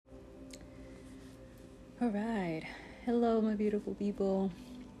All right. Hello, my beautiful people.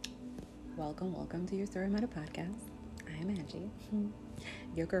 Welcome to your Story Matter podcast. I'm Angie,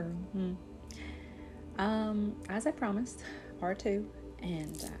 your girl. As I promised, part two.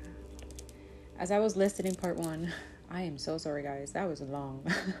 And as I was listening part one, I am so sorry, guys. That was long.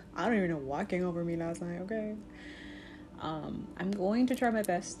 I don't even know what came over me last night, okay? I'm going to try my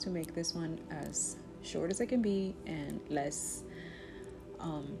best to make this one as short as it can be and less...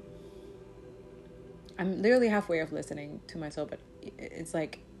 I'm literally halfway of listening to myself, but it's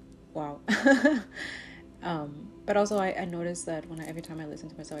like, wow. But also I noticed that every time I listen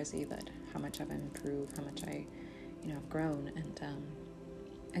to myself, I see that how much I've improved, how much I, have grown.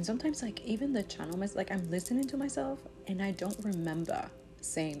 And sometimes like even the channel, like I'm listening to myself and I don't remember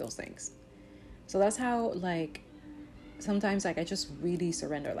saying those things. So that's how like, sometimes like I just really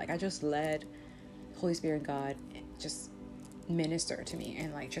surrender. Like I just let Holy Spirit, God, just minister to me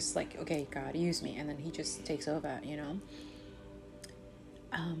and like just like, okay, God, use me, and then he just takes over, and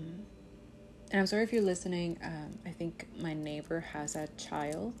I'm sorry if you're listening. I think my neighbor has a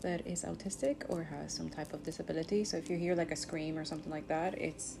child that is autistic or has some type of disability, so if you hear like a scream or something like that,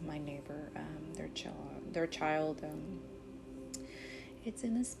 it's my neighbor. Their child it's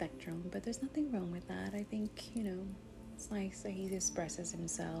in the spectrum, but there's nothing wrong with that. I think it's nice that he expresses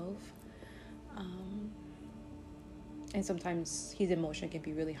himself. And sometimes his emotion can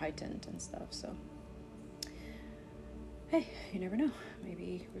be really heightened and stuff. So, hey, you never know.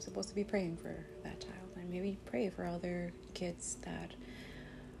 Maybe we're supposed to be praying for that child. And maybe pray for other kids that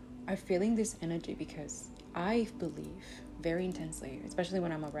are feeling this energy. Because I believe very intensely, especially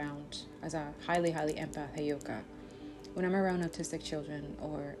when I'm around, as a highly empath, Heyoka, when I'm around autistic children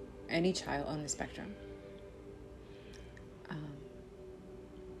or any child on the spectrum.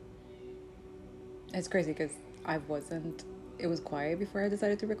 It's crazy because it was quiet before I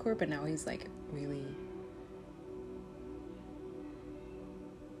decided to record, but now he's like really,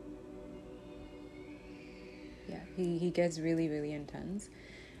 he gets really, really intense.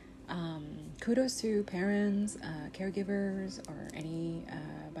 Kudos to parents, caregivers, or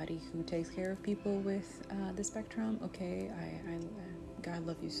anybody who takes care of people with the spectrum. Okay, I God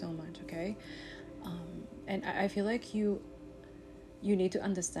love you so much. Okay, and I feel like you need to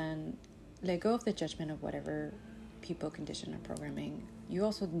understand. Let go of the judgment of whatever people condition or programming. You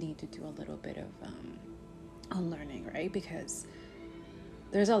also need to do a little bit of unlearning, right? Because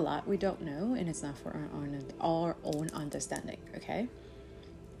there's a lot we don't know, and it's not for our own understanding, okay?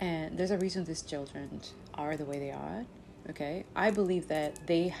 And there's a reason these children are the way they are, okay? I believe that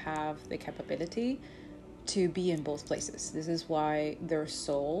they have the capability to be in both places. This is why their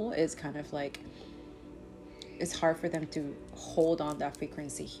soul is kind of like, it's hard for them to hold on that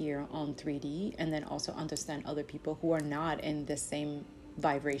frequency here on 3D and then also understand other people who are not in the same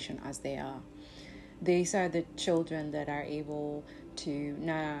vibration as they are. These are the children that are able to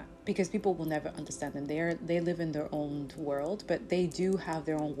not, because people will never understand them. They live in their own world, but they do have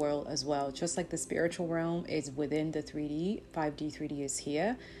their own world as well. Just like the spiritual realm is within the 3D, 5D, 3D is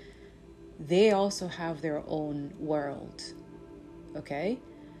here. They also have their own world, okay?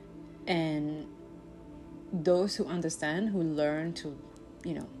 And those who understand, who learn to,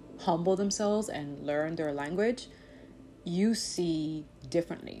 humble themselves and learn their language, you see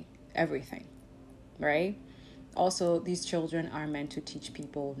differently everything, right? Also, these children are meant to teach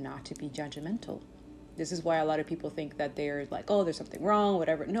people not to be judgmental. This is why a lot of people think that they're like, oh, there's something wrong,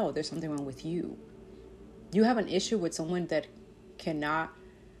 whatever. No, there's something wrong with you. You have an issue with someone that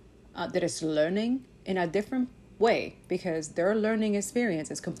that is learning in a different way, because their learning experience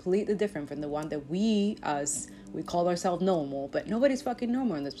is completely different from the one that we call ourselves normal, but nobody's fucking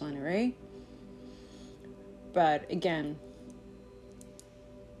normal on this planet, right? But again,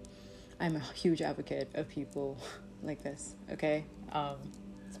 I'm a huge advocate of people like this, okay?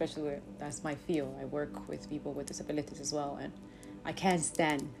 Especially that's my field. I work with people with disabilities as well, and I can't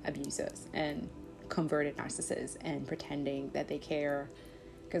stand abusers and converted narcissists and pretending that they care.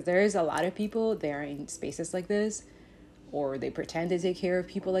 Because there is a lot of people, they're in spaces like this, or they pretend to take care of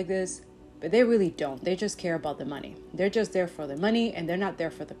people like this, but they really don't. They just care about the money. They're just there for the money, and they're not there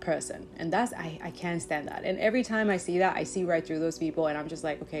for the person. And that's, I can't stand that. And every time I see that, I see right through those people, and I'm just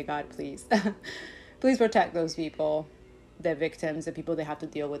like, okay, God, please. Please protect those people, the victims, the people that have to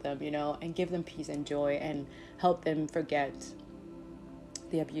deal with them, and give them peace and joy, and help them forget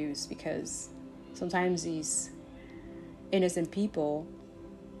the abuse. Because sometimes these innocent people,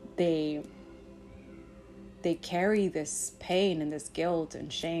 they carry this pain and this guilt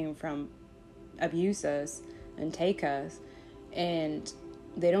and shame from abusers and takers, and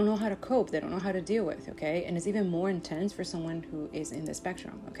they don't know how to cope. They don't know how to deal with, okay? And it's even more intense for someone who is in the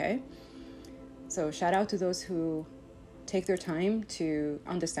spectrum, okay? So shout out to those who take their time to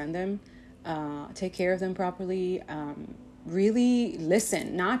understand them, take care of them properly, really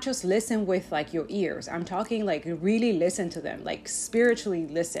listen, not just listen with like your ears. I'm talking like really listen to them, like spiritually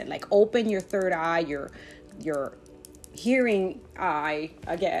listen, like open your third eye, your hearing eye,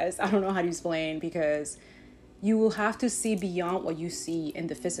 I guess. I don't know how to explain, because you will have to see beyond what you see in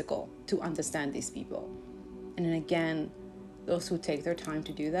the physical to understand these people. And then again, those who take their time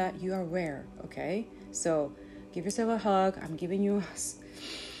to do that, you are rare, okay? So give yourself a hug. I'm giving you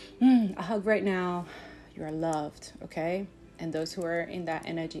a hug right now. You are loved, okay? And those who are in that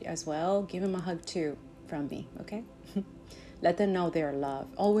energy as well, give them a hug too from me, okay? Let them know they're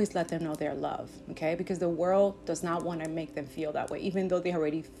loved. Always let them know they're loved, okay? Because the world does not want to make them feel that way, even though they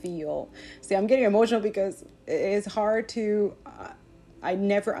already feel. See, I'm getting emotional because it's hard to... I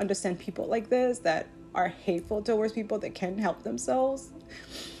never understand people like this that are hateful towards people that can't help themselves.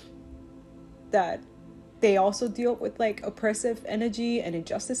 That they also deal with like oppressive energy and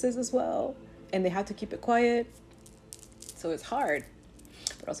injustices as well. And they have to keep it quiet. So it's hard.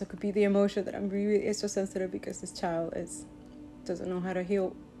 But also could be the emotion that I'm really extra sensitive because this child doesn't know how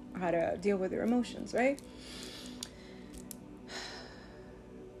to deal with their emotions, right?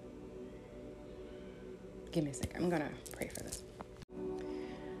 Give me a second. I'm gonna pray for this.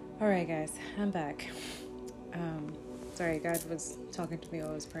 All right, guys, I'm back. Sorry, God was talking to me while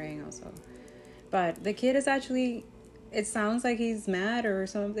I was praying also. But the kid is actually, it sounds like he's mad or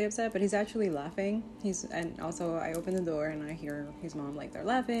something upset, but he's actually laughing. And also I open the door and I hear his mom, like, they're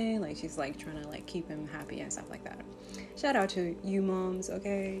laughing, like she's like trying to like keep him happy and stuff like that. Shout out to you moms,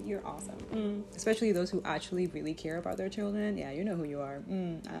 okay? You're awesome. Especially those who actually really care about their children. Yeah, you know who you are.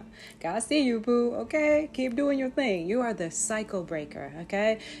 God see you, boo, okay? Keep doing your thing. You are the cycle breaker,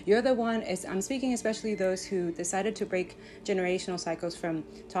 okay? You're the one, I'm speaking especially those who decided to break generational cycles from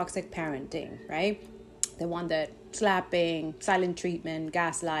toxic parenting, right? The one that slapping, silent treatment,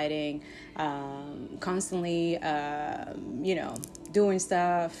 gaslighting, constantly, doing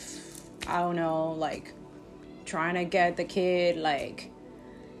stuff, I don't know, like trying to get the kid like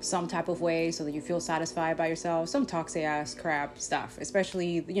some type of way so that you feel satisfied by yourself, some toxic ass crap stuff,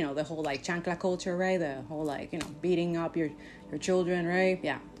 especially, the whole like chancla culture, right? The whole like, beating up your children, right?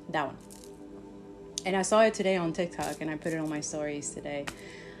 Yeah, that one. And I saw it today on TikTok and I put it on my stories today.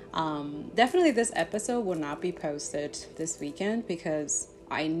 Definitely this episode will not be posted this weekend because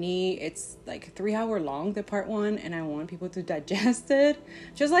it's like 3 hour long, the part 1, and I want people to digest it.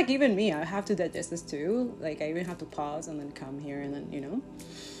 Just like even me, I have to digest this too. Like I even have to pause and then come here and then,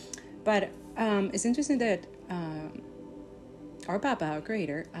 But it's interesting that our Papa, our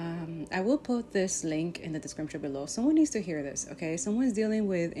creator, I will put this link in the description below. Someone needs to hear this, okay? Someone's dealing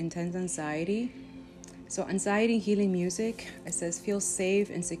with intense anxiety. So anxiety healing music, it says feel safe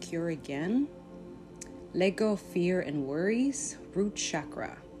and secure again. Let go of fear and worries. Root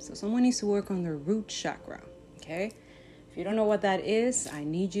chakra. So someone needs to work on their root chakra, okay? If you don't know what that is, I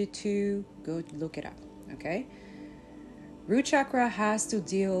need you to go look it up, okay? Root chakra has to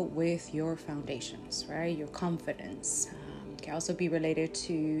deal with your foundations, right? Your confidence. Can also be related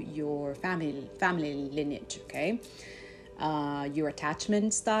to your family lineage, okay? Your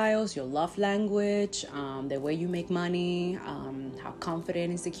attachment styles, your love language, the way you make money, how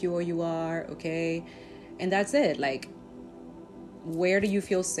confident and secure you are, okay? And that's it. Like, where do you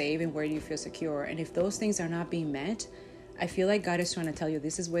feel safe and where do you feel secure? And if those things are not being met, I feel like God is trying to tell you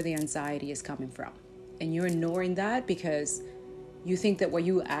this is where the anxiety is coming from. And you're ignoring that because you think that where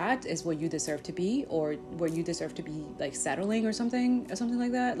you at is what you deserve to be, or where you deserve to be like settling or something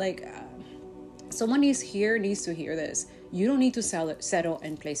like that. Like, someone needs to hear this. You don't need to settle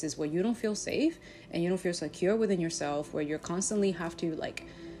in places where you don't feel safe and you don't feel secure within yourself, where you constantly have to like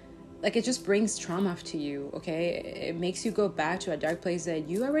it just brings trauma to you, okay? It makes you go back to a dark place that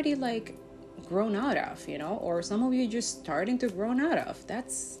you already like grown out of, or some of you just starting to grown out of.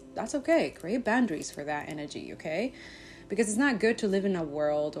 That's okay. Create boundaries for that energy, okay? Because it's not good to live in a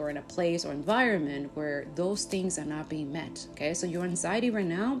world or in a place or environment where those things are not being met, okay? So your anxiety right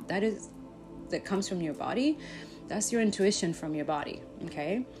now, that comes from your body, that's your intuition from your body,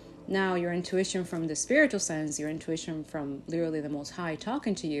 okay? Now, your intuition from the spiritual sense, your intuition from literally the Most High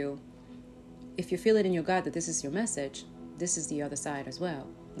talking to you, if you feel it in your gut that this is your message, this is the other side as well,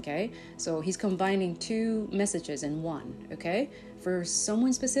 okay? So he's combining 2 messages in one, okay? For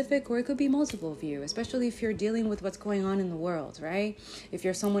someone specific, or it could be multiple of you, especially if you're dealing with what's going on in the world, right? If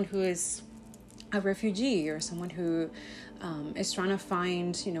you're someone who is a refugee or someone who is trying to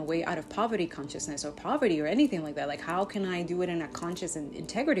find, way out of poverty consciousness or poverty or anything like that. Like, how can I do it in a conscious and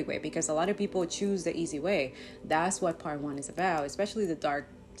integrity way? Because a lot of people choose the easy way. That's what part 1 is about, especially the dark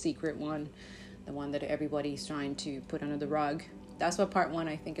secret one, the one that everybody's trying to put under the rug. That's what part one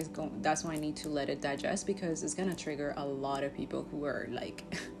I think is going. That's why I need to let it digest, because it's gonna trigger a lot of people who are like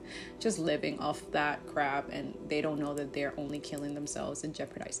just living off that crap, and they don't know that they're only killing themselves and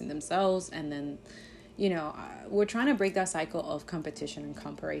jeopardizing themselves. And then, we're trying to break that cycle of competition and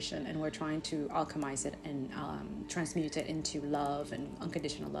comparison, and we're trying to alchemize it and transmute it into love and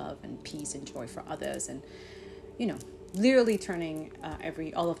unconditional love and peace and joy for others, and literally turning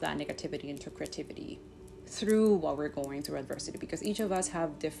all of that negativity into creativity through what we're going through adversity, because each of us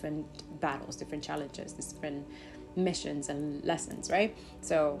have different battles, different challenges, different missions and lessons, right?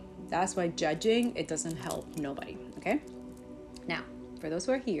 So that's why judging, it doesn't help nobody. Okay, now for those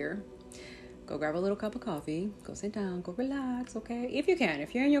who are here, go grab a little cup of coffee, go sit down, go relax. Okay, if you can.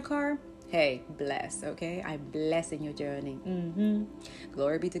 If you're in your car, hey, bless. Okay, I'm blessing your journey.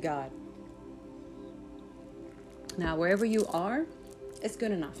 Glory be to God. Now wherever you are, it's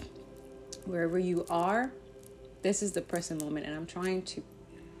good enough. Wherever you are, this is the present moment, and I'm trying to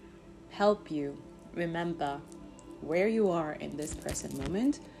help you remember where you are in this present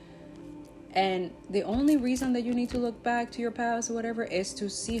moment. And the only reason that you need to look back to your past or whatever is to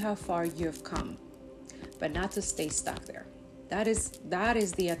see how far you've come, but not to stay stuck there. That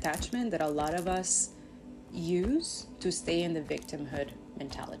is the attachment that a lot of us use to stay in the victimhood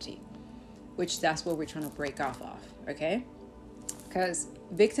mentality, which that's what we're trying to break off of, okay? Because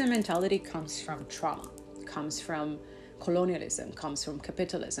victim mentality comes from trauma, comes from colonialism, comes from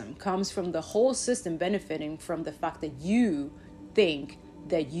capitalism, comes from the whole system benefiting from the fact that you think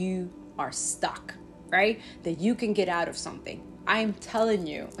that you are stuck, right? That you can get out of something. I'm telling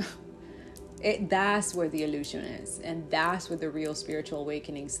you, that's where the illusion is. And that's where the real spiritual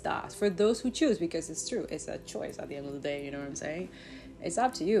awakening starts. For those who choose, because it's true, it's a choice at the end of the day, you know what I'm saying? It's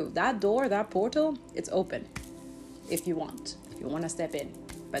up to you. That door, that portal, it's open if you want to step in.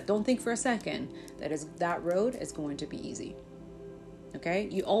 But don't think for a second that road is going to be easy. Okay?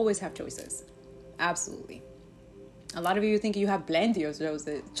 You always have choices. Absolutely. A lot of you think you have plenty of those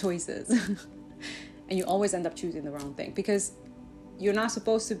choices. And you always end up choosing the wrong thing, because you're not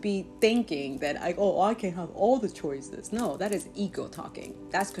supposed to be thinking that I can have all the choices. No, that is ego talking.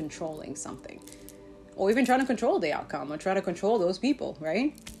 That's controlling something. Or even trying to control the outcome, or try to control those people,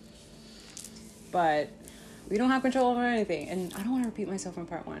 right? But we don't have control over anything. And I don't want to repeat myself from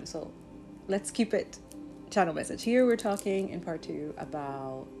part one, so let's keep it channel message. Here we're talking in part two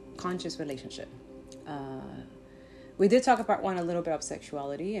about conscious relationship. We did talk about one a little bit of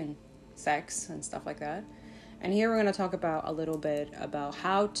sexuality and sex and stuff like that. And here we're going to talk about a little bit about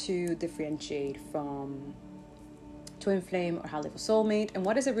how to differentiate from twin flame or high level soulmate, and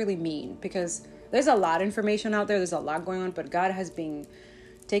what does it really mean? Because there's a lot of information out there. There's a lot going on, but God has been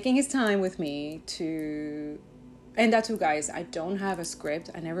taking his time with me to, and that's who, guys, I don't have a script.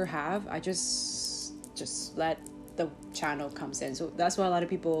 I never have. I just let the channel comes in. So that's why a lot of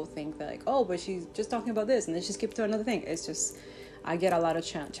people think that like, oh, but she's just talking about this and then she skipped to another thing. It's just, I get a lot of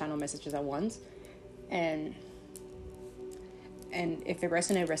channel messages at once, and if it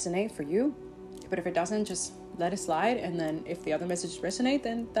resonate for you, but if it doesn't, just let it slide. And then if the other messages resonate,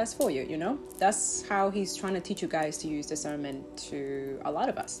 then that's for you, that's how he's trying to teach you guys to use discernment to a lot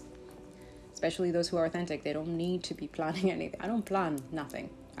of us, especially those who are authentic. They don't need to be planning anything. I don't plan nothing.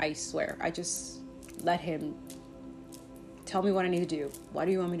 I swear. I just let him tell me what I need to do. What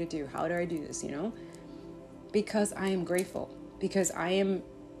do you want me to do? How do I do this? Because I am grateful, because I am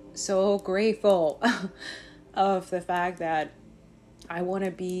so grateful of the fact that I want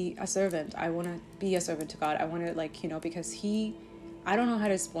to be a servant. I want to be a servant to God. I want to because I don't know how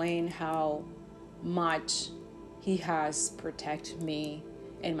to explain how much he has protected me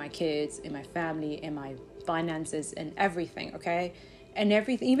and my kids and my family and my finances and everything. Okay. And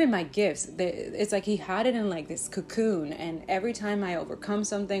everything, even my gifts, it's like he had it in like this cocoon. And every time I overcome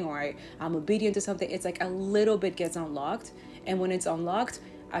something or I'm obedient to something, it's like a little bit gets unlocked. And when it's unlocked,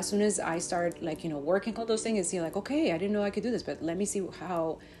 as soon as I start working on those things, it's like, okay, I didn't know I could do this, but let me see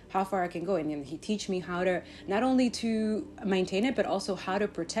how far I can go. And he teach me how to not only to maintain it, but also how to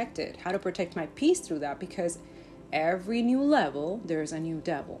protect it, how to protect my peace through that, because every new level, there's a new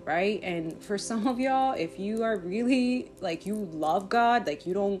devil, right? And for some of y'all, if you are really you love God,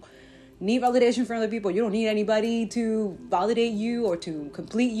 you don't need validation from other people, you don't need anybody to validate you or to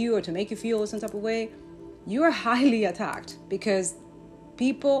complete you or to make you feel some type of way, you are highly attacked, because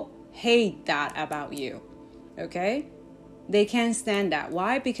people hate that about you. Okay? They can't stand that.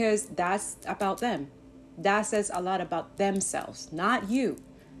 Why? Because that's about them. That says a lot about themselves, not you.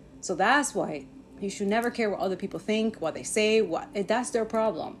 So that's why you should never care what other people think, what they say, that's their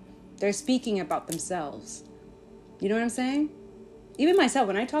problem. They're speaking about themselves. You know what I'm saying? even myself,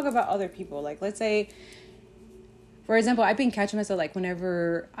 when I talk about other people, like let's say, for example, I've been catching myself like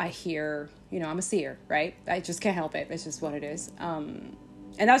whenever I hear, I'm a seer, right? I just can't help it. It's just what it is.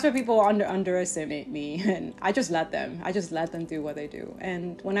 And that's where people underestimate me, and I just let them do what they do.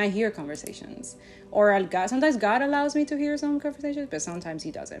 And when I hear conversations, or sometimes God allows me to hear some conversations, but sometimes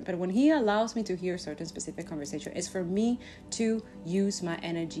he doesn't. But when he allows me to hear certain specific conversation, it's for me to use my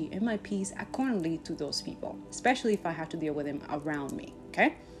energy and my peace accordingly to those people, especially if I have to deal with them around me.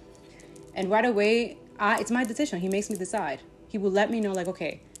 Okay. And right away, it's my decision. He makes me decide. He will let me know, like,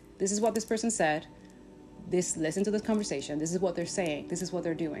 okay, this is what this person said. Listen to this conversation. This is what they're saying. This is what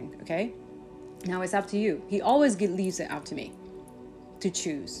they're doing. Okay. Now it's up to you. He always leaves it up to me to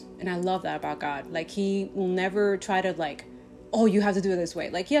choose. And I love that about God. Like, he will never try to like, oh, you have to do it this way.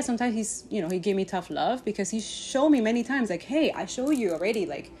 Like, yeah, sometimes he gave me tough love because he showed me many times, like, hey, I showed you already,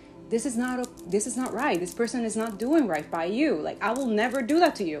 like, this is not right. This person is not doing right by you. Like, I will never do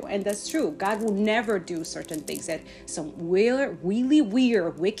that to you. And that's true. God will never do certain things that some really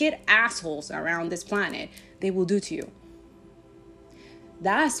weird, wicked assholes around this planet, they will do to you.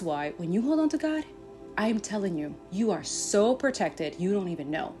 That's why when you hold on to God, I am telling you, you are so protected, you don't even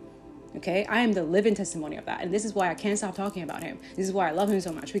know. Okay? I am the living testimony of that. And this is why I can't stop talking about him. This is why I love him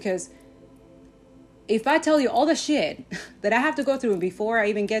so much, because if I tell you all the shit that I have to go through before I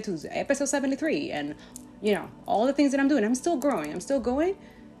even get to episode 73 and, all the things that I'm doing, I'm still growing. I'm still going.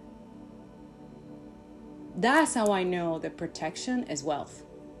 That's how I know that protection is wealth.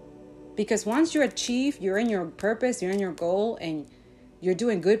 Because once you achieve, you're in your purpose, you're in your goal, and you're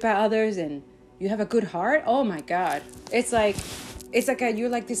doing good by others, and you have a good heart. Oh my God. It's like you're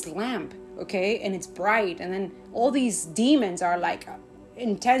like this lamp, okay? And it's bright. And then all these demons are like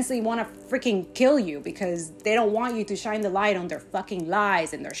intensely want to freaking kill you because they don't want you to shine the light on their fucking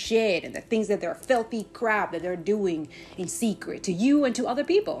lies and their shit and the things that they're filthy crap that they're doing in secret to you and to other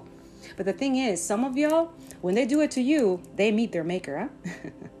people. But the thing is, some of y'all, when they do it to you, they meet their maker, huh?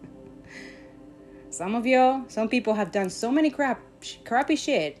 Some people have done so many crappy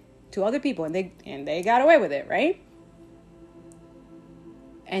shit to other people and they got away with it, right?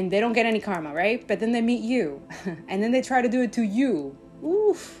 And they don't get any karma, right? But then they meet you and then they try to do it to you.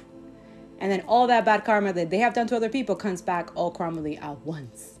 Oof. And then all that bad karma that they have done to other people comes back all karmally at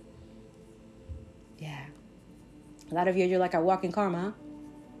once. Yeah. A lot of you're like a walking karma.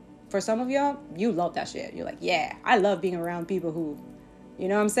 For some of y'all, you love that shit. You're like, yeah, I love being around people who, you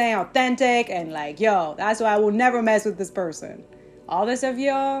know what I'm saying, authentic and like, yo, that's why I will never mess with this person. All this of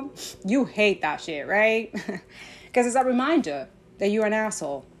y'all, you hate that shit, right? Because it's a reminder that you're an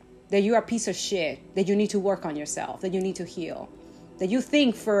asshole, that you're a piece of shit, that you need to work on yourself, that you need to heal. That you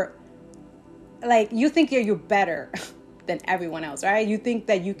think you're better than everyone else, right? You think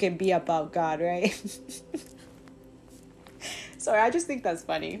that you can be above God, right? Sorry, I just think that's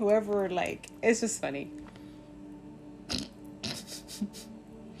funny. Whoever, it's just funny.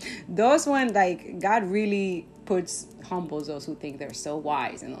 Those one, God really humbles those who think they're so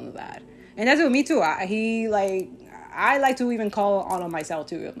wise and all of that. And that's with me too. I like to even call on myself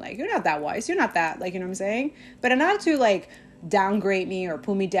too. I'm like, you're not that wise. You're not that, you know what I'm saying? But not to downgrade me or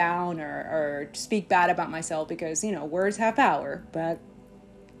pull me down or speak bad about myself because, words have power. But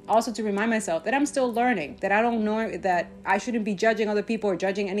also to remind myself that I'm still learning, that I don't know, that I shouldn't be judging other people or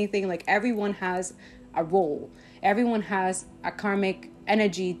judging anything. Like, everyone has a role. Everyone has a karmic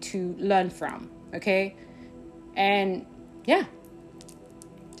energy to learn from. Okay. And yeah,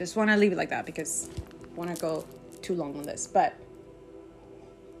 just want to leave it like that because I want to go too long on this, but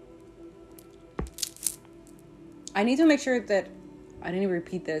I need to make sure that I didn't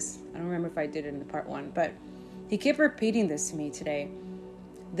repeat this. I don't remember if I did it in the part 1, but he kept repeating this to me today,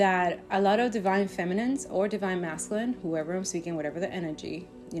 that a lot of divine feminines or divine masculine, whoever I'm speaking, whatever the energy,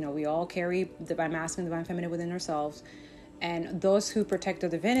 we all carry divine masculine, divine feminine within ourselves. And those who protect the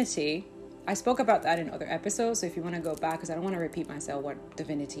divinity, I spoke about that in other episodes. So if you want to go back, because I don't want to repeat myself what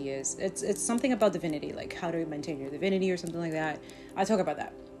divinity is. It's something about divinity, like how to maintain your divinity or something like that. I talk about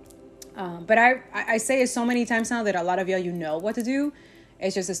that. But I say it so many times now that a lot of y'all, what to do.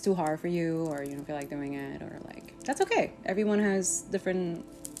 It's just, it's too hard for you, or you don't feel like doing it, or that's okay. Everyone has different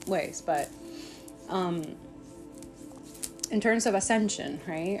ways. But in terms of ascension,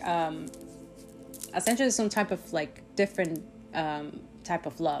 right? Ascension is some type of different type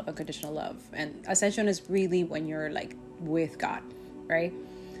of love, unconditional love. And ascension is really when you're with God, right?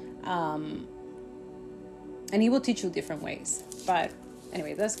 And he will teach you different ways. But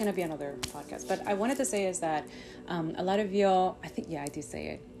anyway, that's going to be another podcast. But I wanted to say is that a lot of y'all, I think, yeah, I did say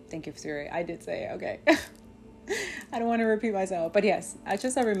it. Thank you, Siri. I did say it. Okay. I don't want to repeat myself. But yes,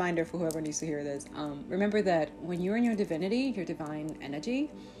 just a reminder for whoever needs to hear this. Remember that when you're in your divinity, your divine energy,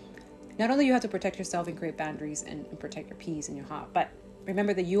 not only you have to protect yourself and create boundaries and protect your peace and your heart, but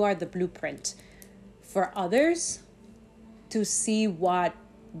remember that you are the blueprint for others to see what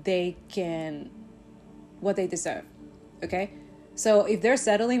they deserve. Okay? So if they're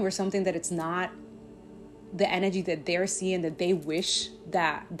settling for something that it's not the energy that they're seeing, that they wish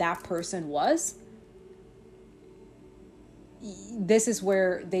that that person was, this is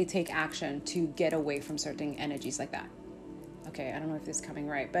where they take action to get away from certain energies like that. Okay, I don't know if this is coming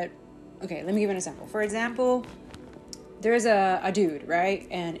right, but okay, let me give an example. For example, there's a dude, right?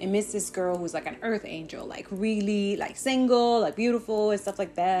 And it meets this girl who's like an earth angel, like really like single, like beautiful and stuff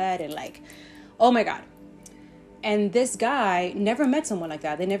like that. And like, oh my God. And this guy never met someone like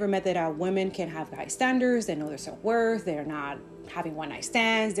that. They never met that women can have high standards. They know their self-worth. They're not having one night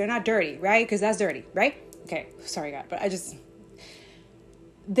stands. They're not dirty, right? Because that's dirty, right? Okay, sorry, God, but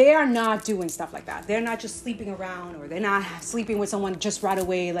they are not doing stuff like that. They're not just sleeping around, or they're not sleeping with someone just right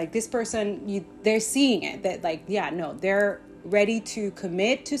away. Like this person, they're seeing it that like, yeah, no, they're ready to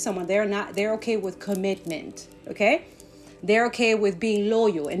commit to someone. They're okay with commitment. Okay. They're okay with being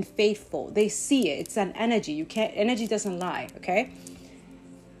loyal and faithful. They see it. It's an energy. Energy doesn't lie. Okay.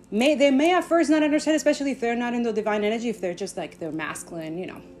 They may at first not understand, especially if they're not in the divine energy, if they're just like they're masculine, you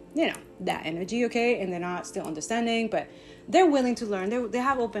know, that energy. Okay. And they're not still understanding, but they're willing to learn. They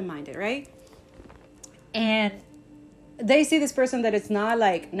have open-minded, right? And they see this person that it's not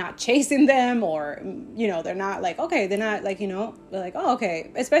like not chasing them, or, you know, they're not like, okay, they're not like, you know, they're like, oh, okay.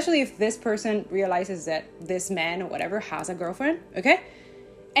 Especially if this person realizes that this man or whatever has a girlfriend, okay?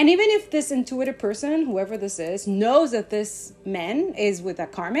 And even if this intuitive person, whoever this is, knows that this man is with a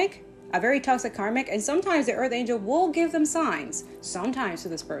karmic, a very toxic karmic, and sometimes the earth angel will give them signs, sometimes to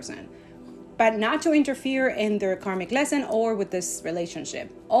this person, but not to interfere in their karmic lesson or with this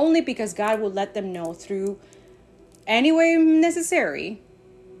relationship, only because God will let them know through any way necessary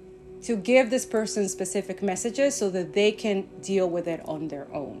to give this person specific messages so that they can deal with it on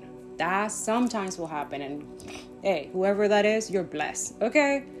their own. That sometimes will happen. And hey, whoever that is, you're blessed,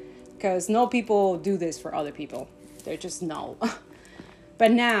 okay? Because no people do this for other people. They're just no.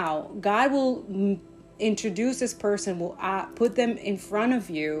 But now God will introduce this person, will put them in front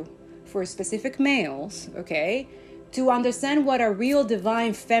of you for specific males, okay, to understand what a real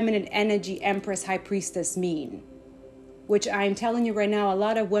divine feminine energy empress high priestess mean. Which I'm telling you right now, a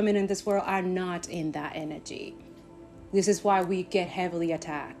lot of women in this world are not in that energy. This is why we get heavily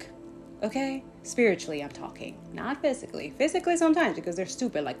attacked. Okay? Spiritually, I'm talking. Not physically. Physically sometimes because they're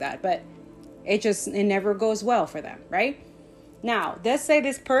stupid like that. But it never goes well for them, right? Now, let's say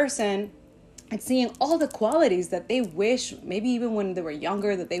this person is seeing all the qualities that they wish, maybe even when they were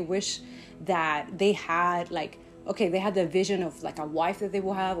younger, that they wish that they had, like, okay, they had the vision of like a wife that they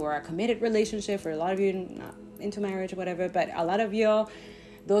will have, or a committed relationship. For a lot of you, not into marriage or whatever, but a lot of you,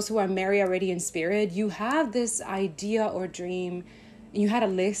 those who are married already in spirit, you have this idea or dream. You had a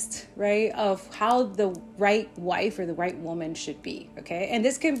list, right, of how the right wife or the right woman should be, okay? And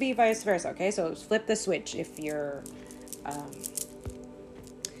this can be vice versa, okay? So flip the switch if you're,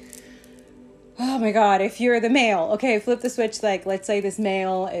 oh my God, if you're the male, okay, flip the switch. Like, let's say this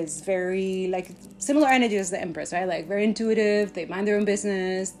male is very, like, similar energy as the Empress, right? Like, very intuitive. They mind their own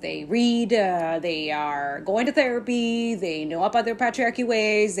business. They read. They are going to therapy. They know about their patriarchy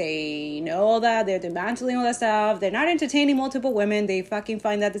ways. They know all that. They're dismantling all that stuff. They're not entertaining multiple women. They fucking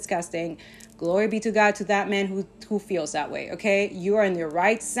find that disgusting. Glory be to God, to that man who feels that way, okay? You are in the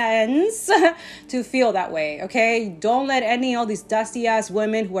right sense to feel that way, okay? Don't let any of these dusty-ass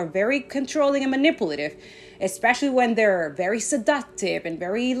women who are very controlling and manipulative, especially when they're very seductive and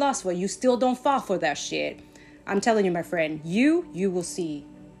very lustful, you still don't fall for that shit. I'm telling you, my friend, you will see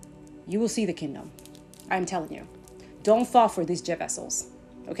the kingdom. I'm telling you. Don't fall for these jet vessels,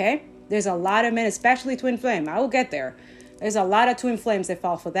 okay? There's a lot of men, especially twin flame. I will get there. There's a lot of twin flames that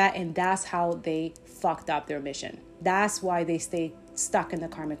fall for that, and that's how they fucked up their mission. That's why they stay stuck in the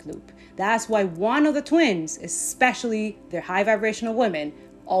karmic loop. That's why one of the twins, especially their high vibrational women,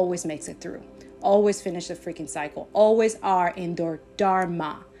 always makes it through. Always finish the freaking cycle. Always are in their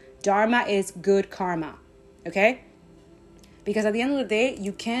dharma. Dharma is good karma, okay? Because at the end of the day,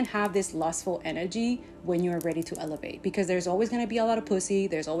 you can't have this lustful energy when you're ready to elevate, because there's always going to be a lot of pussy.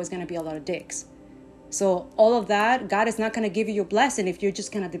 There's always going to be a lot of dicks. So all of that, God is not going to give you your blessing if you're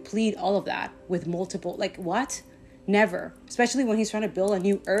just going to deplete all of that with multiple, like what? Never. Especially when he's trying to build a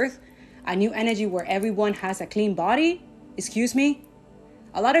new earth, a new energy where everyone has a clean body. Excuse me?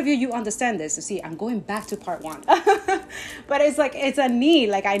 A lot of you understand this. You see, I'm going back to part 1. But it's like, it's a need.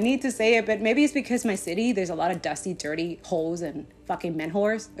 Like, I need to say it, but maybe it's because my city, there's a lot of dusty, dirty holes and fucking men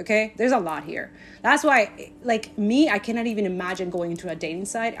whores, okay? There's a lot here. That's why, like, me, I cannot even imagine going into a dating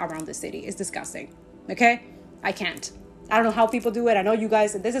site around the city. It's disgusting, okay? I can't. I don't know how people do it. I know you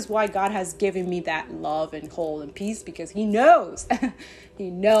guys, and this is why God has given me that love and whole and peace, because he knows. He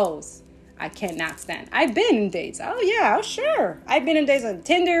knows I cannot stand. I've been in dates. Oh yeah, oh sure. I've been in dates on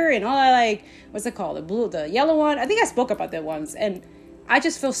Tinder and all that, like, what's it called? The yellow one. I think I spoke about that once. And I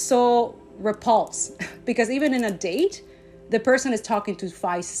just feel so repulsed because even in a date, the person is talking to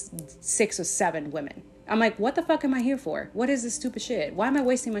 5, 6 or 7 women. I'm like, what the fuck am I here for? What is this stupid shit? Why am I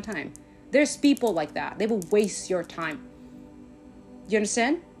wasting my time? There's people like that. They will waste your time. You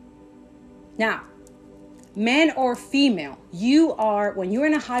understand? Now, man or female, you are, when you're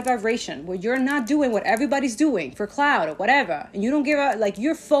in a high vibration, where you're not doing what everybody's doing for cloud or whatever, and you don't give a, like,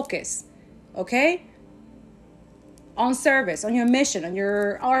 you're focused, okay? On service, on your mission, on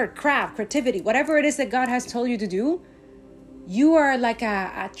your art, craft, creativity, whatever it is that God has told you to do, you are like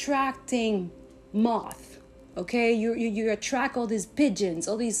a attracting moth, okay? You attract all these pigeons,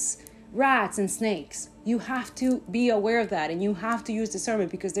 all these rats and snakes. You have to be aware of that, and you have to use discernment,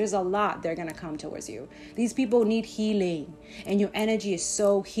 because there's a lot they're going to come towards you. These people need healing, and your energy is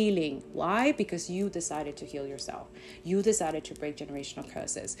so healing. Why? Because you decided to heal yourself. You decided to break generational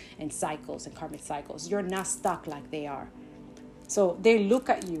curses and cycles and karmic cycles. You're not stuck like they are. So they look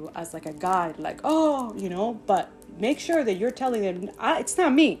at you as like a guide, like, oh, you know, but make sure that you're telling them, it's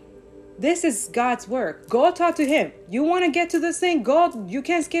not me. This is God's work. Go talk to him. You want to get to this thing? Go. You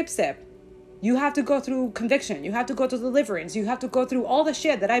can't skip step. You have to go through conviction. You have to go through deliverance. You have to go through all the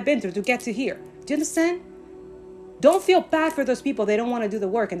shit that I've been through to get to here. Do you understand? Don't feel bad for those people. They don't want to do the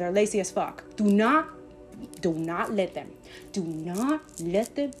work and they're lazy as fuck. Do not let them. Do not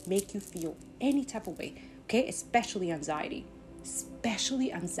let them make you feel any type of way. Okay? Especially anxiety.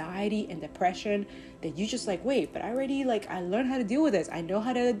 Especially anxiety and depression, that you just like, wait, but I already, like, I learned how to deal with this. I know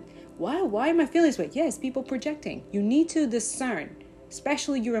how to, why am I feeling this way? Yes, people projecting. You need to discern,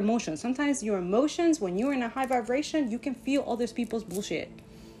 especially your emotions. Sometimes your emotions, when you're in a high vibration, you can feel other people's bullshit.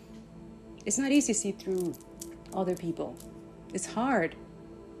 It's not easy to see through other people. It's hard.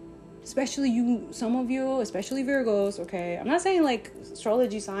 Especially you, some of you, especially Virgos, okay? I'm not saying like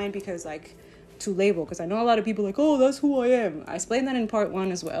astrology sign because like to label, because I know a lot of people like, oh, that's who I am. I explained that in part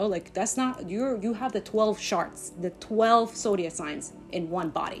 1 as well. Like, that's not, you have the 12 charts, the 12 zodiac signs in one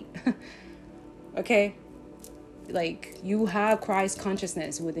body. Okay? Like, you have Christ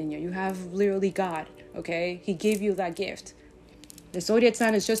consciousness within you. You have literally God, okay? He gave you that gift. The zodiac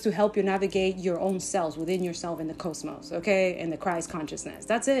sign is just to help you navigate your own selves within yourself in the cosmos, okay? And the Christ consciousness.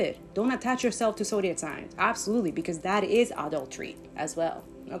 That's it. Don't attach yourself to zodiac signs. Absolutely, because that is adultery as well,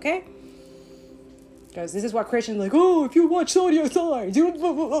 okay? Because this is what Christians are like, oh, if you watch zodiac signs, you're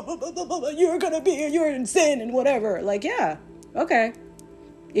in sin and whatever. Like, yeah, okay.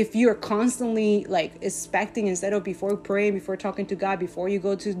 If you're constantly like expecting, instead of before praying, before talking to God, before you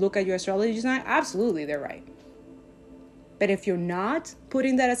go to look at your astrology sign, absolutely, they're right. But if you're not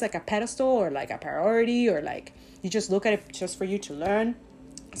putting that as like a pedestal or like a priority, or like you just look at it just for you to learn,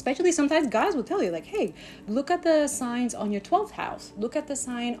 especially sometimes guys will tell you like, hey, look at the signs on your 12th house. Look at the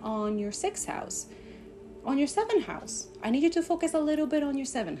sign on your 6th house. On your 7th house. I need you to focus a little bit on your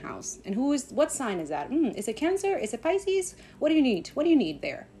 7th house. And what sign is that? Is it Cancer? Is it Pisces? What do you need? What do you need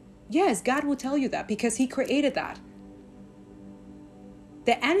there? Yes, God will tell you that because he created that.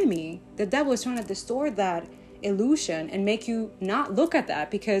 The enemy, the devil, is trying to distort that illusion and make you not look at that,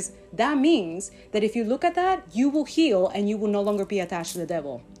 because that means that if you look at that, you will heal and you will no longer be attached to the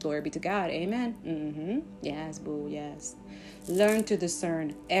devil. Glory be to God. Amen. Yes, boo. Yes. Learn to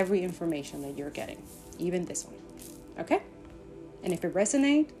discern every information that you're getting, even this one. Okay? And if it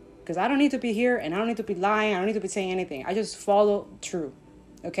resonates, because I don't need to be here and I don't need to be lying, I don't need to be saying anything. I just follow truth.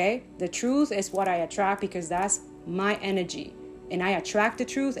 Okay? The truth is what I attract, because that's my energy. And I attract the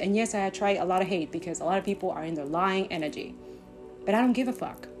truth. And yes, I attract a lot of hate, because a lot of people are in their lying energy. But I don't give a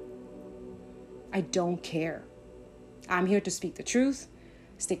fuck. I don't care. I'm here to speak the truth,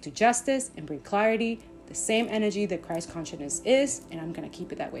 stick to justice, and bring clarity. The same energy that Christ consciousness is. And I'm going to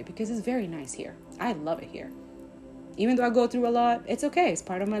keep it that way, because it's very nice here. I love it here. Even though I go through a lot, it's okay. It's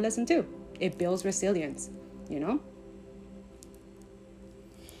part of my lesson too. It builds resilience, you know?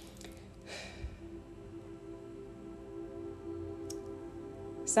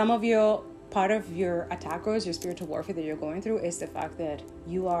 Some of you, part of your attackers, your spiritual warfare that you're going through, is the fact that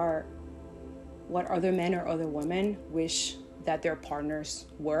you are what other men or other women wish that their partners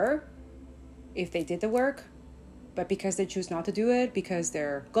were if they did the work. But because they choose not to do it, because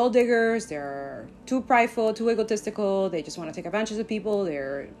they're gold diggers, they're too prideful, too egotistical, they just want to take advantage of people,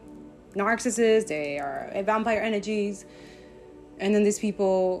 they're narcissists, they are vampire energies. And then these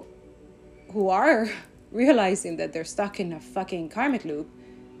people who are realizing that they're stuck in a fucking karmic loop,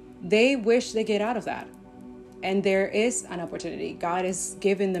 they wish they get out of that. And there is an opportunity. God is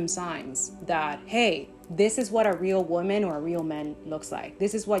giving them signs that, hey, this is what a real woman or a real man looks like.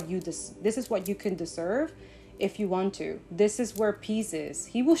 This is what you can deserve if you want to. This is where peace is.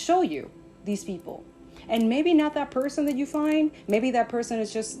 He will show you these people. And maybe not that person that you find. Maybe that person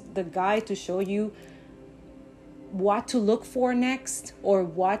is just the guy to show you what to look for next, or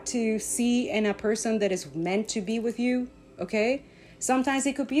what to see in a person that is meant to be with you. Okay? Sometimes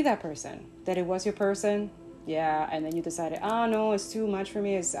it could be that person, that it was your person. Yeah, and then you decided, oh no, it's too much for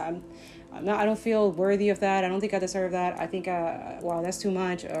me. I don't feel worthy of that. I don't think I deserve that. I think, wow, that's too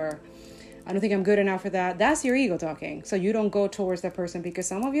much. Or I don't think I'm good enough for that. That's your ego talking. So you don't go towards that person, because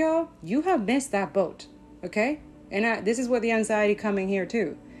some of y'all, you have missed that boat. Okay? And this is where the anxiety coming here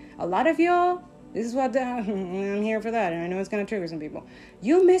too. A lot of y'all, this is what I'm here for that. And I know it's going to trigger some people.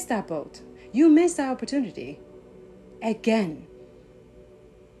 You missed that boat. You missed that opportunity. Again.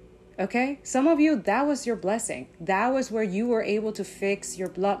 Okay? Some of you, that was your blessing. That was where you were able to fix your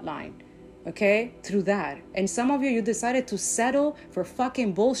bloodline. Okay? Through that. And some of you, you decided to settle for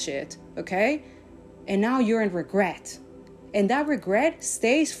fucking bullshit. Okay? And now you're in regret. And that regret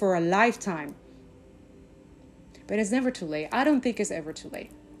stays for a lifetime. But it's never too late. I don't think it's ever too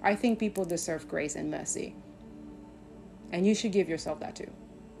late. I think people deserve grace and mercy. And you should give yourself that too.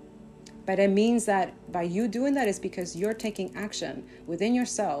 But it means that by you doing that is because you're taking action within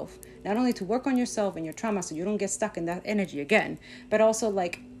yourself, not only to work on yourself and your trauma so you don't get stuck in that energy again, but also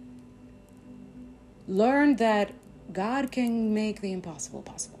like learn that God can make the impossible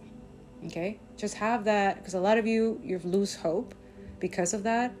possible. Okay? Just have that, because a lot of you lose hope because of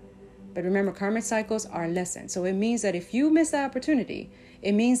that. But remember, karmic cycles are lessons. So it means that if you miss that opportunity,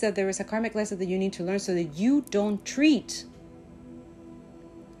 it means that there is a karmic lesson that you need to learn so that you don't treat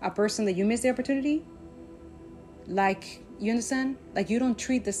a person that you missed the opportunity like, you understand? Like, you don't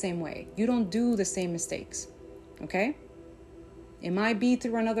treat the same way. You don't do the same mistakes. Okay? It might be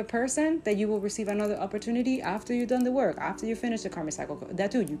through another person that you will receive another opportunity after you've done the work, after you finish the karmic cycle.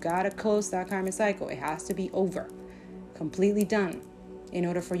 That too, you gotta close that karmic cycle. It has to be over, completely done, in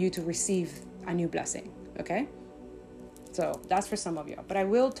order for you to receive a new blessing. Okay? So that's for some of you. But I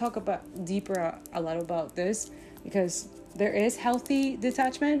will talk about deeper a lot about this, because there is healthy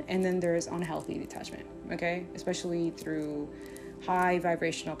detachment and then there is unhealthy detachment. Okay? Especially through high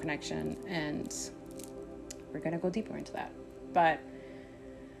vibrational connection. And we're going to go deeper into that. But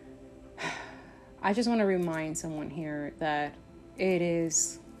I just want to remind someone here that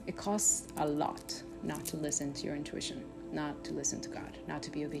it costs a lot not to listen to your intuition, not to listen to God, not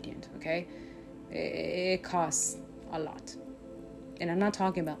to be obedient. Okay? It costs a lot. And I'm not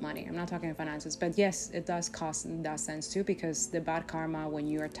talking about money. I'm not talking finances. But yes, it does cost in that sense too, because the bad karma when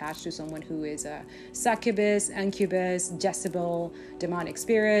you're attached to someone who is a succubus, incubus, Jezebel, demonic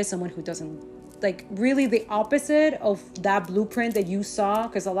spirit, someone who doesn't, like, really the opposite of that blueprint that you saw.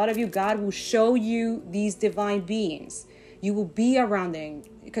 Because a lot of you, God will show you these divine beings. You will be around them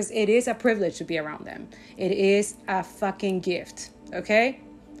because it is a privilege to be around them. It is a fucking gift. Okay?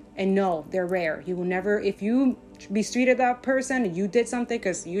 And no, they're rare. You will never, if you mistreated that person and you did something,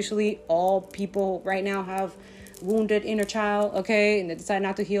 because usually all people right now have wounded inner child, okay, and they decide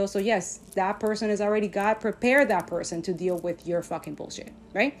not to heal. So yes, that person is already, God prepared that person to deal with your fucking bullshit,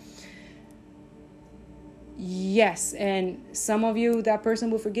 right? Yes, and some of you, that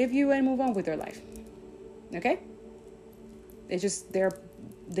person will forgive you and move on with their life. Okay? It's just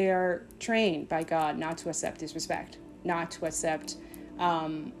they're trained by God not to accept disrespect, not to accept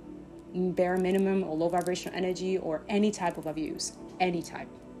bare minimum or low vibrational energy or any type of abuse. Any type.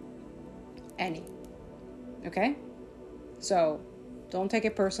 Any. Okay? So don't take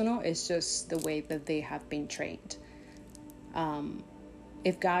it personal. It's just the way that they have been trained.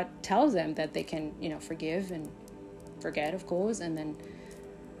 If God tells them that they can, forgive and forget, of course, and then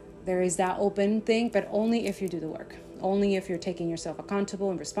there is that open thing, but only if you do the work. Only if you're taking yourself accountable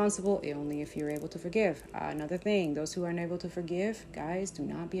and responsible. Only if you're able to forgive. Another thing, those who are unable to forgive, guys, do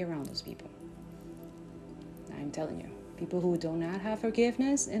not be around those people. I'm telling you. People who do not have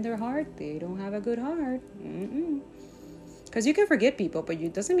forgiveness in their heart, they don't have a good heart. Because you can forget people, but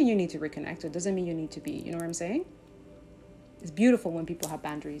it doesn't mean you need to reconnect. It doesn't mean you need to be, you know what I'm saying? It's beautiful when people have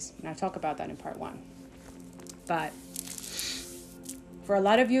boundaries. And I talk about that in part 1. But for a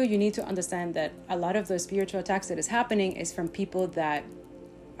lot of you, you need to understand that a lot of the spiritual attacks that is happening is from people that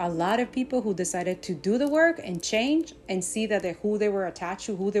a lot of people who decided to do the work and change and see that who they were attached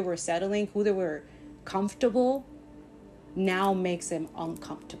to, who they were settling, who they were comfortable, now makes them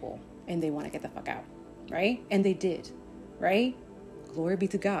uncomfortable and they want to get the fuck out, right? And they did, right? Glory be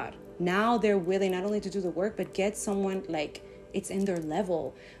to God. Now they're willing not only to do the work, but get someone like it's in their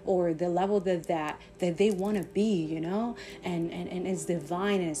level or the level that they want to be, you know, and it's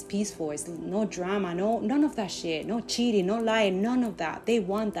divine and it's peaceful. It's no drama, none of that shit, no cheating, no lying, none of that. They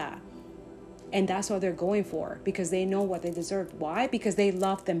want that. And that's what they're going for because they know what they deserve. Why? Because they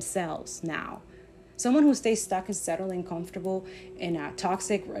love themselves now. Someone who stays stuck and settling comfortable in a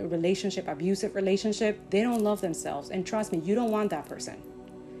toxic relationship, abusive relationship, they don't love themselves. And trust me, you don't want that person.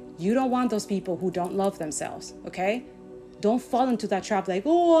 You don't want those people who don't love themselves, okay? Don't fall into that trap like,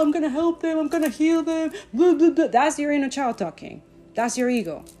 oh, I'm going to help them. I'm going to heal them. Blah, blah, blah. That's your inner child talking. That's your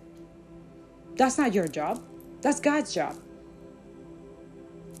ego. That's not your job. That's God's job.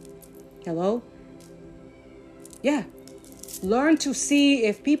 Hello? Yeah. Learn to see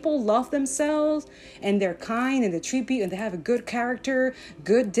if people love themselves and they're kind and they treat people and they have a good character,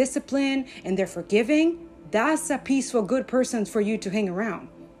 good discipline, and they're forgiving. That's a peaceful, good person for you to hang around.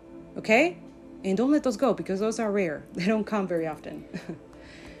 Okay? And don't let those go because those are rare. They don't come very often.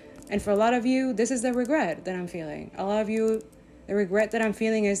 And for a lot of you, this is the regret that I'm feeling. A lot of you, the regret that I'm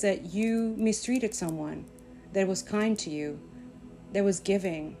feeling is that you mistreated someone that was kind to you, that was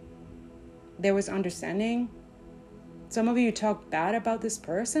giving, that was understanding. Some of you talk bad about this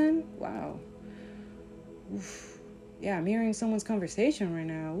person. Wow. Oof. Yeah, I'm hearing someone's conversation right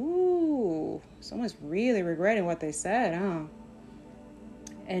now. Ooh, someone's really regretting what they said, huh?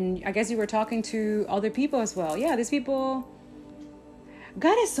 And I guess you were talking to other people as well. Yeah, these people.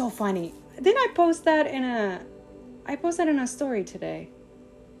 God is so funny. Didn't I post that in a story today?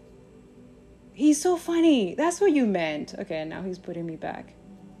 He's so funny. That's what you meant. Okay, now he's putting me back.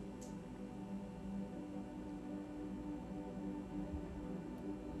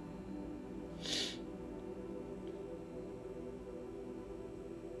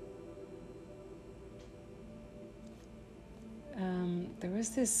 There was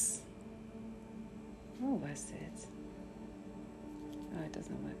this, what was it? Oh, it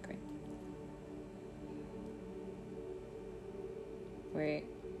doesn't look great. Wait.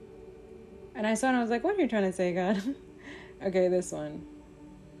 And I saw it and I was like, what are you trying to say, God? Okay, this one.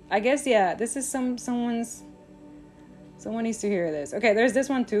 I guess, yeah, this is someone needs to hear this. Okay, there's this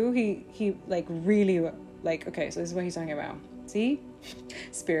one too. He like really, like, okay, so this is what he's talking about. See?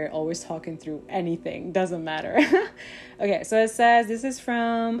 Spirit always talking through anything. Doesn't matter. Okay, so it says, this is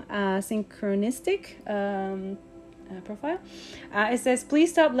from Synchronistic profile. It says,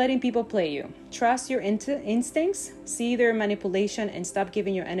 please stop letting people play you. Trust your instincts, see their manipulation, and stop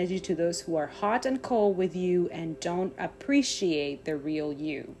giving your energy to those who are hot and cold with you and don't appreciate the real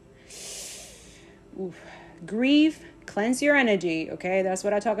you. Oof. Grieve, cleanse your energy. Okay, that's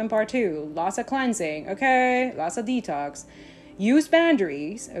what I talk in part 2. Lots of cleansing. Okay, lots of detox. Use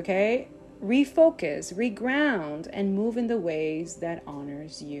boundaries, okay? Refocus, reground, and move in the ways that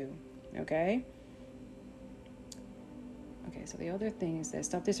honors you, okay? Okay, so the other thing is that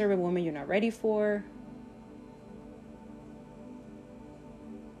stop disturbing a woman you're not ready for.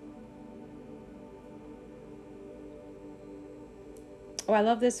 Oh, I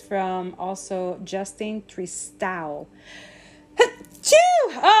love this from also Justin Tristau.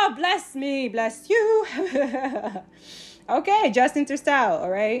 Oh, bless me, bless you. Okay, Justin Tristau, all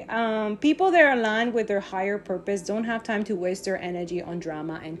right? People that are aligned with their higher purpose don't have time to waste their energy on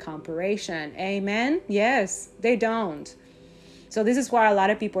drama and comparison. Amen? Yes, they don't. So this is why a lot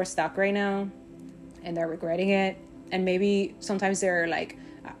of people are stuck right now and they're regretting it. And maybe sometimes they're like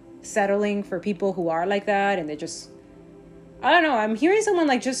settling for people who are like that and they just, I don't know. I'm hearing someone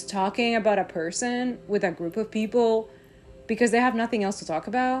like just talking about a person with a group of people because they have nothing else to talk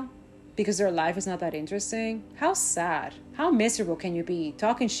about. Because their life is not that interesting. How sad. How miserable can you be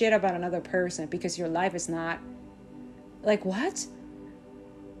talking shit about another person because your life is not... Like, what?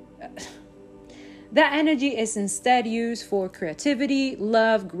 That energy is instead used for creativity,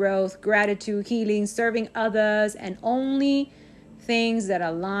 love, growth, gratitude, healing, serving others, and only things that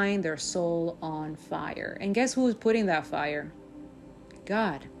align their soul on fire. And guess who's putting that fire?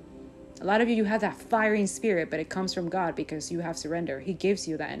 God. A lot of you have that fiery spirit, but it comes from God because you have surrender. He gives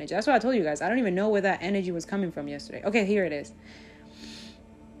you that energy. That's what I told you guys. I don't even know where that energy was coming from yesterday. Okay, here it is.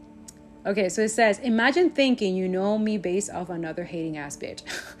 Okay, so it says, imagine thinking you know me based off another hating ass bitch.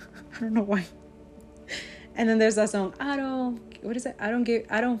 I don't know why. And then there's that song, I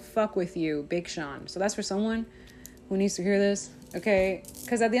don't fuck with you, Big Sean. So that's for someone who needs to hear this. Okay,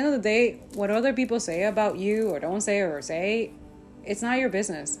 because at the end of the day, what other people say about you or don't say or say, It's not your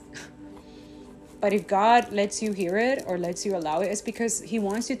business. But if God lets you hear it or lets you allow it, it's because he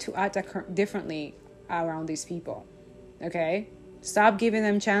wants you to act differently around these people. Okay? Stop giving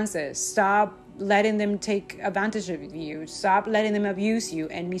them chances. Stop letting them take advantage of you. Stop letting them abuse you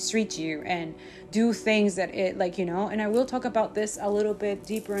and mistreat you and do things that and I will talk about this a little bit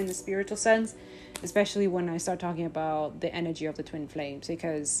deeper in the spiritual sense, especially when I start talking about the energy of the twin flames,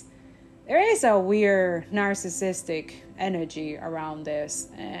 because there is a weird narcissistic energy around this,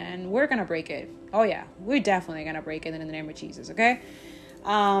 and we're gonna break it. Oh yeah, we're definitely gonna break it in the name of Jesus, okay?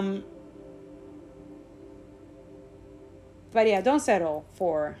 But yeah, don't settle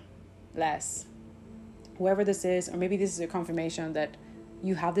for less. Whoever this is, or maybe this is a confirmation that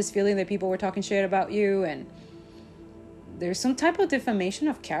you have this feeling that people were talking shit about you, and there's some type of defamation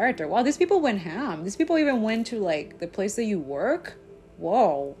of character. Wow, these people went ham. These people even went to like the place that you work.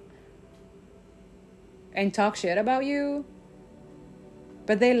 Whoa. And talk shit about you.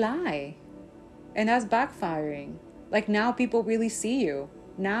 But they lie. And that's backfiring. Like now people really see you.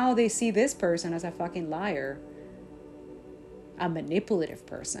 Now they see this person as a fucking liar. A manipulative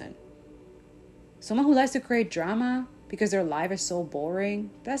person. Someone who likes to create drama because their life is so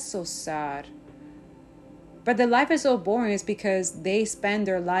boring. That's so sad. But their life is so boring is because they spend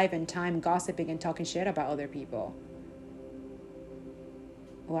their life and time gossiping and talking shit about other people.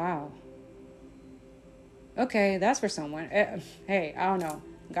 Wow. Okay, that's for someone. Hey, I don't know.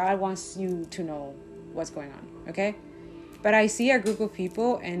 God wants you to know what's going on, okay? But I see a group of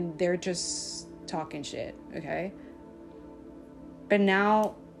people and they're just talking shit, okay? But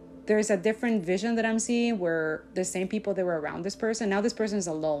now there's a different vision that I'm seeing where the same people that were around this person, now this person is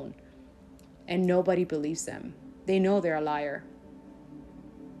alone and nobody believes them. They know they're a liar.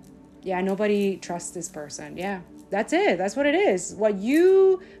 Yeah, nobody trusts this person. Yeah, that's it. That's what it is. What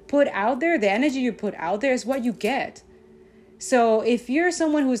you put out there, the energy you put out there is what you get. So if you're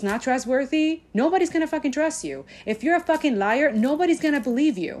someone who's not trustworthy, nobody's going to fucking trust you. If you're a fucking liar, nobody's going to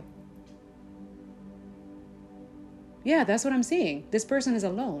believe you. Yeah, that's what I'm seeing. This person is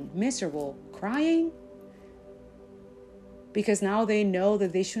alone, miserable, crying. Because now they know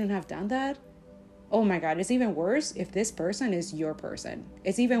that they shouldn't have done that. Oh my God, it's even worse if this person is your person.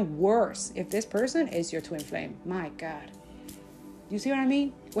 It's even worse if this person is your twin flame. My God. You see what I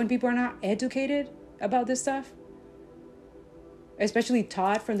mean? When people are not educated about this stuff. Especially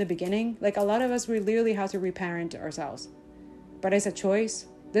taught from the beginning. Like a lot of us, we literally have to reparent ourselves. But it's a choice.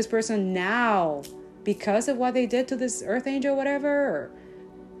 This person now, because of what they did to this earth angel, whatever, or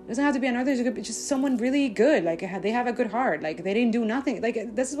it doesn't have to be an earth angel, it could be just someone really good. Like they have a good heart. Like they didn't do nothing.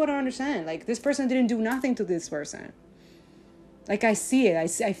 Like this is what I understand. Like this person didn't do nothing to this person. Like I see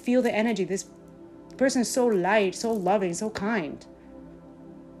it. I feel the energy. This person is so light, so loving, so kind.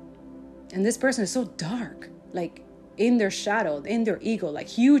 And this person is so dark. Like in their shadow, in their ego, like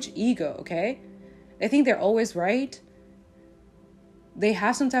huge ego, okay? They think they're always right. They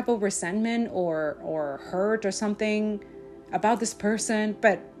have some type of resentment or hurt or something about this person,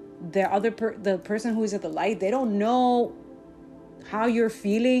 but the person who is at the light, they don't know how you're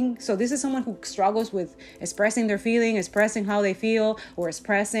feeling. So this is someone who struggles with expressing their feeling, expressing how they feel, or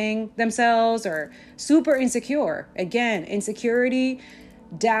expressing themselves, or super insecure. Again, insecurity,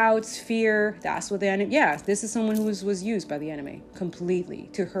 doubts, fear, that's what the enemy, yeah, this is someone who was used by the enemy completely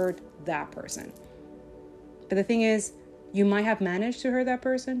to hurt that person. But the thing is, you might have managed to hurt that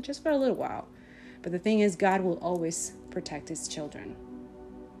person just for a little while. But the thing is, God will always protect his children.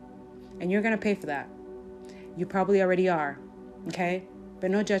 And you're going to pay for that. You probably already are. Okay?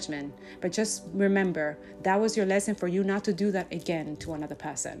 But no judgment. But just remember, that was your lesson for you not to do that again to another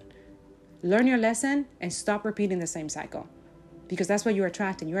person. Learn your lesson and stop repeating the same cycle. Because that's what you're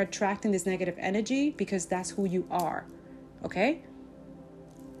attracting. You're attracting this negative energy because that's who you are. Okay?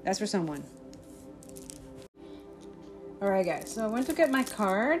 That's for someone. Alright guys, so I went to get my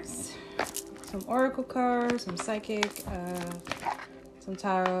cards. Some oracle cards, some psychic, some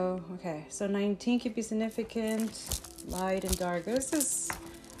tarot. Okay, so 19 could be significant. Light and dark. This is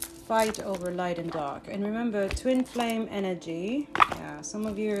fight over light and dark. And remember, twin flame energy. Yeah, some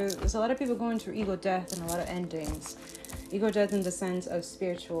of you, there's a lot of people going through ego death and a lot of endings. Ego death in the sense of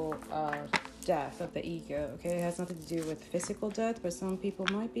spiritual death of the ego. Okay, it has nothing to do with physical death, but some people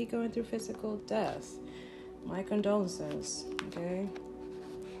might be going through physical death. My condolences, okay?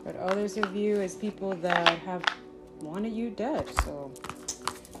 But others of you as people that have wanted you dead. So,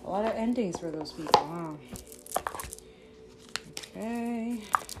 a lot of endings for those people, huh? Okay.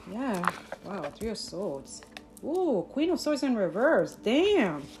 Yeah. Wow, 3 of Swords. Ooh, Queen of Swords in reverse.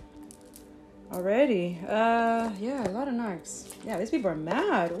 Damn. Already. Yeah, a lot of narcs. Yeah, these people are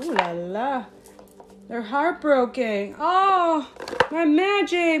mad. Ooh la la. They're heartbroken. Oh. My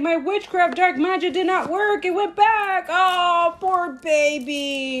magic, my witchcraft, dark magic did not work. It went back. Oh, poor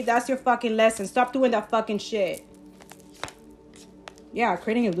baby. That's your fucking lesson. Stop doing that fucking shit. Yeah,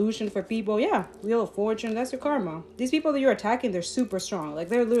 creating illusion for people. Yeah, Wheel of Fortune. That's your karma. These people that you're attacking, they're super strong. Like,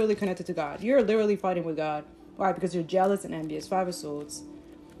 they're literally connected to God. You're literally fighting with God. Why? Because you're jealous and envious. 5 of Swords.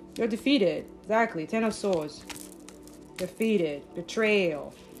 You're defeated. Exactly. 10 of Swords. Defeated.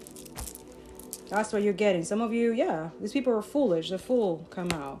 Betrayal. That's what you're getting. Some of you, yeah, these people are foolish. The fool come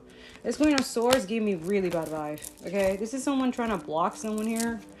out. This Queen of Swords gave me really bad vibe. Okay, this is someone trying to block someone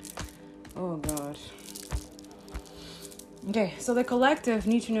here. Oh God. Okay, so the collective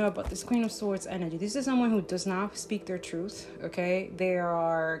need to know about this Queen of Swords energy. This is someone who does not speak their truth. Okay, they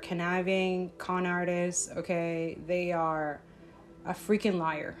are conniving, con artists. Okay, they are a freaking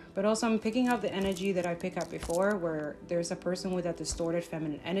liar. But also I'm picking up the energy that I picked up before, where there's a person with a distorted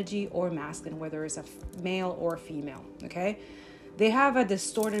feminine energy or masculine, whether it's a male or female. Okay, they have a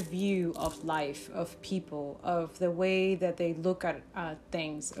distorted view of life, of people, of the way that they look at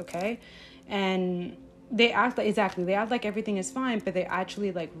things. Okay, and they act like, exactly, they act like everything is fine, but they're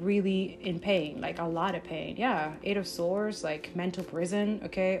actually like really in pain, like a lot of pain. Yeah, 8 of Swords, like mental prison.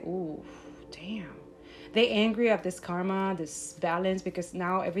 Okay, ooh, damn. They angry at this karma, this balance, because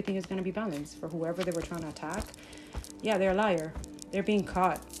now everything is going to be balanced for whoever they were trying to attack. Yeah, they're a liar. They're being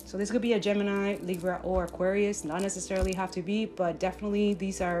caught. So this could be a Gemini, Libra, or Aquarius. Not necessarily have to be, but definitely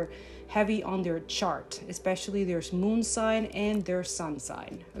these are heavy on their chart, especially their moon sign and their sun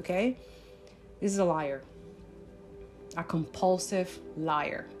sign. Okay, this is a liar. A compulsive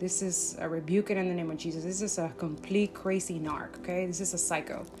liar. This is a rebuke it in the name of Jesus. This is a complete crazy narc. Okay, this is a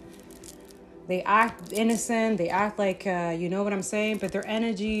psycho. They act innocent. They act like, you know what I'm saying? But their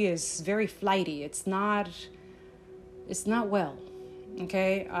energy is very flighty. It's not well.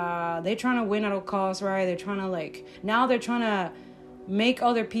 Okay? They're trying to win at all costs, right? They're trying to now they're trying to make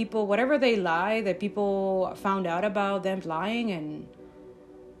other people, whatever they lie, that people found out about them lying. And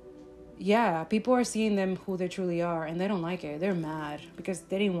yeah, people are seeing them who they truly are, and they don't like it. They're mad because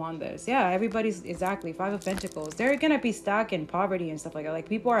they didn't want this. Yeah, everybody's, exactly, 5 of Pentacles. They're gonna be stuck in poverty and stuff like that. Like,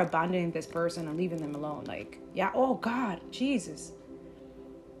 people are abandoning this person and leaving them alone. Like, yeah, oh God, Jesus.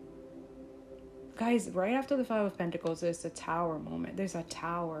 Guys, right after the 5 of Pentacles, there's a tower moment. There's a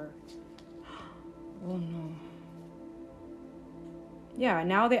tower. Oh no. Yeah,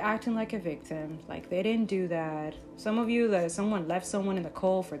 now they're acting like a victim. Like, they didn't do that. Some of you, that someone left someone in the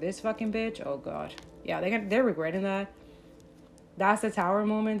cold for this fucking bitch. Oh God. Yeah, they're regretting that. That's the tower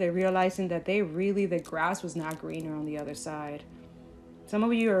moment. They're realizing that the grass was not greener on the other side. Some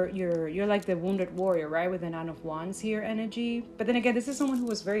of you you're like the wounded warrior, right? With the 9 of Wands here energy. But then again, this is someone who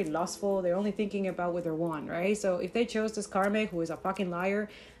was very lustful. They're only thinking about with their wand, right? So if they chose this karmic who is a fucking liar,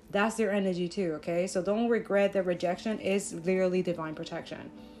 that's their energy too, okay? So don't regret that rejection is literally divine protection.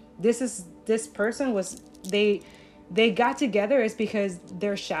 This person was, they got together is because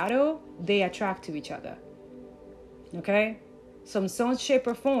their shadow, they attract to each other. Okay? Some shape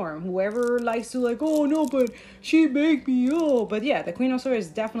or form. Whoever likes to like, oh no, but she made me, oh. But yeah, the Queen of Swords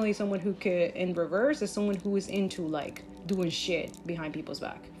is definitely someone who could, in reverse, is someone who is into like doing shit behind people's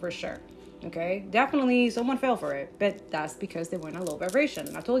back, for sure. Okay, definitely someone fell for it, but that's because they went a low vibration.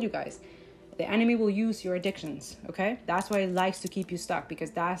 And I told you guys, the enemy will use your addictions. Okay, that's why it likes to keep you stuck, because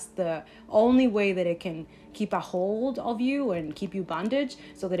that's the only way that it can keep a hold of you and keep you bondage,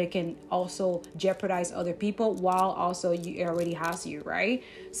 so that it can also jeopardize other people while also it already has you, right?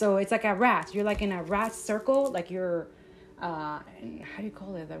 So it's like a rat. You're like in a rat circle, like you're how do you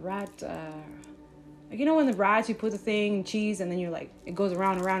call it, the rat like, you know, when the rats, you put the thing in cheese and then you're like, it goes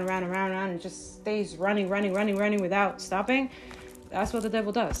around and it just stays running without stopping. That's what the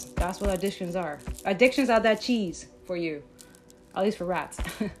devil does. That's what addictions are. Addictions are that cheese for you, at least for rats.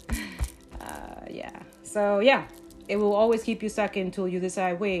 Yeah. So yeah, it will always keep you stuck until you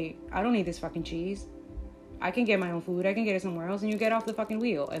decide, wait, I don't need this fucking cheese. I can get my own food. I can get it somewhere else. And you get off the fucking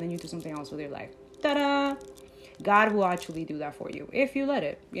wheel and then you do something else with your life. Ta-da! God will actually do that for you if you let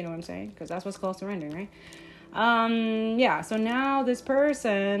it. You know what I'm saying? Because that's what's called surrendering, right? Yeah, so now this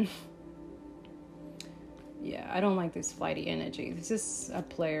person, yeah, I don't like this flighty energy. This is a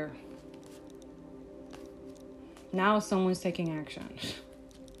player. Now someone's taking action.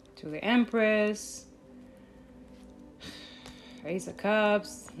 To the Empress, Ace of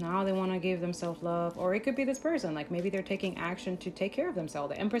Cups. Now they want to give themselves love. Or it could be this person, like maybe they're taking action to take care of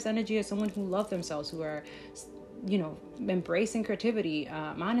themselves. The Empress energy is someone who loves themselves, who are, you know, embracing creativity,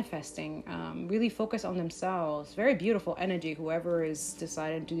 manifesting, really focus on themselves. Very beautiful energy, whoever is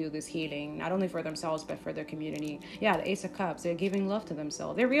decided to do this healing, not only for themselves, but for their community. Yeah, the Ace of Cups, they're giving love to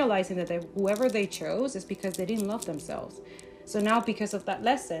themselves. They're realizing that whoever they chose is because they didn't love themselves. So now because of that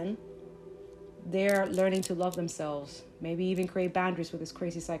lesson, they're learning to love themselves. Maybe even create boundaries with this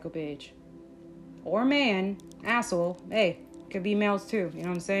crazy psycho bitch. Or man, asshole. Hey, could be males too. You know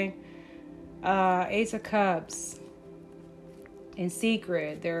what I'm saying? Ace of Cups. In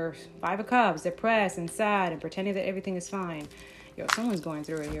secret, they're Five of Cups, depressed and sad and pretending that everything is fine. Yo, someone's going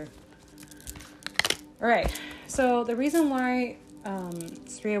through it here. All right. So the reason why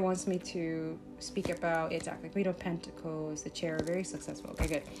Spirit wants me to speak about exactly Queen of Pentacles, the chair, very successful. Okay,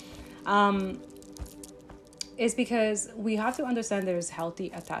 good. Is because we have to understand there's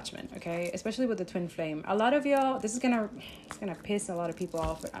healthy attachment, okay? Especially with the twin flame. A lot of y'all, it's gonna piss a lot of people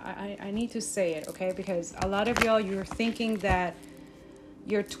off, but I need to say it, okay? Because a lot of y'all, you're thinking that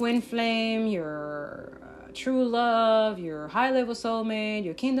your twin flame, your true love, your high level soulmate,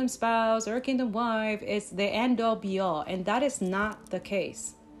 your kingdom spouse or kingdom wife is the end all be all, and that is not the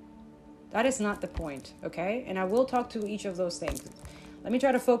case. That is not the point, okay? And I will talk to each of those things. Let me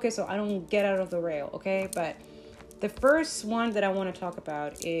try to focus so I don't get out of the rail, okay? But the first one that I want to talk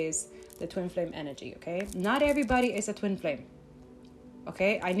about is the twin flame energy, okay? Not everybody is a twin flame,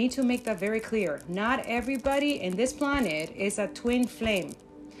 okay? I need to make that very clear. Not everybody in this planet is a twin flame.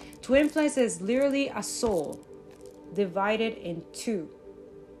 Twin flame is literally a soul divided in two,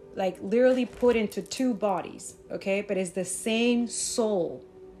 like literally put into two bodies, okay? But it's the same soul.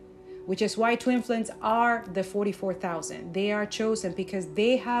 Which is why twin flames are the 44,000. They are chosen because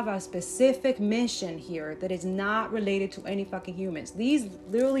they have a specific mission here that is not related to any fucking humans. These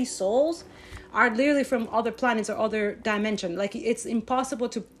literally souls are literally from other planets or other dimension. Like, it's impossible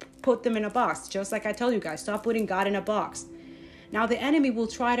to put them in a box. Just like I tell you guys, stop putting God in a box. Now the enemy will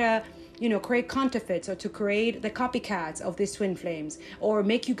try to, create counterfeits or to create the copycats of these twin flames, or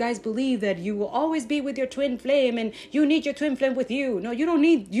make you guys believe that you will always be with your twin flame and you need your twin flame with you. No, you don't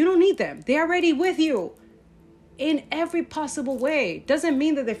need them. They're already with you in every possible way. Doesn't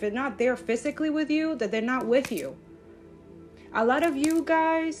mean that if they're not there physically with you, that they're not with you. A lot of you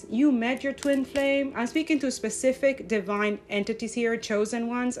guys, you met your twin flame. I'm speaking to specific divine entities here, chosen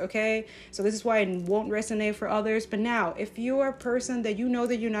ones, okay? So this is why it won't resonate for others. But now, if you are a person that you know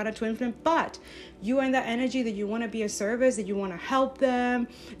that you're not a twin flame, but you are in that energy that you want to be a service, that you want to help them,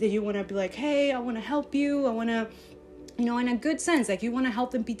 that you want to be like, hey, I want to help you. I want to, in a good sense, like you want to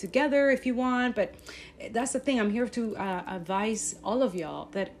help them be together if you want. But that's the thing. I'm here to advise all of y'all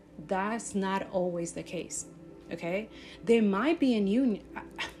that that's not always the case. Okay, they might be in union.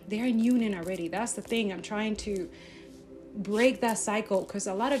 They're in union already. That's the thing. I'm trying to break that cycle because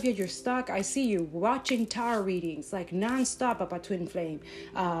a lot of you're stuck. I see you watching tarot readings like nonstop about twin flame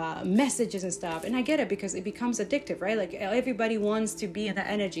messages and stuff. And I get it because it becomes addictive, right? Like everybody wants to be in that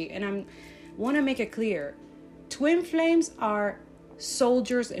energy. And I want to make it clear. Twin flames are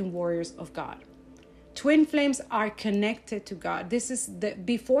soldiers and warriors of God. Twin flames are connected to God. This is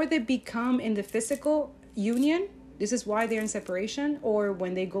before they become in the physical union. This is why they're in separation, or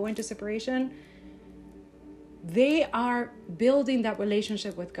when they go into separation, they are building that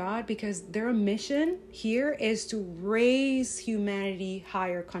relationship with God because their mission here is to raise humanity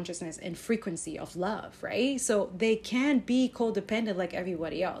higher consciousness and frequency of love, right? So they can't be codependent like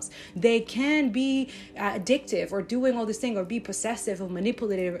everybody else. They can be addictive or doing all this thing or be possessive or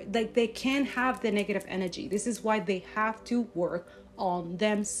manipulative. Like they can't have the negative energy. This is why they have to work on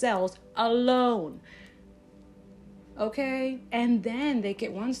themselves alone. Okay, and then they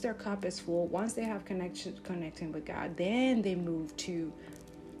get, once their cup is full, once they have connecting with God, then they move to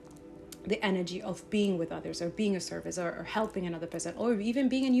the energy of being with others or being a service or helping another person or even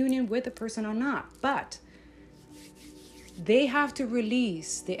being in union with a person or not. But they have to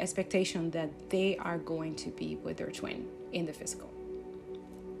release the expectation that they are going to be with their twin in the physical.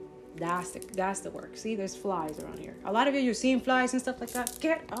 That's the work. See, there's flies around here. A lot of you're seeing flies and stuff like that.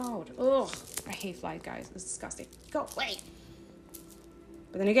 Get out. Ugh, I hate flies, guys. It's disgusting. Go away.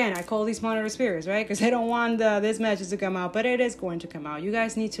 But then again, I call these monitor spirits, right? Because I don't want this message to come out, but it is going to come out. You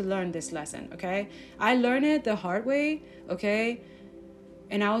guys need to learn this lesson, okay? I learned it the hard way, okay?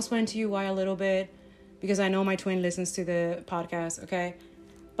 And I'll explain to you why a little bit, because I know my twin listens to the podcast, okay?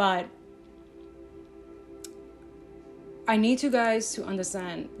 But I need you guys to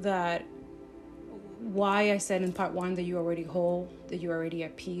understand that why I said in part 1 that you're already whole, that you're already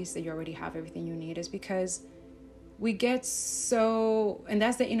at peace, that you already have everything you need is because we get so, and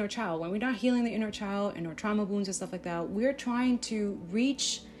that's the inner child. When we're not healing the inner child and our trauma wounds and stuff like that, we're trying to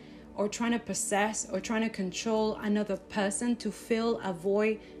reach or trying to possess or trying to control another person to fill a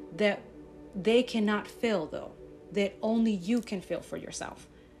void that they cannot fill, though, that only you can fill for yourself.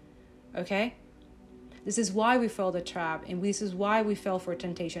 Okay? This is why we fell the trap, and this is why we fell for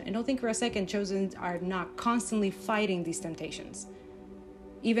temptation. And don't think for a second chosen are not constantly fighting these temptations,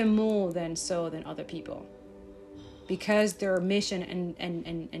 even more than other people, because their mission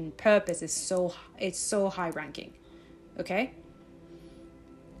and purpose is so high ranking. Okay?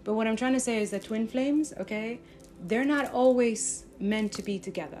 But what I'm trying to say is that twin flames, okay, they're not always meant to be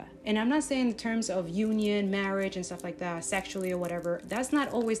together. And I'm not saying in terms of union, marriage, and stuff like that, sexually or whatever. That's not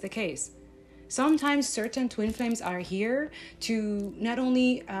always the case. Sometimes certain twin flames are here to not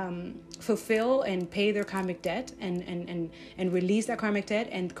only fulfill and pay their karmic debt and release that karmic debt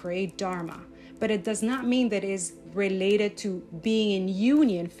and create dharma. But it does not mean that it is related to being in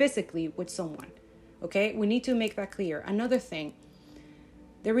union physically with someone. Okay? We need to make that clear. Another thing.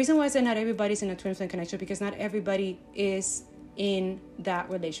 The reason why I say not everybody's in a twin flame connection, because not everybody is in that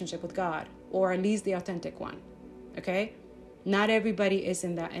relationship with God, or at least the authentic one. Okay? Not everybody is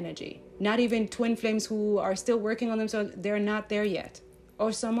in that energy. Not even twin flames who are still working on themselves, they're not there yet.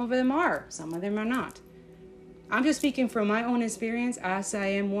 Or some of them are, some of them are not. I'm just speaking from my own experience as I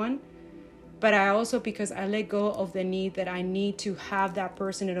am one, but I also, because I let go of the need that I need to have that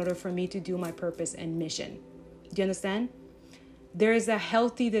person in order for me to do my purpose and mission. Do you understand? There is a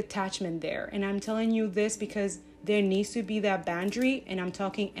healthy detachment there. And I'm telling you this because there needs to be that boundary, and I'm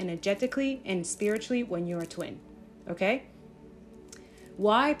talking energetically and spiritually when you're a twin. Okay?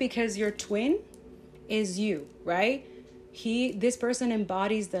 Why? Because your twin is you, right? This person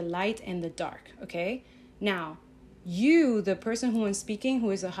embodies the light and the dark, okay? Now, you, the person who I'm speaking,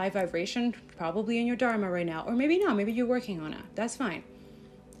 who is a high vibration, probably in your dharma right now, or maybe not, maybe you're working on it. That's fine.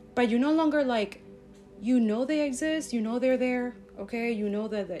 But you're no longer like, you know they exist, you know they're there, okay? You know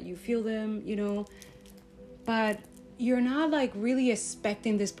that you feel them, you know, but you're not like really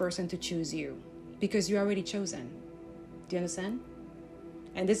expecting this person to choose you because you're already chosen. Do you understand?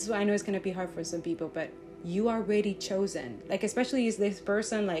 And this is why I know it's going to be hard for some people, but you are already chosen. Like, especially is this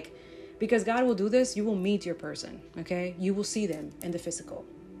person, like, because God will do this, you will meet your person, okay? You will see them in the physical,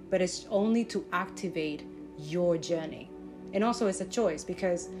 but it's only to activate your journey. And also it's a choice,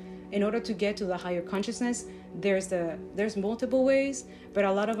 because in order to get to the higher consciousness, there's multiple ways, but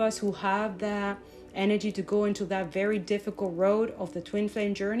a lot of us who have that energy to go into that very difficult road of the twin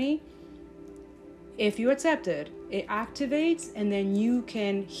flame journey, if you accept it, it activates, and then you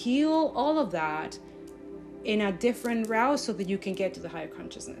can heal all of that in a different route so that you can get to the higher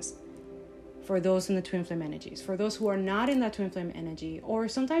consciousness. For those in the twin flame energies, for those who are not in that twin flame energy, or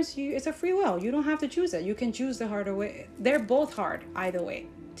sometimes it's a free will. You don't have to choose it. You can choose the harder way. They're both hard either way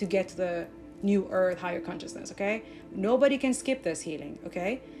to get to the new earth, higher consciousness, okay? Nobody can skip this healing,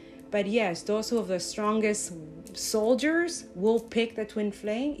 okay? But yes, those who have the strongest soldiers will pick the twin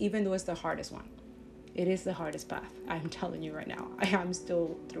flame, even though it's the hardest one. It is the hardest path. I'm telling you right now. I am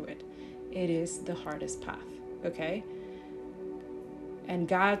still through it. It is the hardest path, okay? And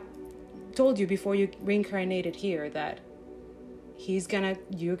God told you before you reincarnated here that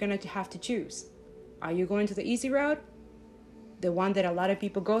you're gonna have to choose. Are you going to the easy route? The one that a lot of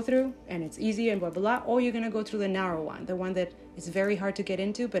people go through and it's easy and blah, blah, blah. Or you're gonna go through the narrow one, the one that is very hard to get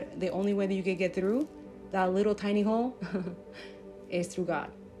into, but the only way that you can get through that little tiny hole is through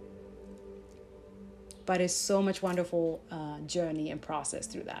God. But it's so much wonderful journey and process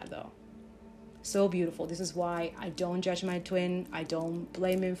through that, though. So beautiful. This is why I don't judge my twin. I don't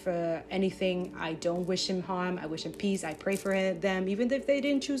blame him for anything. I don't wish him harm. I wish him peace. I pray for them, even if they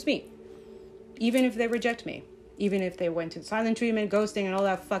didn't choose me. Even if they reject me. Even if they went to silent treatment, ghosting, and all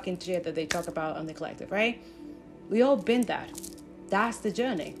that fucking shit that they talk about on the collective, right? We all been that. That's the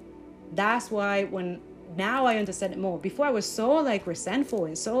journey. That's why now I understand it more. Before I was so like resentful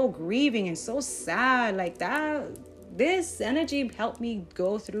and so grieving and so sad like that. This energy helped me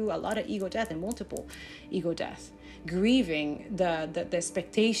go through a lot of ego death and multiple ego death, grieving the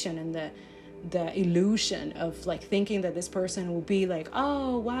expectation and the illusion of like thinking that this person will be like,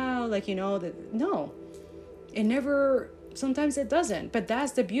 oh wow, like, you know, no, it never. Sometimes it doesn't, but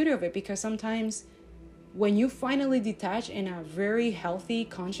that's the beauty of it, because sometimes when you finally detach in a very healthy,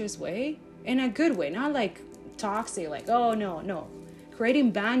 conscious way, in a good way, not like toxic, like, oh no,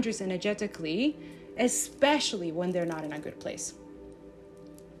 creating boundaries energetically, especially when they're not in a good place.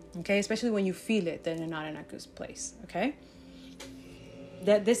 Okay, especially when you feel it, then they're not in a good place. Okay,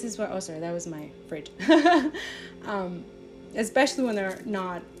 this is what. Oh, sorry, that was my fridge. Especially when they're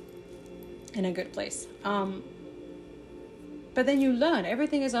not in a good place. But then you learn.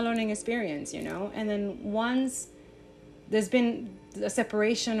 Everything is a learning experience, you know. And then once there's been a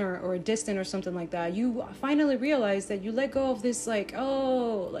separation or a distance or something like that, you finally realize that you let go of this, like,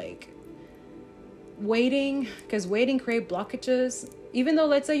 waiting, because waiting create blockages. Even though,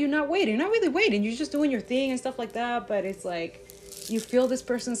 let's say you're not really waiting, you're just doing your thing and stuff like that, but it's like you feel this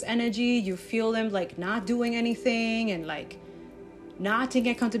person's energy, you feel them like not doing anything and like not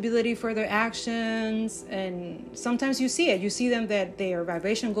taking accountability for their actions. And sometimes you see them that their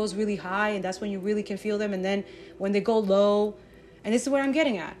vibration goes really high, and that's when you really can feel them. And then when they go low, and this is what I'm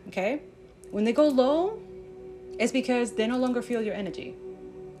getting at, okay? When they go low, it's because they no longer feel your energy,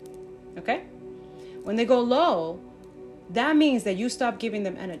 okay? When they go low, that means that you stop giving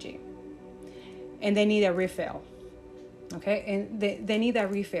them energy and they need a refill, okay? And they need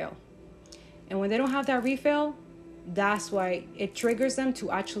that refill. And when they don't have that refill, that's why it triggers them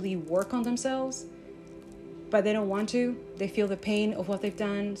to actually work on themselves, but they don't want to. They feel the pain of what they've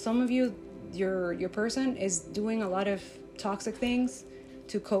done. Some of you, your person is doing a lot of toxic things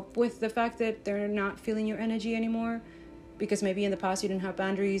to cope with the fact that they're not feeling your energy anymore, because maybe in the past you didn't have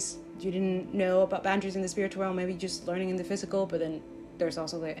boundaries, you didn't know about boundaries in the spiritual realm, maybe just learning in the physical, but then there's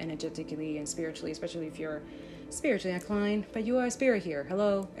also the energetically and spiritually, especially if you're spiritually inclined. But you are a spirit here.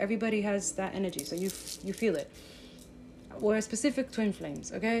 Hello, everybody has that energy, so you feel it. We're specific twin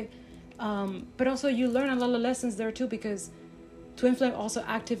flames, okay? But also you learn a lot of lessons there too, because twin flame also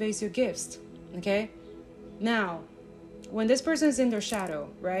activates your gifts, okay? Now, when this person is in their shadow,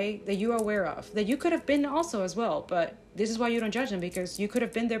 right, that you are aware of, that you could have been also as well, but this is why you don't judge them, because you could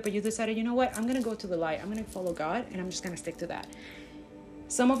have been there, but you decided, you know what, I'm going to go to the light. I'm going to follow God, and I'm just going to stick to that.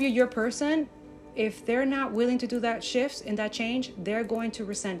 Some of you, your person, if they're not willing to do that shift and that change, they're going to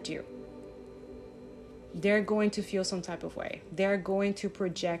resent you. They're going to feel some type of way. They're going to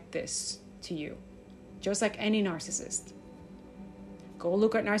project this to you, just like any narcissist. Go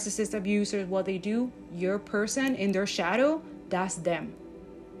look at narcissist abusers, what they do. Your person in their shadow, that's them.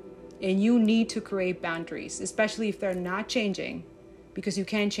 And you need to create boundaries, especially if they're not changing, because you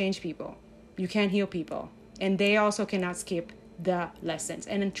can't change people. You can't heal people. And they also cannot skip the lessons.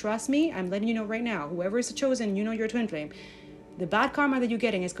 And then trust me, I'm letting you know right now, whoever is chosen, you know your twin flame, the bad karma that you're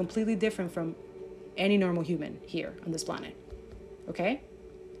getting is completely different from any normal human here on this planet. Okay?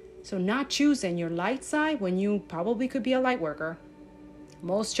 So not choosing your light side when you probably could be a light worker.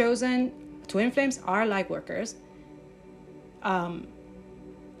 Most chosen twin flames are light workers.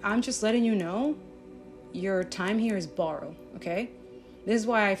 I'm just letting you know your time here is borrowed, okay? This is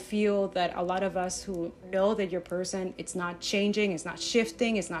why I feel that a lot of us who know that your person, it's not changing, it's not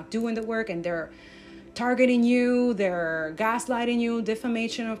shifting, it's not doing the work, and they're targeting you, they're gaslighting you,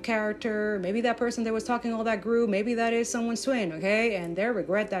 defamation of character. Maybe that person that was talking all that group, maybe that is someone's twin, okay? And they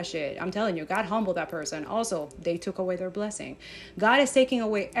regret that shit. I'm telling you, God humbled that person. Also, they took away their blessing. God is taking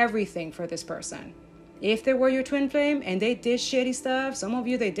away everything for this person. If they were your twin flame and they did shitty stuff, some of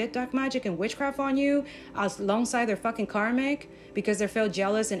you, they did dark magic and witchcraft on you alongside their fucking karmic because they felt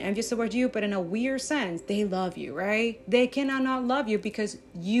jealous and envious towards you, but in a weird sense, they love you, right? They cannot not love you because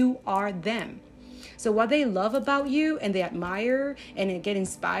you are them. So what they love about you and they admire and get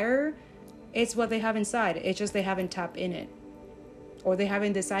inspired, it's what they have inside. It's just they haven't tapped in it, or they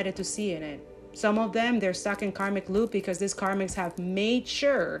haven't decided to see in it. Some of them, they're stuck in karmic loop because these karmics have made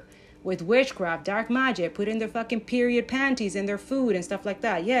sure with witchcraft, dark magic, put in their fucking period panties in their food and stuff like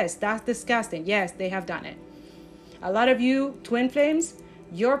that. Yes, that's disgusting. Yes, they have done it. A lot of you twin flames,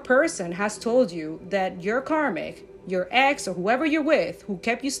 your person has told you that your karmic, your ex or whoever you're with who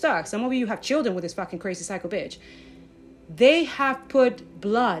kept you stuck, some of you have children with this fucking crazy psycho bitch, they have put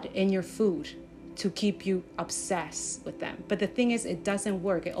blood in your food to keep you obsessed with them. But the thing is, it doesn't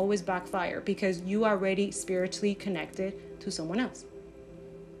work. It always backfires because you are already spiritually connected to someone else.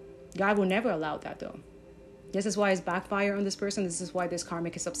 God will never allow that though. This is why it's backfire on this person. This is why this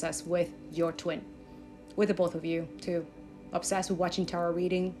karmic is obsessed with your twin, with the both of you too. Obsessed with watching tarot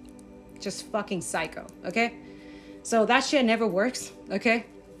reading. Just fucking psycho, okay? So that shit never works, okay?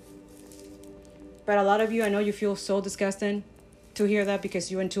 But a lot of you, I know you feel so disgusting to hear that because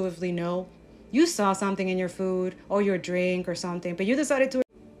you intuitively know. You saw something in your food or your drink or something, but you decided to...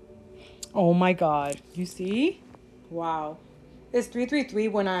 Oh my God, you see? Wow. It's 333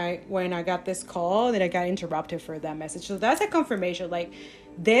 when I got this call that I got interrupted for that message. So that's a confirmation. Like,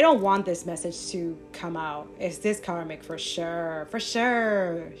 they don't want this message to come out. It's this karmic for sure. For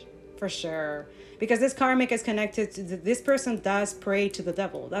sure. For sure. Because this karmic is connected to... This person does pray to the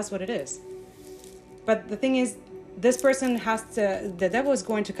devil. That's what it is. But the thing is, this person has to... The devil is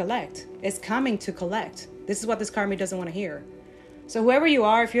going to collect. It's coming to collect. This is what this karmic doesn't want to hear. So whoever you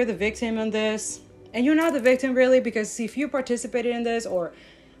are, if you're the victim in this... And you're not the victim really, because if you participated in this or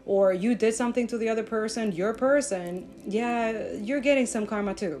you did something to the other person, your person, yeah, you're getting some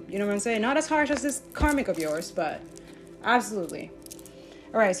karma too. You know what I'm saying? Not as harsh as this karmic of yours, but absolutely.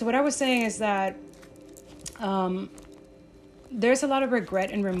 All right, so what I was saying is that there's a lot of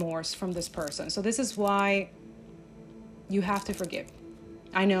regret and remorse from this person. So this is why you have to forgive.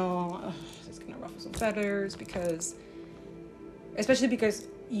 I know it's going to ruffle some feathers especially because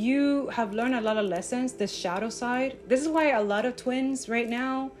you have learned a lot of lessons, the shadow side. This is why a lot of twins right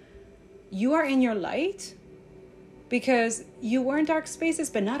now, you are in your light because you were in dark spaces,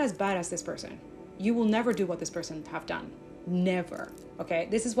 but not as bad as this person. You will never do what this person have done. Never. Okay.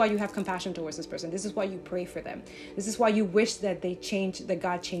 This is why you have compassion towards this person. This is why you pray for them. This is why you wish that that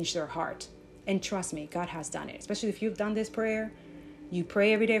God changed their heart. And trust me, God has done it. Especially if you've done this prayer, you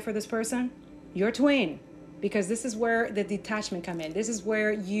pray every day for this person, your twin, because this is where the detachment come in. This is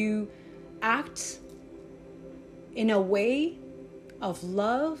where you act in a way of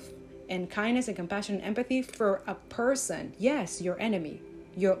love and kindness and compassion and empathy for a person. Yes, your enemy,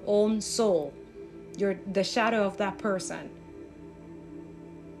 your own soul. You're the shadow of that person,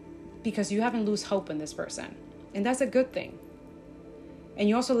 because you haven't lose hope in this person, and that's a good thing. And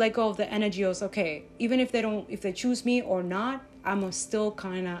you also let go of the energy of, okay, even if they choose me or not, I'm still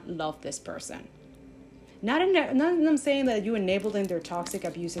kind of love this person. Not in them saying that you enable them their toxic,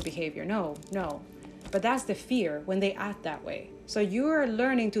 abusive behavior. No, but that's the fear when they act that way. So you are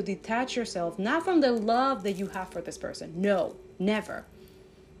learning to detach yourself, not from the love that you have for this person. No, never,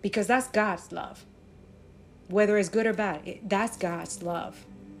 because that's God's love. Whether it's good or bad, that's God's love,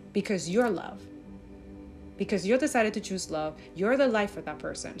 because you're love. Because you decided to choose love. You're the light for that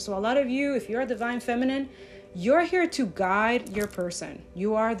person. So a lot of you, if you're a divine feminine, you're here to guide your person.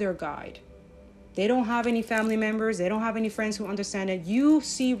 You are their guide. They don't have any family members. They don't have any friends who understand it. You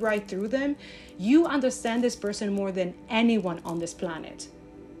see right through them. You understand this person more than anyone on this planet.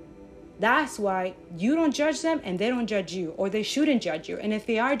 That's why you don't judge them and they don't judge you, or they shouldn't judge you. And if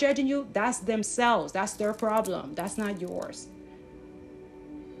they are judging you, that's themselves. That's their problem. That's not yours.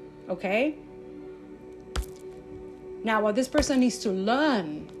 Okay? Now, what this person needs to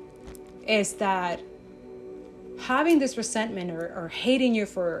learn is that having this resentment or hating you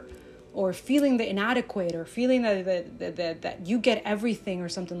for, or feeling the inadequate, or feeling that you get everything or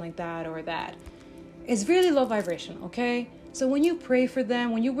something like that, or that is really low vibration, okay? So when you pray for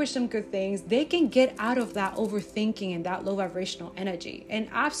them, when you wish them good things, they can get out of that overthinking and that low vibrational energy. And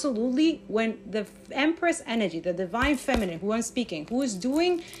absolutely, when the Empress energy, the divine feminine who I'm speaking, who is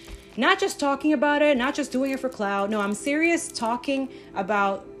doing, not just talking about it, not just doing it for cloud. No, I'm serious talking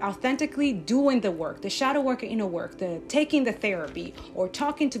about authentically doing the work, the shadow work and inner work, the taking the therapy, or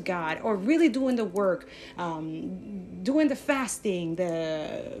talking to God, or really doing the work, doing the fasting,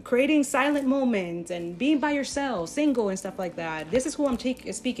 the creating silent moments, and being by yourself, single and stuff like that. This is who I'm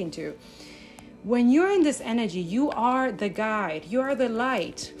speaking to. When you're in this energy, you are the guide. You are the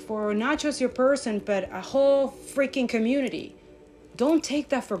light for not just your person, but a whole freaking community. Don't take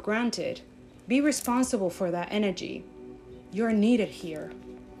that for granted. Be responsible for that energy. You're needed here.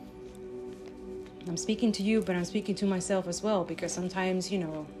 I'm speaking to you, but I'm speaking to myself as well, because sometimes,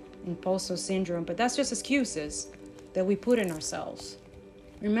 imposter syndrome, but that's just excuses that we put in ourselves.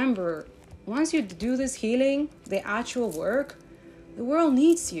 Remember, once you do this healing, the actual work, the world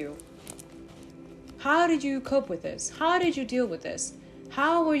needs you. How did you cope with this? How did you deal with this?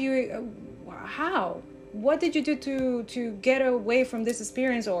 How? What did you do to get away from this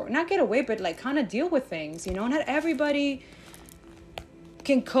experience, or not get away, but like kind of deal with things? Not everybody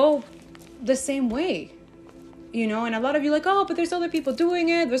can cope the same way, and a lot of you like, oh, but there's other people doing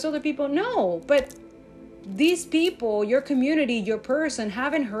it. There's other people. No, but these people, your community, your person,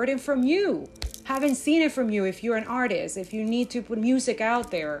 haven't heard it from you, haven't seen it from you. If you're an artist, if you need to put music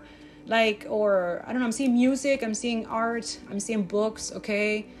out there, or I don't know, I'm seeing music, I'm seeing art, I'm seeing books,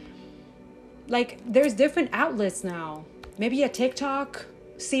 okay? There's different outlets now. Maybe a TikTok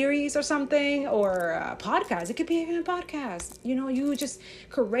series or something, or a podcast. It could be even a podcast. You just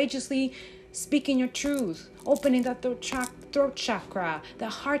courageously speaking your truth, opening that throat chakra, the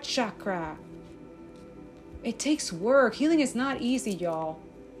heart chakra. It takes work. Healing is not easy, y'all.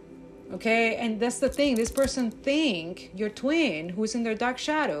 Okay? And that's the thing. This person think, your twin, who's in their dark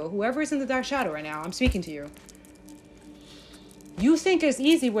shadow, whoever is in the dark shadow right now, I'm speaking to you. You think it's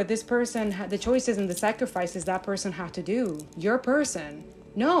easy what this person had, the choices and the sacrifices that person had to do. Your person.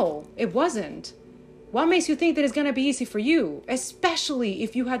 No, it wasn't. What makes you think that it's going to be easy for you? Especially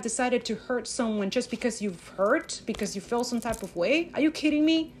if you had decided to hurt someone just because you've hurt, because you feel some type of way. Are you kidding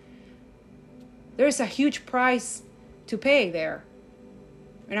me? There's a huge price to pay there.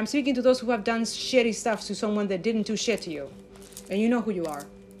 And I'm speaking to those who have done shitty stuff to someone that didn't do shit to you. And you know who you are.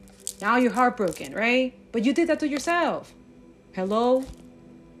 Now you're heartbroken, right? But you did that to yourself. Hello?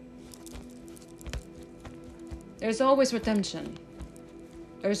 There's always redemption.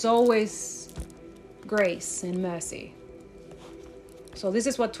 There's always grace and mercy. So this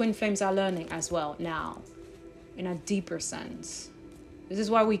is what twin flames are learning as well now, in a deeper sense. This is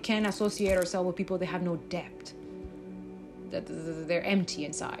why we can't associate ourselves with people that have no depth, that they're empty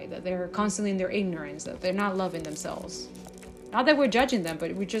inside, that they're constantly in their ignorance, that they're not loving themselves. Not that we're judging them,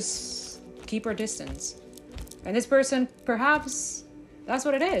 but we just keep our distance. And this person, perhaps that's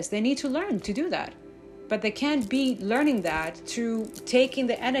what it is. They need to learn to do that. But they can't be learning that through taking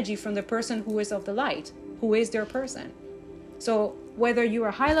the energy from the person who is of the light, who is their person. So whether you're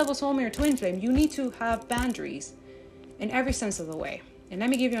a high-level soulmate or twin flame, you need to have boundaries in every sense of the way. And let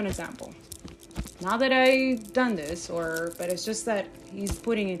me give you an example. Not that I've done this, but it's just that he's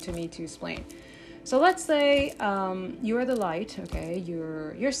putting it to me to explain. So let's say you are the light, okay?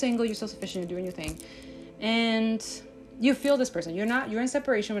 You're single, you're self-sufficient, you're doing your thing, and you feel this person. You're in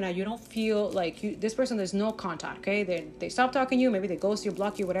separation right now. You don't feel like this person. There's no contact, okay? They stop talking to you. Maybe they ghost you,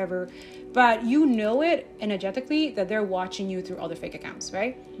 block you, whatever. But you know it energetically that they're watching you through other fake accounts,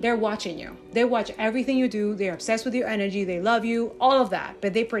 right? They're watching you. They watch everything you do. They're obsessed with your energy. They love you, all of that.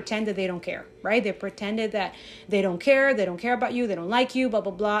 But they pretend that they don't care, right? They pretended that they don't care. They don't care about you. They don't like you, blah,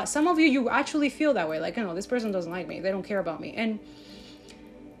 blah, blah. Some of you actually feel that way. Like, this person doesn't like me. They don't care about me. And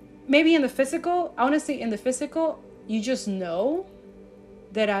maybe in the physical, honestly, in the physical, you just know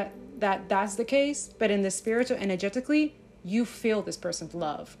that's the case. But in the spiritual, energetically, you feel this person's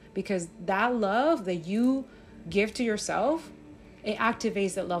love, because that love that you give to yourself, it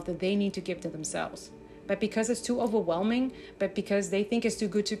activates that love that they need to give to themselves. But because it's too overwhelming, but because they think it's too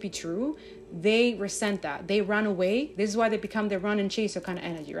good to be true, they resent that. They run away. This is why they become the run and chaser kind of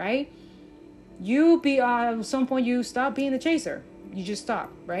energy, right? At some point you stop being the chaser. You just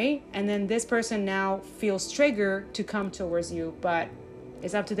stop, right? And then this person now feels triggered to come towards you, but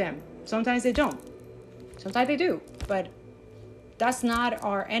it's up to them. Sometimes they don't. Sometimes they do. But that's not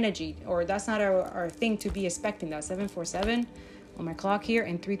our energy, or that's not our thing to be expecting that. 747 on my clock here,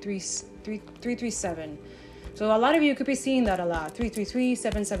 and 337. So a lot of you could be seeing that a lot. 333,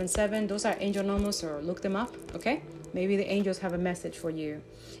 777. Those are angel numbers, or look them up, okay? Maybe the angels have a message for you.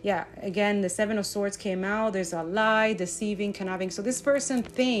 Yeah, again, the 7 of Swords came out. There's a lie, deceiving, conniving. So this person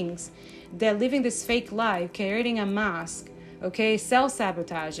thinks they're living this fake life, creating a mask, okay?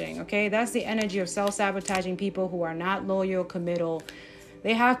 Self-sabotaging, okay? That's the energy of self-sabotaging people who are not loyal, committal.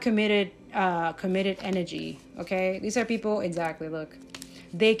 They have committed energy, okay? These are people, exactly, look.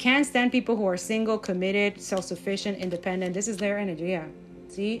 They can't stand people who are single, committed, self-sufficient, independent. This is their energy, yeah.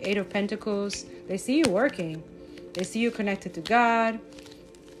 See, 8 of Pentacles. They see you working. They see you connected to God.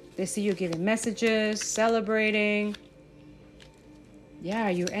 They see you giving messages, celebrating. Yeah,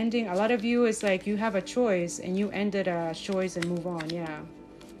 you ending. A lot of you, it's like you have a choice and you ended a choice and move on. Yeah.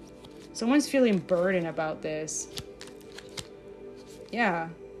 Someone's feeling burdened about this. Yeah.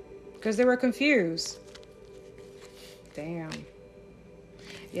 Because they were confused. Damn.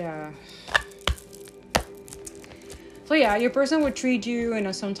 Yeah. So yeah, your person would treat you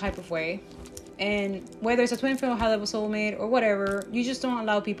in some type of way. And whether it's a twin flame, high-level soulmate, or whatever, you just don't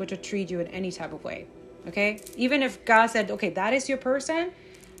allow people to treat you in any type of way, okay? Even if God said, okay, that is your person,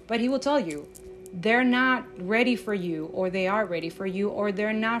 but he will tell you, they're not ready for you, or they are ready for you, or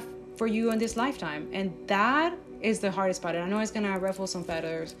they're not for you in this lifetime. And that is the hardest part. And I know it's going to ruffle some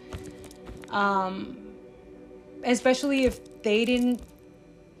feathers, especially if they didn't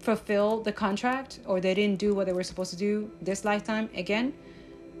fulfill the contract, or they didn't do what they were supposed to do this lifetime again.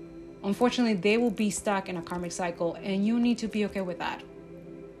 Unfortunately, they will be stuck in a karmic cycle, and you need to be okay with that.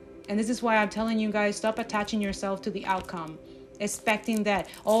 And this is why I'm telling you guys, stop attaching yourself to the outcome, expecting that,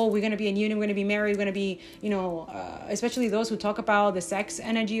 oh, we're going to be in union, we're going to be married, we're going to be, especially those who talk about the sex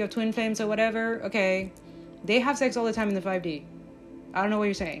energy of twin flames or whatever. Okay, they have sex all the time in the 5D. I don't know what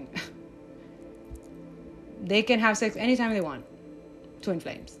you're saying. They can have sex anytime they want. Twin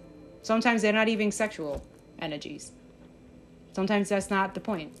flames. Sometimes they're not even sexual energies. Sometimes that's not the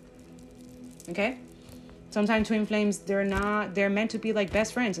point. Okay? Sometimes twin flames, they're meant to be like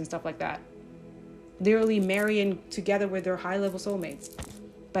best friends and stuff like that. Literally marrying together with their high-level soulmates.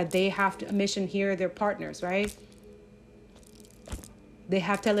 But they have a mission here, they're partners, right? They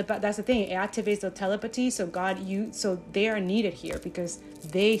have telepathy. That's the thing. It activates the telepathy. So they are needed here because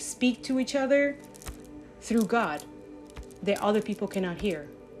they speak to each other through God that other people cannot hear.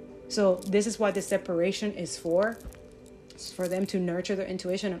 So this is what the separation is for. It's for them to nurture their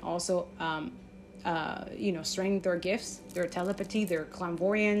intuition and also, strengthen their gifts, their telepathy, their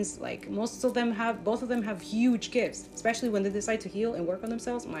clairvoyance. Like both of them have huge gifts, especially when they decide to heal and work on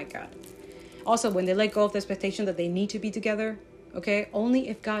themselves. My God. Also, when they let go of the expectation that they need to be together, okay, only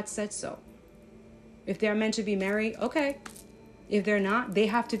if God said so. If they're meant to be married, okay. If they're not, they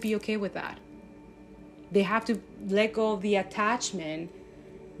have to be okay with that. They have to let go of the attachment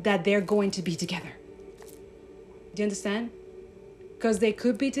that they're going to be together. Do you understand? Because they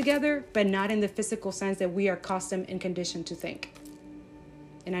could be together, but not in the physical sense that we are accustomed and conditioned to think.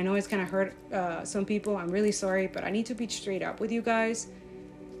 And I know it's going to hurt some people. I'm really sorry, but I need to be straight up with you guys.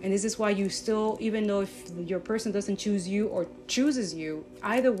 And this is why you still, even though if your person doesn't choose you or chooses you,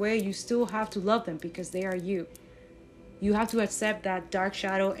 either way, you still have to love them because they are you. You have to accept that dark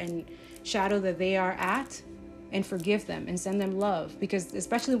shadow and shadow that they are at and forgive them and send them love. Because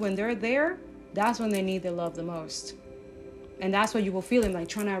especially when they're there, that's when they need the love the most. And that's why you will feel them like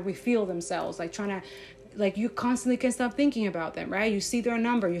trying to refuel themselves, like trying to, like you constantly can't stop thinking about them, right? You see their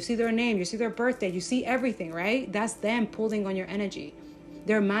number, you see their name, you see their birthday, you see everything, right? That's them pulling on your energy.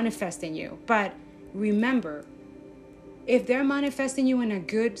 They're manifesting you. But remember, if they're manifesting you in a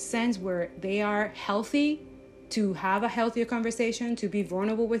good sense where they are healthy, to have a healthier conversation, to be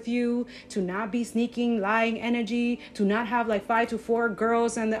vulnerable with you, to not be sneaking, lying energy, to not have like 5 to 4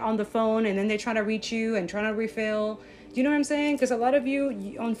 girls on the phone and then they try to reach you and trying to refill. Do you know what I'm saying? Because a lot of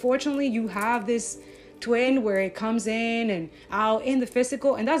you, unfortunately, you have this twin where it comes in and out in the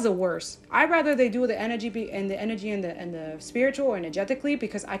physical, and that's the worst. I'd rather they do the energy and the spiritual energetically,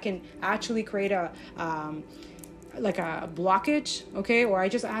 because I can actually create a like a blockage, okay? Or I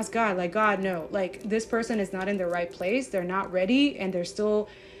just ask God, like, God, no, like this person is not in the right place. They're not ready, and they're still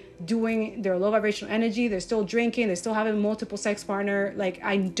doing their low vibrational energy. They're still drinking. They're still having multiple sex partner. Like,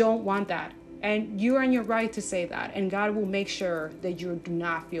 I don't want that. And you are in your right to say that. And God will make sure that you do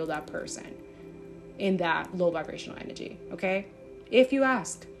not feel that person in that low vibrational energy, okay? If you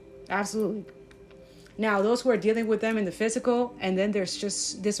ask, absolutely. Now, those who are dealing with them in the physical, and then there's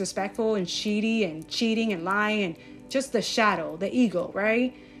just disrespectful and shady and cheating and lying and just the shadow, the ego,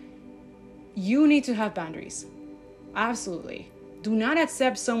 right? You need to have boundaries. Absolutely. Do not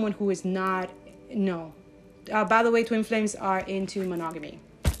accept someone who is not, no. By the way, twin flames are into monogamy.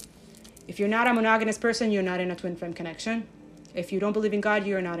 If you're not a monogamous person, you're not in a twin flame connection. If you don't believe in God,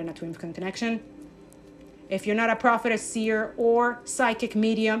 you're not in a twin flame connection. If you're not a prophet, a seer, or psychic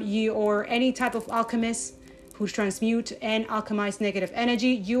medium, or any type of alchemist who transmute and alchemize negative energy,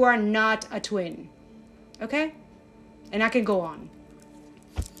 you are not a twin. Okay? And I can go on.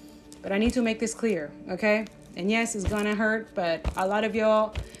 But I need to make this clear, okay? And yes, it's gonna hurt, but a lot of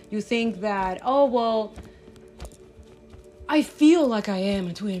y'all, you think that, oh, well, I feel like I am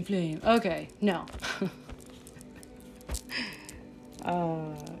a twin flame. Okay, no.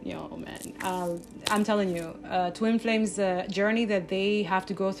 Man, I'm telling you, twin flames, the journey that they have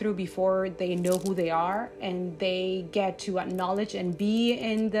to go through before they know who they are and they get to acknowledge and be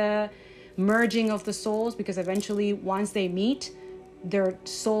in the merging of the souls, because eventually once they meet, their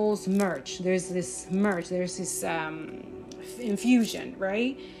souls merge. There's this merge, there's this infusion,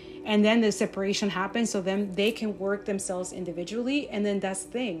 right? And then the separation happens, so then they can work themselves individually. And then that's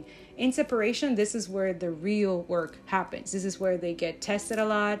the thing. In separation, this is where the real work happens. This is where they get tested a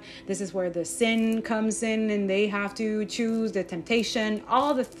lot. This is where the sin comes in and they have to choose the temptation,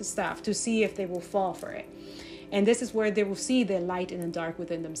 all the stuff to see if they will fall for it. And this is where they will see the light and the dark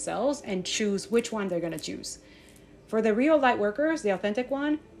within themselves and choose which one they're going to choose. For the real light workers, the authentic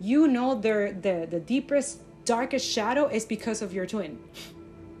one, you know the deepest, darkest shadow is because of your twin.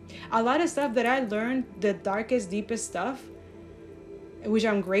 A lot of stuff that I learned, the darkest, deepest stuff, which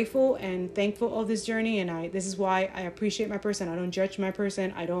I'm grateful and thankful of this journey. And this is why I appreciate my person. I don't judge my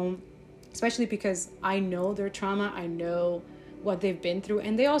person. I don't, especially because I know their trauma. I know what they've been through,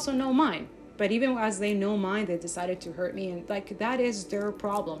 and they also know mine. But even as they know mine, they decided to hurt me. And like, that is their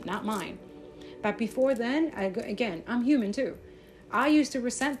problem, not mine. But before then, again, I'm human too. I used to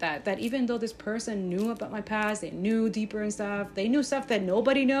resent that even though this person knew about my past, they knew deeper and stuff, they knew stuff that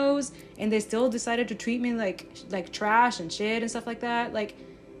nobody knows, and they still decided to treat me like trash and shit and stuff like that. Like,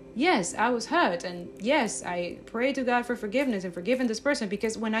 yes, I was hurt, and yes, I pray to God for forgiveness and forgiving this person,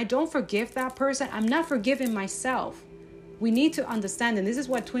 because when I don't forgive that person, I'm not forgiving myself. We need to understand, and this is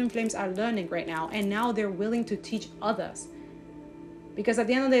what twin flames are learning right now, and now they're willing to teach others. Because at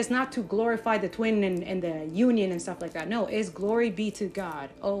the end of the day, it's not to glorify the twin and the union and stuff like that. No, it's glory be to God,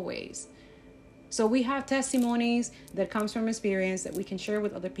 always. So we have testimonies that comes from experience that we can share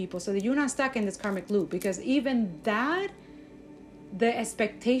with other people so that you're not stuck in this karmic loop. Because even that, the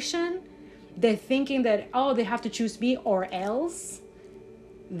expectation, the thinking that, oh, they have to choose me or else,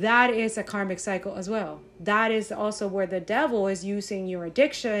 that is a karmic cycle as well. That is also where the devil is using your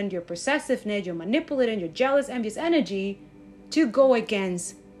addiction, your possessiveness, your manipulating, your jealous, envious energy to go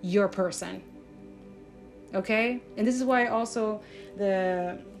against your person. Okay? And this is why also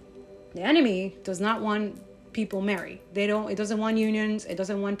the enemy does not want people marry. It doesn't want unions. It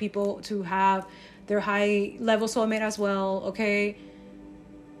doesn't want people to have their high level soulmate as well. Okay.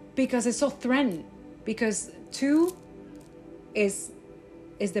 Because it's so threatened. Because 2 is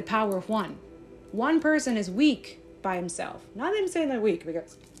the power of 1. One person is weak by himself. Not them saying they're weak,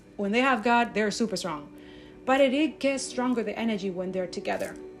 because when they have God, they're super strong. But it gets stronger, the energy, when they're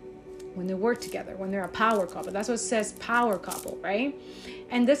together. When they work together, when they're a power couple. That's what it says, power couple, right?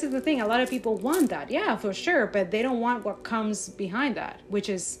 And this is the thing. A lot of people want that. Yeah, for sure. But they don't want what comes behind that, which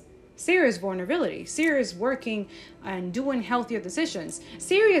is serious vulnerability, serious working and doing healthier decisions,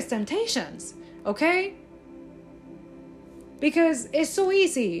 serious temptations, okay? Because it's so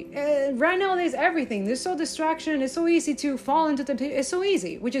easy. Right now, there's everything. There's so distraction. It's so easy to fall into temptation. It's so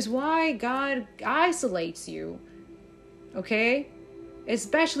easy, which is why God isolates you, okay?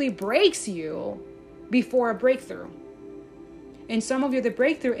 Especially breaks you before a breakthrough. And some of you, the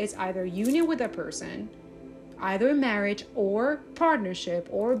breakthrough is either union with a person, either marriage or partnership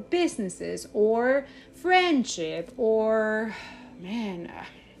or businesses or friendship or, man,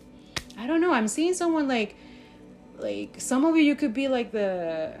 I don't know. I'm seeing someone like some of you could be like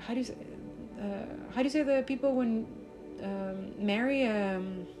the, how do you say the people when marry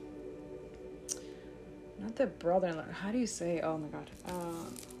not the brother-in-law, how do you say, oh my god,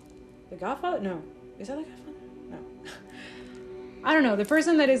 the godfather? No, is that the godfather? No. I don't know, the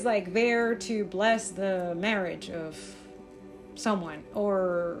person that is like there to bless the marriage of someone.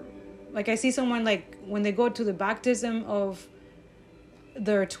 Or like I see someone like when they go to the baptism of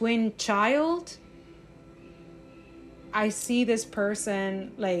their twin child, I see this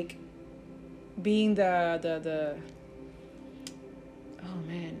person like being the oh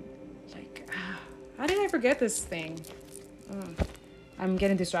man, like how did I forget this thing? I'm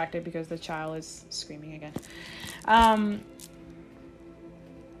getting distracted because the child is screaming again.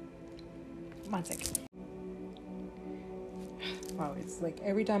 1 second. Wow, it's like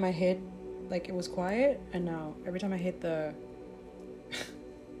every time I hit, like it was quiet, and now every time I hit the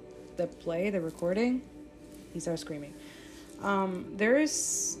play, the recording, he starts screaming.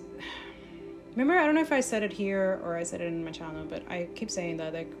 Remember, I don't know if I said it here or I said it in my channel, but I keep saying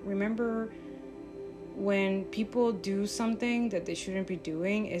that, like, remember when people do something that they shouldn't be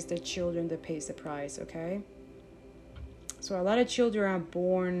doing, is the children that pays the price, okay? So a lot of children are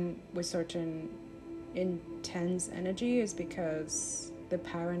born with certain intense energy is because the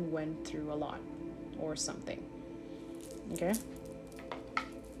parent went through a lot or something, okay?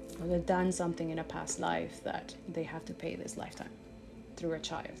 Or they've done something in a past life that they have to pay this lifetime through a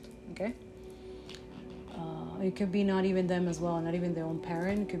child, okay? It could be not even them as well, not even their own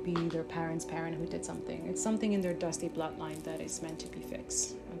parent. It could be their parent's parent who did something. It's something in their dusty bloodline that is meant to be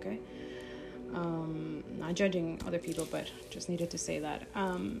fixed, okay? Not judging other people, but just needed to say that.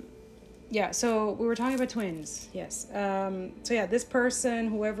 Yeah, so we were talking about twins, yes. So yeah, this person,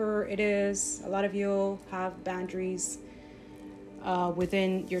 whoever it is, a lot of you have boundaries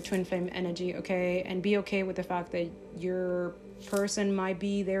within your twin flame energy, okay? And be okay with the fact that your person might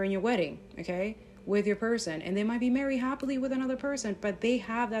be there in your wedding, okay? With your person, and they might be married happily with another person, but they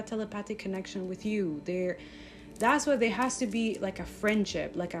have that telepathic connection with you. That's why there has to be like a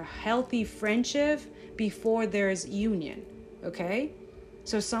friendship, like a healthy friendship before there's union, okay?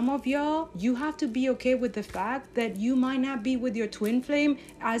 So some of y'all, you have to be okay with the fact that you might not be with your twin flame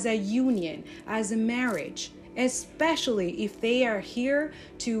as a union, as a marriage, especially if they are here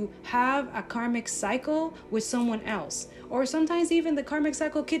to have a karmic cycle with someone else. Or sometimes even the karmic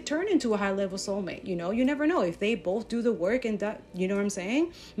cycle could turn into a high level soulmate. You know, you never know if they both do the work, and that, you know what I'm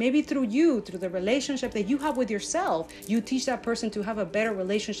saying? Maybe through the relationship that you have with yourself, you teach that person to have a better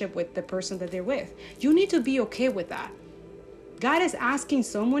relationship with the person that they're with. You need to be okay with that. God is asking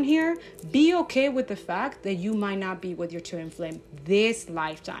someone here, be okay with the fact that you might not be with your twin flame this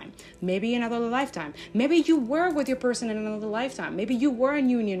lifetime. Maybe another lifetime. Maybe you were with your person in another lifetime. Maybe you were in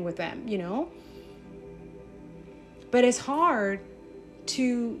union with them, you know? But it's hard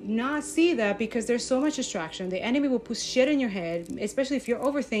to not see that because there's so much distraction. The enemy will put shit in your head, especially if you're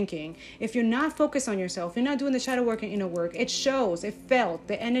overthinking. If you're not focused on yourself, you're not doing the shadow work and inner work. It shows, it felt,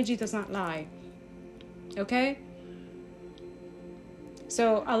 the energy does not lie. Okay?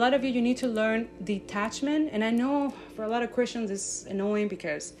 So a lot of you need to learn detachment. And I know for a lot of Christians it's annoying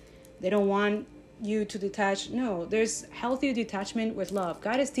because they don't want you to detach. No, there's healthy detachment with love.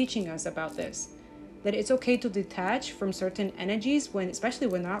 God is teaching us about this. That it's okay to detach from certain energies when, especially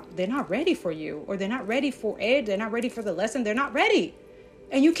when they're not ready for you, or they're not ready for it, they're not ready for the lesson, they're not ready.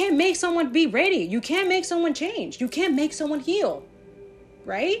 And you can't make someone be ready. You can't make someone change. You can't make someone heal,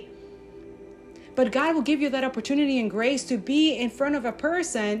 right? But God will give you that opportunity and grace to be in front of a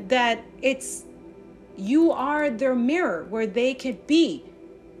person that You are their mirror where they can be.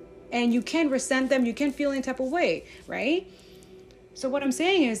 And you can resent them. You can feel any type of way, right? So what I'm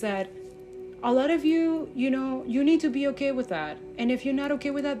saying is that a lot of you, you need to be okay with that. And if you're not okay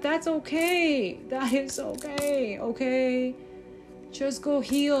with that, that's okay. That is okay, okay? Just go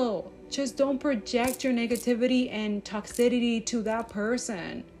heal. Just don't project your negativity and toxicity to that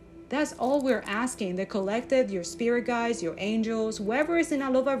person. That's all we're asking. The collective, your spirit guides, your angels, whoever is in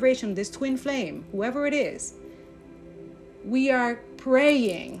a low vibration, this twin flame, whoever it is, we are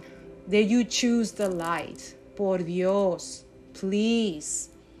praying that you choose the light. Por Dios, please.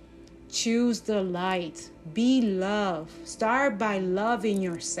 Choose the light. Be love. Start by loving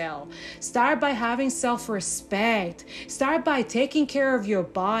yourself. Start by having self-respect. Start by taking care of your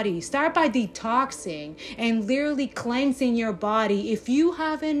body. Start by detoxing and literally cleansing your body if you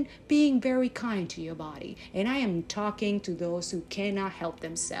haven't been very kind to your body. And I am talking to those who cannot help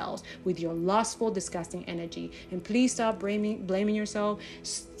themselves with your lustful, disgusting energy. And please stop blaming yourself.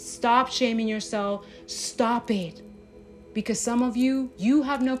 Stop shaming yourself. Stop it. Because some of you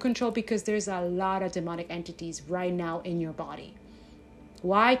have no control because there's a lot of demonic entities right now in your body.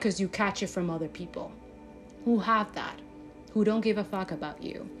 Why? Because you catch it from other people who have that, who don't give a fuck about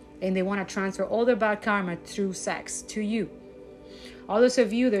you. And they want to transfer all their bad karma through sex to you. Others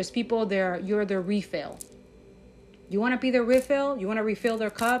of you, there's people there, you're their refill. You want to be their refill? You want to refill their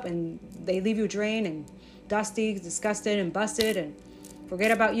cup and they leave you drained and dusty, disgusted and busted and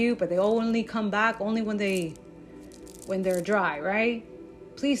forget about you, but they only come back only when they're dry, right?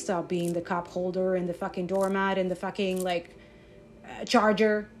 Please stop being the cup holder and the fucking doormat and the fucking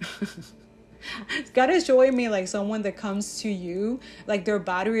charger. God is showing me someone that comes to you, their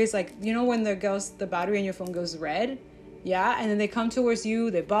battery is when the battery in your phone goes red, yeah, and then they come towards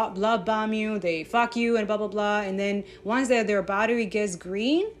you, they blood bomb you, they fuck you and blah blah blah, and then once their battery gets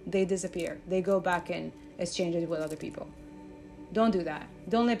green, they disappear. They go back and exchange it with other people. Don't do that.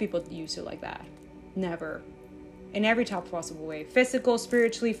 Don't let people use you like that. Never. In every type of possible way. Physical,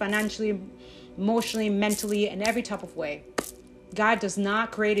 spiritually, financially, emotionally, mentally, in every type of way. God does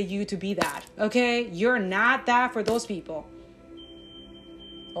not create you to be that. Okay? You're not that for those people.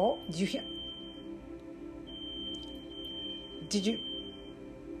 Oh, did you hear? Did you?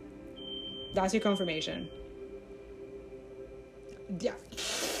 That's your confirmation. Yeah.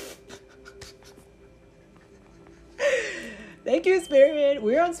 Thank you, Spirit.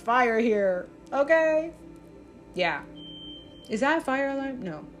 We're on fire here. Okay? Yeah. Is that a fire alarm?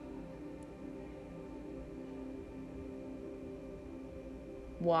 No.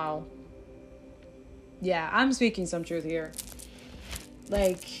 Wow. Yeah, I'm speaking some truth here.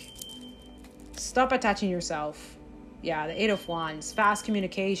 Stop attaching yourself. Yeah, the 8 of Wands. Fast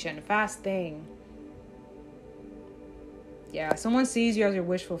communication. Fast thing. Yeah, someone sees you as your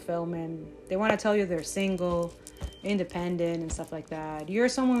wish fulfillment. They want to tell you they're single, independent, and stuff like that. You're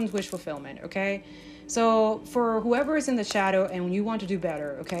someone's wish fulfillment, okay? So for whoever is in the shadow and you want to do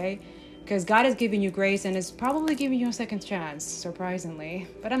better, okay? Because God is giving you grace and is probably giving you a second chance, surprisingly.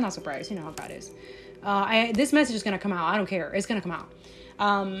 But I'm not surprised. You know how God is. This message is going to come out. I don't care. It's going to come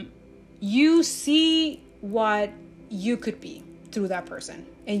out. You see what you could be through that person.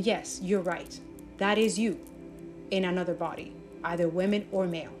 And yes, you're right. That is you in another body, either women or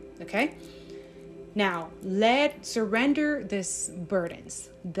male, okay? Now, surrender these burdens,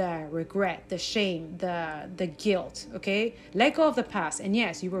 the regret, the shame, the guilt, okay? Let go of the past. And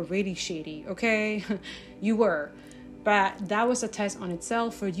yes, you were really shady, okay? You were. But that was a test on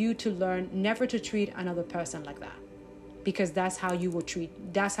itself for you to learn never to treat another person like that. Because that's how you're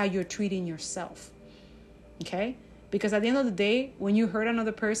treating yourself, okay? Because at the end of the day, when you hurt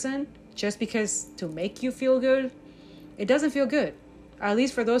another person, just because to make you feel good, it doesn't feel good. At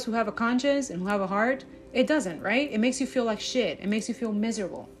least for those who have a conscience and who have a heart, it doesn't, right? It makes you feel like shit. It makes you feel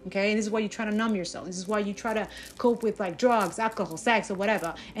miserable, okay? And this is why you try to numb yourself. This is why you try to cope with drugs, alcohol, sex, or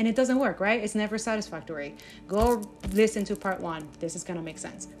whatever. And it doesn't work, right? It's never satisfactory. Go listen to part 1. This is going to make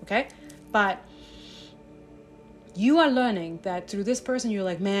sense, okay? But you are learning that through this person, you're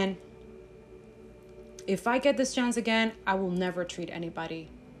like, man, if I get this chance again, I will never treat anybody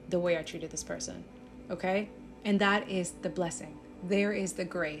the way I treated this person, okay? And that is the blessing. There is the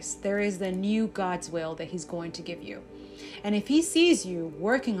grace. There is the new God's will that he's going to give you. And if he sees you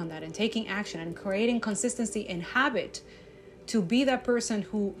working on that and taking action and creating consistency and habit to be that person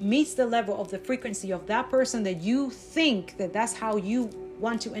who meets the level of the frequency of that person that you think that's how you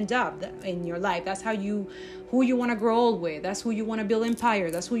want to end up in your life. That's who you want to grow old with. That's who you want to build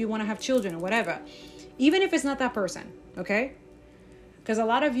empire. That's who you want to have children or whatever. Even if it's not that person, okay? Because a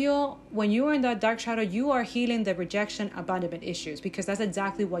lot of you, when you are in that dark shadow, you are healing the rejection, abandonment issues, because that's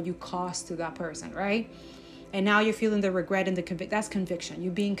exactly what you caused to that person, right? And now you're feeling the regret and that's conviction.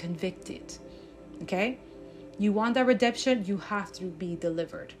 You're being convicted, okay? You want that redemption, you have to be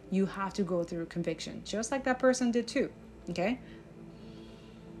delivered. You have to go through conviction, just like that person did too, okay?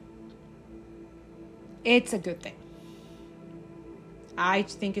 It's a good thing. I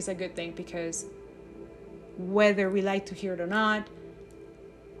think it's a good thing because whether we like to hear it or not,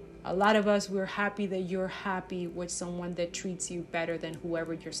 a lot of us, we're happy that you're happy with someone that treats you better than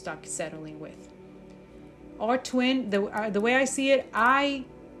whoever you're stuck settling with. Our twin, the way I see it,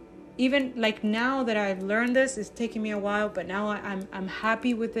 even like now that I've learned this, it's taking me a while, but now I'm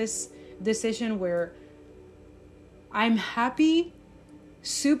happy with this decision where I'm happy,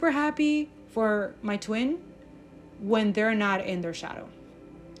 super happy for my twin when they're not in their shadow,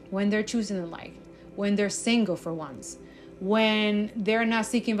 when they're choosing the light, when they're single for once, when they're not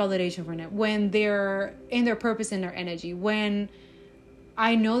seeking validation from it, when they're in their purpose and their energy, when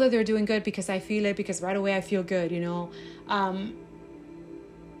I know that they're doing good because I feel it, because right away I feel good, I'm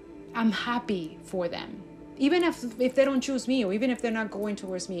happy for them. Even if they don't choose me, or even if they're not going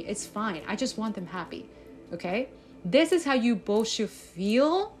towards me, it's fine. I just want them happy, okay? This is how you both should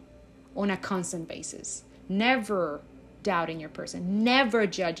feel on a constant basis. Never doubting your person, never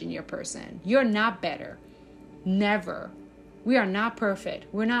judging your person. You're not better, never. We are not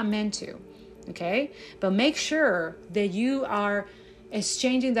perfect. We're not meant to, okay? But make sure that you are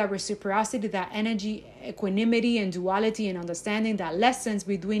exchanging that reciprocity, that energy, equanimity, and duality, and understanding that lessons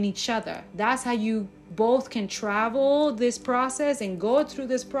between each other. That's how you both can travel this process and go through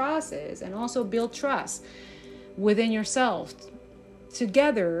this process and also build trust within yourself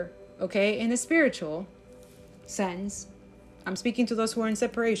together, okay? In the spiritual sense, I'm speaking to those who are in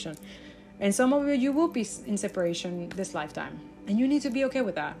separation. And some of you will be in separation this lifetime. And you need to be okay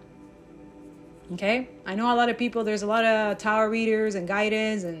with that. Okay? I know a lot of people, there's a lot of tarot readers and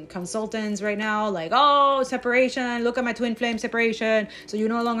guidance and consultants right now. Like, oh, separation. Look at my twin flame separation. So you're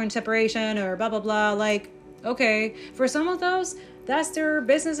no longer in separation or blah, blah, blah. Like, okay. For some of those, that's their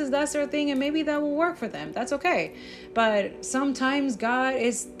businesses, that's their thing. And maybe that will work for them. That's okay. But sometimes God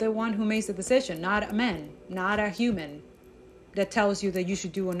is the one who makes the decision. Not a man. Not a human. That tells you that you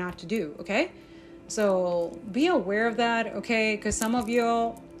should do or not to do, okay? So be aware of that, okay? Because some of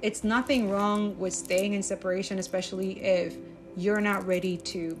you, it's nothing wrong with staying in separation, especially if you're not ready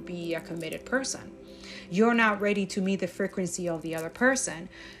to be a committed person. You're not ready to meet the frequency of the other person.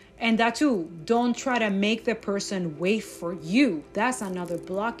 And that too, don't try to make the person wait for you. That's another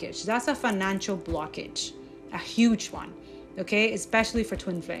blockage. That's a financial blockage, a huge one, okay? Especially for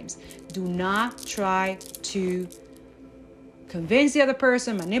twin flames. Do not try to convince the other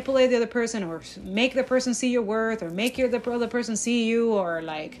person, manipulate the other person, or make the person see your worth, or make the other person see you, or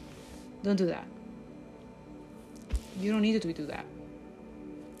like, don't do that. You don't need to do that.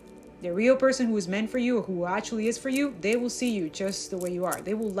 The real person who is meant for you, or who actually is for you, they will see you just the way you are.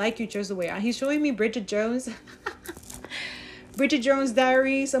 They will like you just the way you are. He's showing me Bridget Jones. Bridget Jones'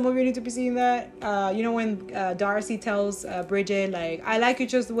 diary. Some of you need to be seeing that. When Darcy tells Bridget, like, I like you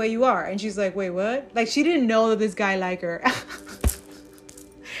just the way you are. And she's like, wait, what? Like, she didn't know that this guy liked her.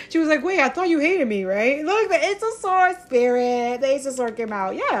 She was like, wait, I thought you hated me, right? Look, the Ace of Swords spirit. The Ace of Swords came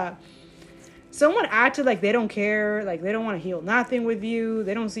out. Yeah. Someone acted like they don't care. Like, they don't want to heal nothing with you.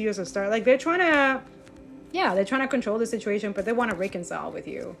 They don't see you as a star. Like, they're trying to control the situation, but they want to reconcile with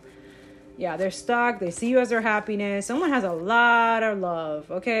you. Yeah, they're stuck. They see you as their happiness. Someone has a lot of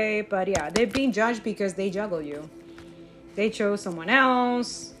love, okay? But yeah, they're being judged because they juggle you. They chose someone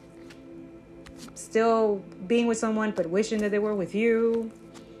else. Still being with someone, but wishing that they were with you.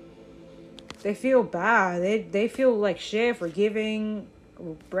 They feel bad. They feel like shit for giving,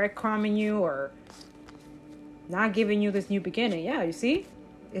 or breadcrumbing you, or not giving you this new beginning. Yeah, you see?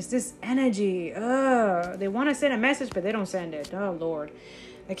 It's this energy. They want to send a message, but they don't send it. Oh, Lord.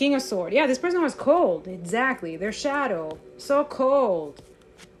 The King of Swords. Yeah, this person was cold. Exactly. Their shadow. So cold.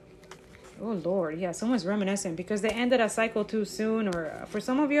 Oh, Lord. Yeah, someone's reminiscing because they ended a cycle too soon. Or for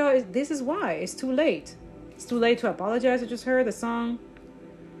some of you, this is why. It's too late. It's too late to apologize. I just heard the song.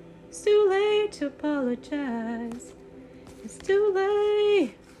 It's too late to apologize. It's too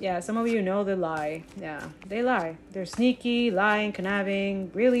late. Yeah, some of you know they lie. Yeah, they lie. They're sneaky, lying,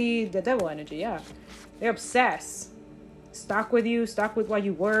 conniving. Really, the devil energy. Yeah. They're obsessed. Stuck with you, stuck with what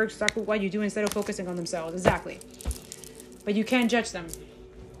you work, stuck with what you do instead of focusing on themselves. Exactly. But you can't judge them.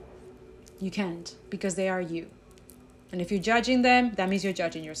 You can't, because they are you. And if you're judging them, that means you're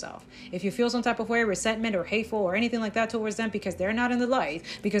judging yourself. If you feel some type of way, resentment or hateful or anything like that towards them because they're not in the light,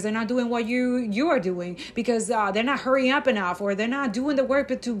 because they're not doing what you are doing, because they're not hurrying up enough, or they're not doing the work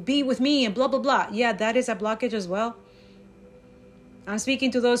but to be with me and blah, blah, blah. Yeah, that is a blockage as well. I'm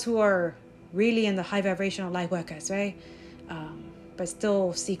speaking to those who are really in the high vibrational light workers, right? But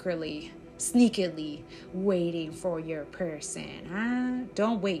still secretly, sneakily waiting for your person.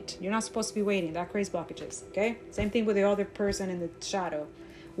 Don't wait. You're not supposed to be waiting. That creates blockages. Okay? Same thing with the other person in the shadow.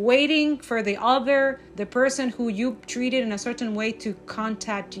 Waiting for the person who you treated in a certain way to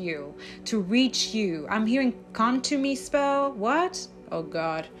contact you, to reach you. I'm hearing come to me spell. What? Oh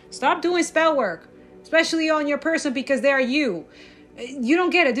God. Stop doing spell work, especially on your person, because they are you. You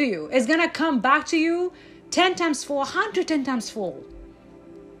don't get it, do you? It's gonna come back to you 10 times full, 110 times full.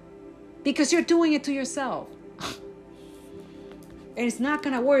 Because you're doing it to yourself. And it's not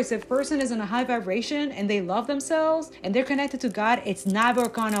going to work. If a person is in a high vibration and they love themselves and they're connected to God, it's never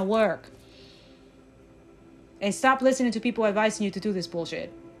going to work. And stop listening to people advising you to do this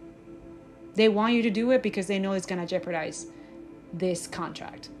bullshit. They want you to do it because they know it's going to jeopardize this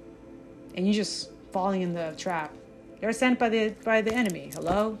contract. And you're just falling in the trap. They're sent by the enemy.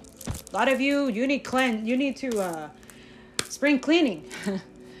 Hello? A lot of you need to spring cleaning.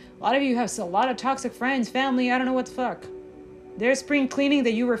 A lot of you have a lot of toxic friends, family, I don't know what the fuck. There's spring cleaning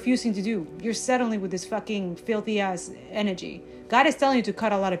that you're refusing to do. You're settling with this fucking filthy ass energy. God is telling you to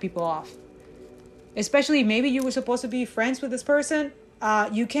cut a lot of people off. Especially maybe you were supposed to be friends with this person.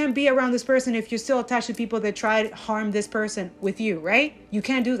 You can't be around this person if you're still attached to people that try to harm this person with you, right? You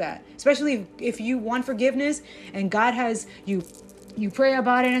can't do that. Especially if you want forgiveness and God has you pray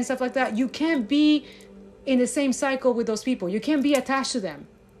about it and stuff like that. You can't be in the same cycle with those people. You can't be attached to them.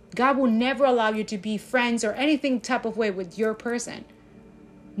 God will never allow you to be friends or anything type of way with your person.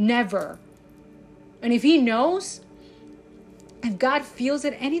 Never. And if he knows, if God feels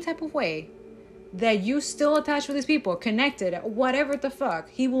it any type of way, that you still attached with these people, connected, whatever the fuck,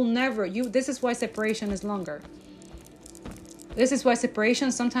 he will never, this is why separation is longer. This is why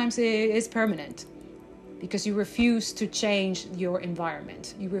separation sometimes is permanent. Because you refuse to change your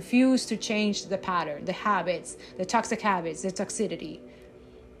environment. You refuse to change the pattern, the habits, the toxic habits, the toxicity.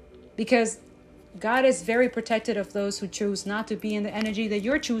 Because God is very protective of those who choose not to be in the energy that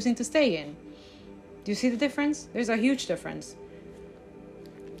you're choosing to stay in. Do you see the difference? There's a huge difference.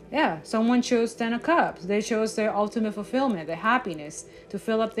 Yeah, someone chose 10 of Cups. They chose their ultimate fulfillment, their happiness, to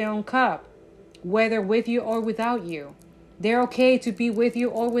fill up their own cup, whether with you or without you. They're okay to be with you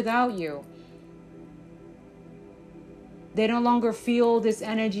or without you. They no longer feel this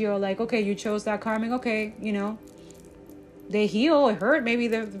energy or like, okay, you chose that karmic, okay, They heal, it hurt maybe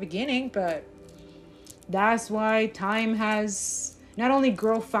the beginning, but that's why time has not only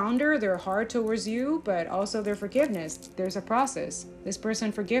grow founder their heart towards you, but also their forgiveness. There's a process. This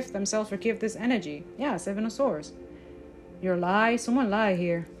person forgive themselves, forgive this energy. Yeah, 7 of Swords. Your lie, someone lie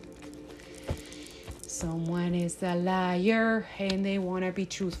here. Someone is a liar and they want to be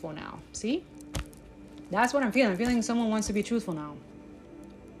truthful now. See? That's what I'm feeling. I'm feeling someone wants to be truthful now.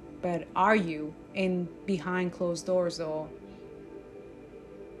 But are you in behind closed doors though?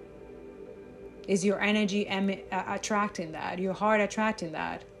 Is your energy attracting that? Your heart attracting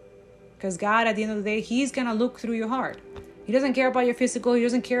that? Because God, at the end of the day, he's going to look through your heart. He doesn't care about your physical. He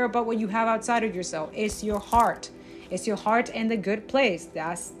doesn't care about what you have outside of yourself. It's your heart. It's your heart in the good place.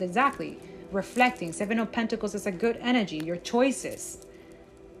 That's exactly. Reflecting. 7 of Pentacles is a good energy. Your choices.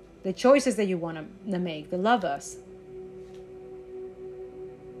 The choices that you want to make. The lovers.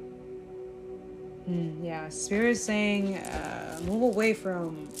 Yeah, Spirit is saying move away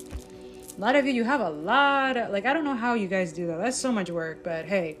from... A lot of you have a lot of, I don't know how you guys do that. That's so much work. But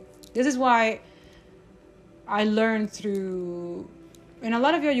hey, this is why I learned through, and a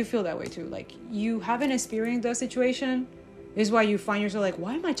lot of you feel that way too. You haven't experienced that situation. This is why you find yourself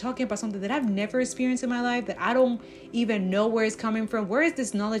why am I talking about something that I've never experienced in my life, that I don't even know where it's coming from? Where is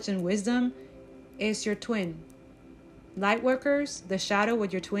this knowledge and wisdom? It's your twin. Light workers, the shadow where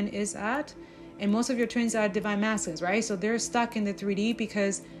your twin is at. And most of your twins are divine masculines, right? So they're stuck in the 3D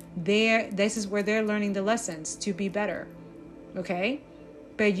because this is where they're learning the lessons to be better. Okay?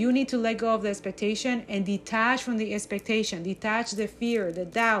 But you need to let go of the expectation and detach from the expectation. Detach the fear, the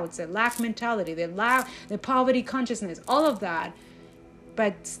doubts, the lack mentality, the poverty consciousness, all of that.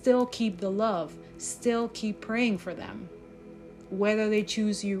 But still keep the love. Still keep praying for them, whether they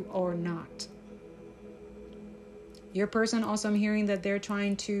choose you or not. Your person also, I'm hearing that they're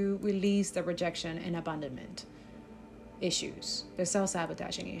trying to release the rejection and abandonment issues, the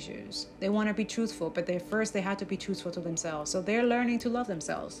self-sabotaging issues. They want to be truthful, but first they have to be truthful to themselves. So they're learning to love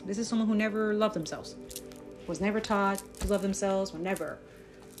themselves. This is someone who never loved themselves. was never taught to love themselves, whenever.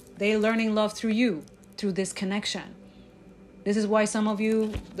 They're learning love through you, through this connection. This is why some of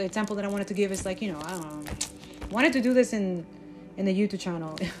you, the example that I wanted to give is like, I don't know, wanted to do this in the YouTube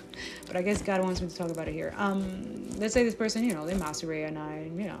channel, but I guess God wants me to talk about it here. Let's say this person, they masturbate at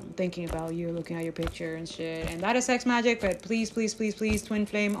night, thinking about you, looking at your picture and shit, and that is sex magic. But please, twin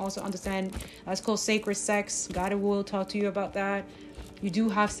flame, also understand that's called sacred sex. God will talk to you about that. You do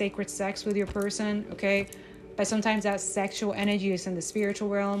have sacred sex with your person, okay? But sometimes that sexual energy is in the spiritual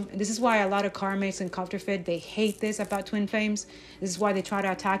realm. And this is why a lot of karmics and counterfeit, they hate this about twin flames. This is why they try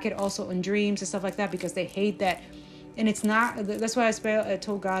to attack it also in dreams and stuff like that, because they hate that. And it's not, that's why I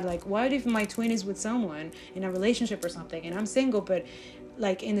told God, like, what if my twin is with someone in a relationship or something and I'm single, but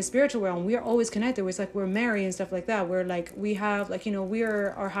like in the spiritual realm, we are always connected. It's like we're married and stuff like that. We're like, we have like, we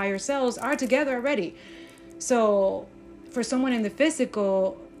are, our higher selves are together already. So for someone in the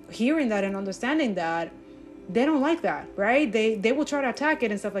physical, hearing that and understanding that, they don't like that, right? They will try to attack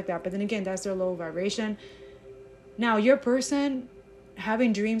it and stuff like that. But then again, that's their low vibration. Now, your person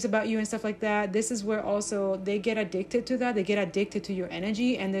having dreams about you and stuff like that, this is where also they get addicted to that. They get addicted to your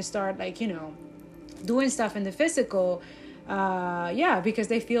energy and they start like, doing stuff in the physical. Because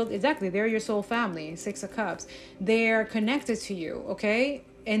they feel exactly, they're your soul family, 6 of Cups. They're connected to you, okay?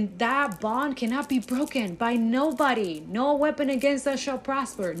 And that bond cannot be broken by nobody. No weapon against us shall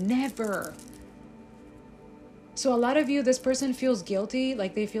prosper. Never. So a lot of you, this person feels guilty,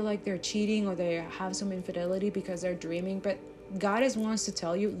 like they feel like they're cheating or they have some infidelity because they're dreaming. But God wants to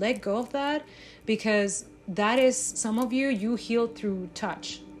tell you, let go of that, because that is, some of you healed through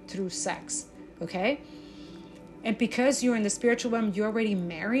touch, through sex, okay? And because you're in the spiritual realm, you're already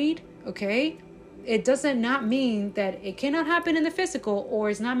married, okay? It doesn't not mean that it cannot happen in the physical, or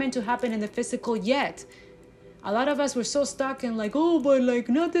it's not meant to happen in the physical yet. A lot of us were so stuck in like, oh, but like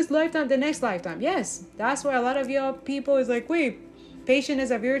not this lifetime, the next lifetime. Yes, that's why a lot of y'all people is like, wait, patience is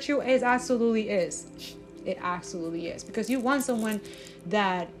a virtue. It absolutely is. It absolutely is. Because you want someone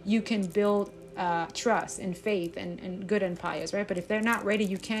that you can build trust and faith and good and pious, right? But if they're not ready,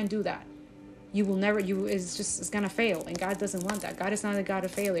 you can't do that. You will never, it's going to fail. And God doesn't want that. God is not a God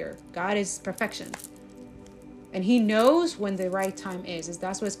of failure. God is perfection. And he knows when the right time is.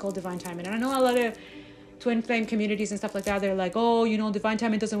 That's what it's called, divine timing. And I know a lot of twin flame communities and stuff like that, they're like, oh, divine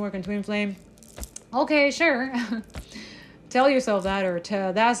timing doesn't work in twin flame. Okay, sure. Tell yourself that, or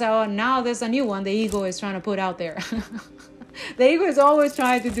that's how, now there's a new one the ego is trying to put out there. The ego is always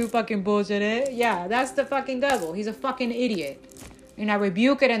trying to do fucking bullshit. Yeah, that's the fucking devil. He's a fucking idiot. And I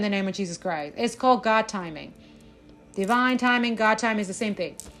rebuke it in the name of Jesus Christ. It's called God timing. Divine timing, God timing is the same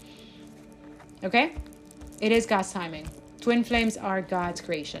thing. Okay? It is God's timing. Twin flames are God's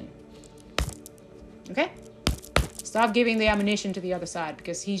creation. Okay? Stop giving the ammunition to the other side,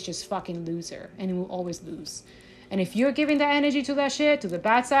 because he's just fucking loser and he will always lose. And if you're giving the energy to that shit, to the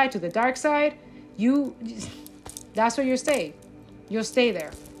bad side, to the dark side, that's where you'll stay. You'll stay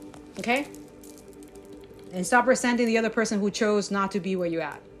there. Okay? And stop resenting the other person who chose not to be where you're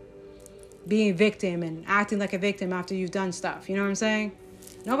at. Being a victim and acting like a victim after you've done stuff. You know what I'm saying?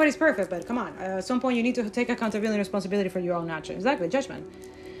 Nobody's perfect, but come on. At some point, you need to take accountability and responsibility for your own actions. Exactly, judgment.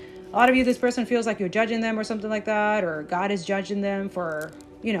 A lot of you, this person feels like you're judging them or something like that, or God is judging them for,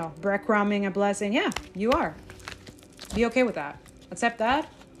 breadcrumbing a blessing. Yeah, you are. Be okay with that. Accept that.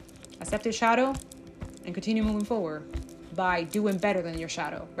 Accept your shadow and continue moving forward by doing better than your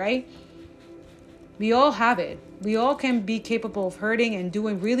shadow, right? We all have it. We all can be capable of hurting and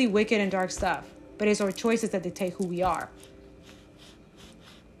doing really wicked and dark stuff, but it's our choices that dictate who we are.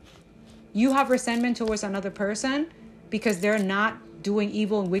 You have resentment towards another person because they're not doing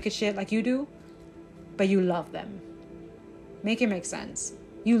evil and wicked shit like you do, but you love them. Make it make sense.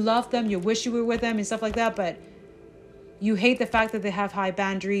 You love them, you wish you were with them and stuff like that, but you hate the fact that they have high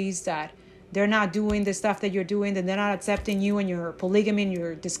boundaries, that they're not doing the stuff that you're doing, that they're not accepting you and your polygamy and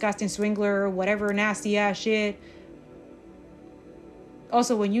your disgusting swindler, whatever nasty ass shit.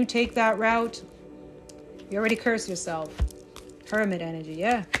 Also, when you take that route, you already curse yourself. Hermit energy,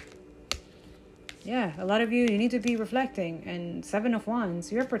 yeah. Yeah, a lot of you need to be reflecting. And 7 of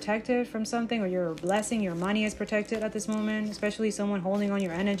Wands, you're protected from something, or your blessing, your money is protected at this moment, especially someone holding on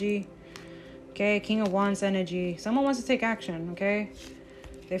your energy. Okay, King of Wands energy. Someone wants to take action, okay?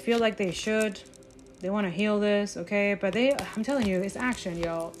 They feel like they should. They want to heal this, okay? But I'm telling you, it's action,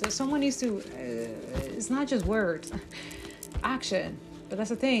 yo. Someone needs to, it's not just words. Action. But that's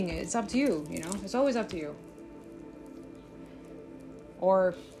the thing, it's up to you, It's always up to you.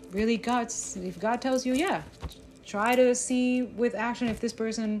 Or really if God tells you, yeah, try to see with action if this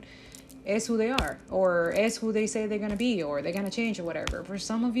person is who they are, or is who they say they're going to be, or they're going to change or whatever. For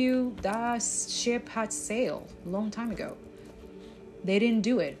some of you, that ship had sailed a long time ago. They didn't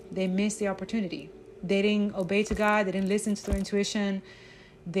do it. They missed the opportunity. They didn't obey to God. They didn't listen to their intuition.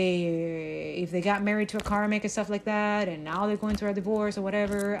 If they got married to a karmic and stuff like that, and now they're going through a divorce or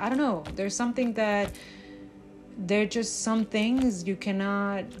whatever, I don't know. There's something that, there are just some things you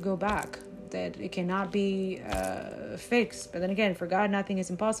cannot go back, that it cannot be fixed. But then again, for God, nothing is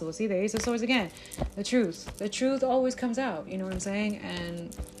impossible. See, the Ace of Swords again. The truth always comes out. You know what I'm saying?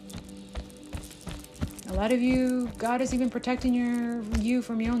 And a lot of you, God is even protecting you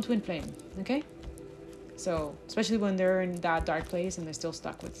from your own twin flame. Okay? So, especially when they're in that dark place and they're still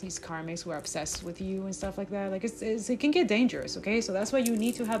stuck with these karmics who are obsessed with you and stuff like that. Like, it can get dangerous, okay? So that's why you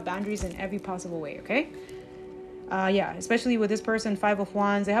need to have boundaries in every possible way, okay? Yeah, especially with this person, Five of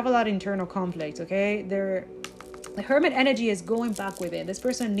Wands, they have a lot of internal conflict, okay? The Hermit energy is going back within. This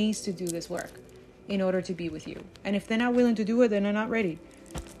person needs to do this work in order to be with you. And if they're not willing to do it, then they're not ready.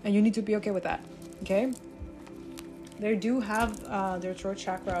 And you need to be okay with that, okay? They do have their throat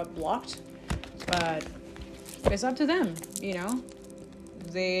chakra blocked, but it's up to them, you know?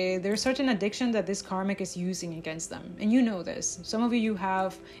 There's certain addiction that this karmic is using against them. And you know this. Some of you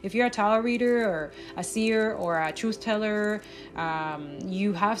have, if you're a tarot reader or a seer or a truth teller,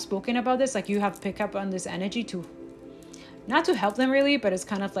 you have spoken about this. Like, you have picked up on this energy to, not to help them really, but it's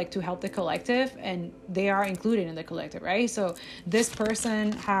kind of like to help the collective, and they are included in the collective, right? So this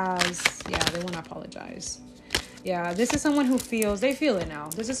person has, they want to apologize. Yeah, this is someone who they feel it now.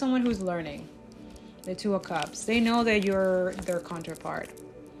 This is someone who's learning. The Two of Cups. They know that you're their counterpart.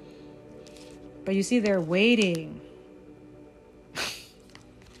 But you see, they're waiting.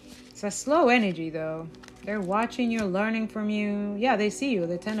 It's a slow energy, though. They're watching you, learning from you. Yeah, they see you.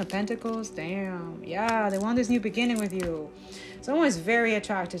 The Ten of Pentacles. Damn. Yeah, they want this new beginning with you. Someone is very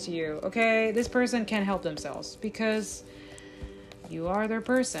attracted to you, okay? This person can't help themselves because you are their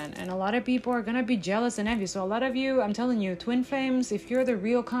person. And a lot of people are going to be jealous and envious. So a lot of you, I'm telling you, twin flames, if you're the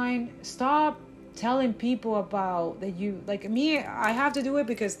real kind, stop telling people about that. You, like me, I have to do it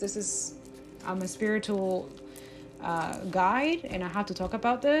because I'm a spiritual guide and I have to talk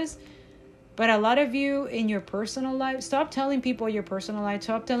about this. But a lot of you in your personal life, stop telling people your personal life.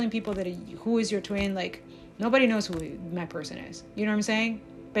 Stop telling people that who is your twin. Like, nobody knows who my person is. You know what I'm saying?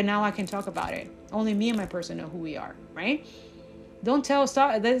 But now I can talk about it. Only me and my person know who we are, right?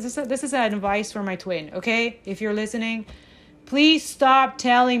 Stop. This is an advice for my twin, okay? If you're listening, please stop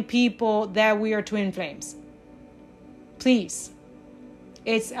telling people that we are twin flames. Please.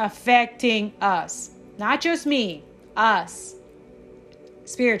 It's affecting us. Not just me. Us.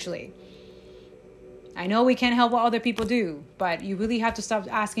 Spiritually. I know we can't help what other people do, but you really have to stop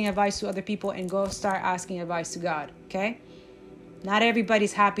asking advice to other people and go start asking advice to God, okay? Not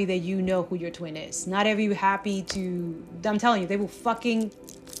everybody's happy that you know who your twin is. Not everybody happy to... I'm telling you,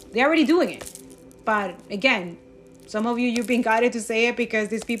 they're already doing it. But again, some of you, you're being guided to say it because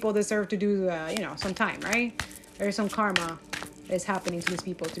these people deserve to do, some time, right? There's some karma that's happening to these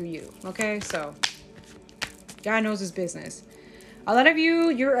people through you, okay? So, God knows his business. A lot of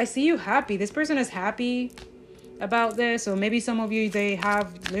you, I see you happy. This person is happy about this. So maybe some of you, they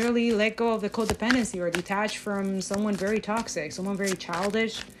have literally let go of the codependency or detached from someone very toxic, someone very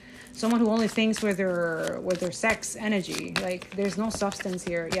childish, someone who only thinks with their sex energy. Like, there's no substance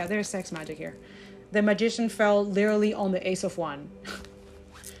here. Yeah, there's sex magic here. The Magician fell literally on the Ace of Wands.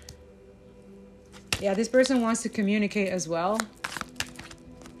 Yeah, this person wants to communicate as well.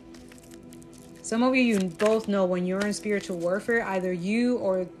 Some of you both know when you're in spiritual warfare, either you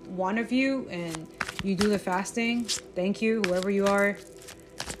or one of you, and you do the fasting. Thank you, whoever you are.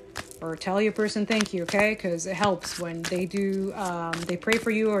 Or tell your person thank you, okay? Because it helps when they do, they pray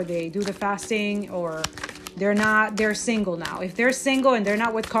for you, or they do the fasting, or they're single now. If they're single and they're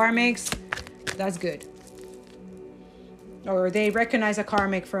not with karmics, that's good. Or they recognize a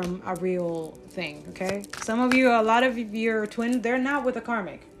karmic from a real thing, okay? Some of you, a lot of your twin, they're not with a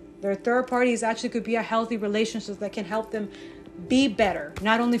karmic. Their third parties actually could be a healthy relationship that can help them be better,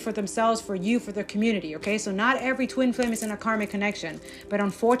 not only for themselves, for you, for their community, okay? So not every twin flame is in a karmic connection, but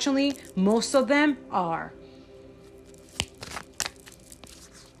unfortunately, most of them are.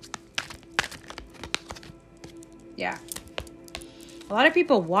 Yeah. A lot of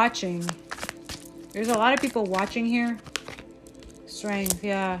people watching. There's a lot of people watching here. Strength,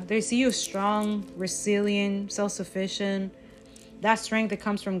 yeah. They see you strong, resilient, self-sufficient. That strength that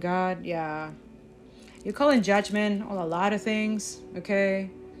comes from God, yeah. You're calling judgment on a lot of things, okay?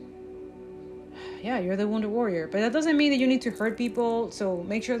 Yeah, you're the wounded warrior. But that doesn't mean that you need to hurt people. So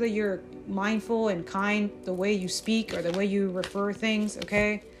make sure that you're mindful and kind the way you speak or the way you refer things,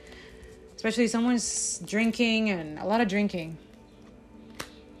 okay? Especially someone's drinking and a lot of drinking.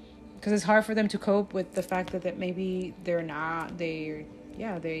 Because it's hard for them to cope with the fact that maybe they're not. They're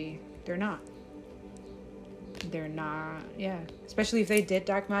not. They're not, yeah. Especially if they did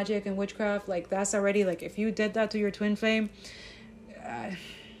dark magic and witchcraft. Like, that's already, like, if you did that to your twin flame,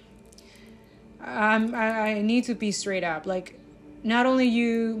 I need to be straight up. Like, not only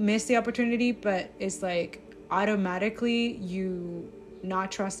you miss the opportunity, but it's like automatically you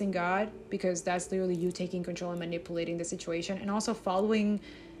not trusting God, because that's literally you taking control and manipulating the situation, and also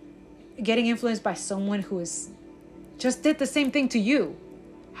getting influenced by someone who is just did the same thing to you.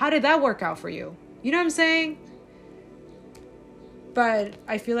 How did that work out for you? You know what I'm saying? But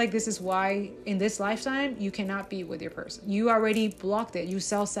I feel like this is why in this lifetime you cannot be with your person. You already blocked it. You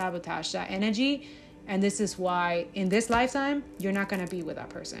self-sabotage that energy. And this is why in this lifetime you're not going to be with that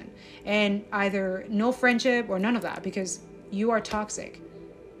person. And either no friendship or none of that, because you are toxic.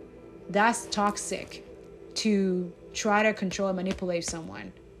 That's toxic, to try to control and manipulate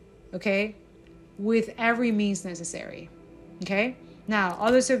someone. Okay? With every means necessary. Okay? Now,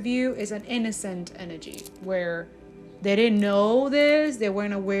 others of you is an innocent energy where they didn't know this, they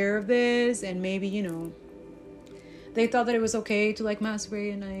weren't aware of this, and maybe, they thought that it was okay to, like,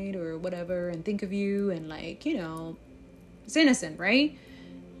 masturbate at night or whatever and think of you, and, like, it's innocent, right?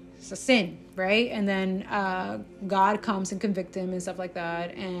 It's a sin, right? And then God comes and convicts him and stuff like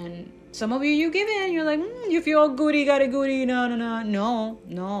that, and some of you give in, you're like, you feel goody, got a goody, no,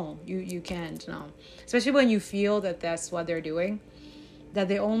 you can't, no. Especially when you feel that that's what they're doing, that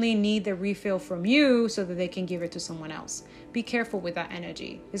they only need the refill from you so that they can give it to someone else. Be careful with that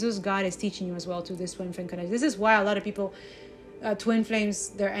energy. This is God is teaching you as well to this twin flame connection. This is why a lot of people, twin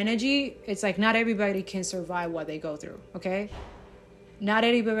flames, their energy, it's like not everybody can survive what they go through, okay? Not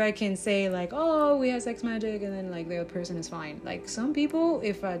everybody can say like, oh, we have sex magic and then like the other person is fine. Like some people,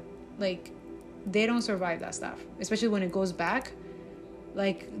 if they don't survive that stuff, especially when it goes back,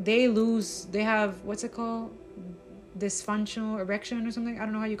 like they have, what's it called? Dysfunctional erection or something. I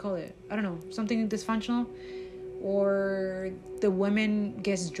don't know how you call it. I don't know. Something dysfunctional. Or the woman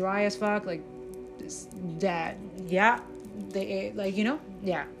gets dry as fuck. Like that. Yeah. They like,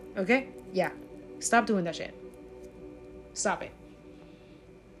 yeah. Okay. Yeah. Stop doing that shit. Stop it.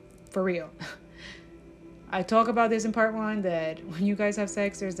 For real. I talk about this in part 1, that when you guys have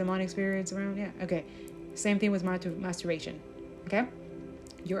sex, there's demonic spirits around. Yeah. Okay. Same thing with masturbation. Okay.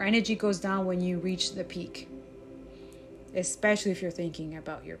 Your energy goes down when you reach the peak. Especially if you're thinking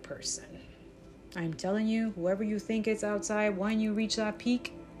about your person. I'm telling you, whoever you think is outside, when you reach that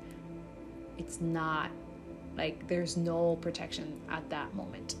peak, it's not. Like, there's no protection at that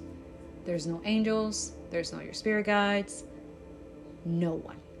moment. There's no angels. There's no your spirit guides. No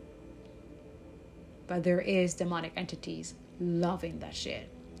one. But there is demonic entities loving that shit.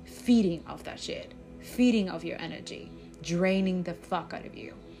 Feeding off that shit. Feeding off your energy. Draining the fuck out of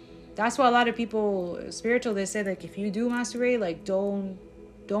you. That's why a lot of people, spiritual, they say like if you do masturbate, like don't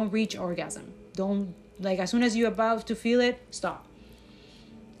reach orgasm. Don't, like, as soon as you're about to feel it, stop.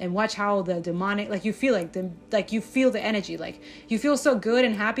 And watch how the demonic, like you feel you feel the energy, like you feel so good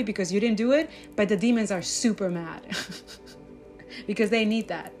and happy because you didn't do it, but the demons are super mad because they need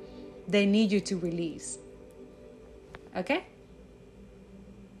that. They need you to release. Okay?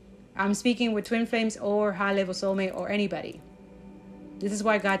 I'm speaking with twin flames or high level soulmate or anybody. This is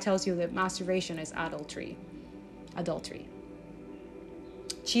why God tells you that masturbation is adultery.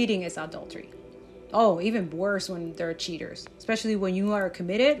 Cheating is adultery. Oh, even worse when they're cheaters. Especially when you are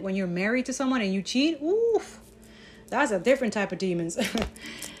committed, when you're married to someone and you cheat. Oof. That's a different type of demons.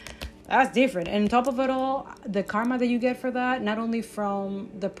 That's different. And on top of it all, the karma that you get for that, not only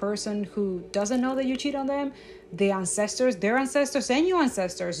from the person who doesn't know that you cheat on them, their ancestors and your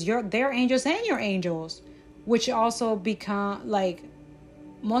ancestors, their angels and your angels, which also become like,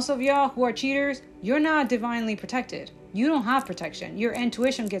 most of y'all who are cheaters, you're not divinely protected. You don't have protection. Your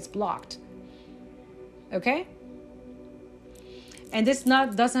intuition gets blocked. Okay? And this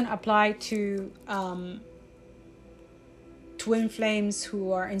doesn't apply to twin flames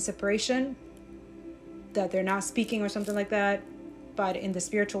who are in separation, that they're not speaking or something like that. But in the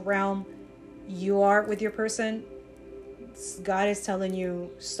spiritual realm, you are with your person. God is telling you,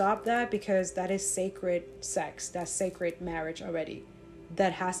 stop that, because that is sacred sex. That's sacred marriage already.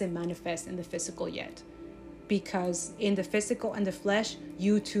 That hasn't manifested in the physical yet. Because in the physical and the flesh,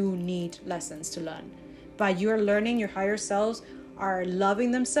 you too need lessons to learn. But you're learning, your higher selves are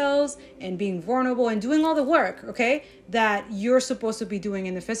loving themselves and being vulnerable and doing all the work, okay, that you're supposed to be doing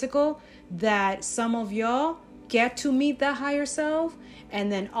in the physical, that some of y'all get to meet that higher self, and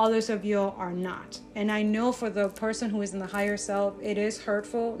then others of you are not. And I know for the person who is in the higher self, it is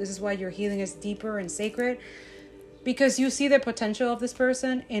hurtful. This is why your healing is deeper and sacred, because you see the potential of this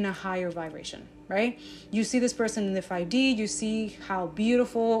person in a higher vibration, right? You see this person in the 5D, you see how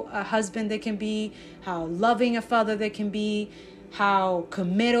beautiful a husband they can be, how loving a father they can be, how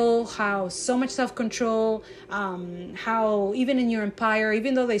committal, how so much self-control, how even in your empire,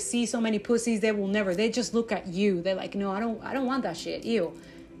 even though they see so many pussies, they just look at you. They're like, no, I don't want that shit. Ew.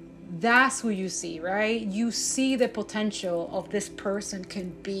 That's who you see, right? You see the potential of this person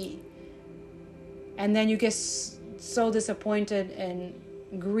can be. And then you get so disappointed and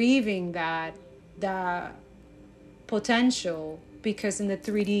grieving that potential, because in the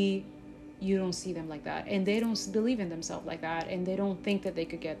 3D you don't see them like that, and they don't believe in themselves like that, and they don't think that they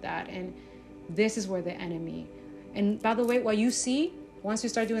could get that. And this is where the enemy, and by the way, what you see once you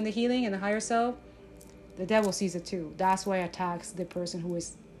start doing the healing and the higher self, the devil sees it too. That's why it attacks the person who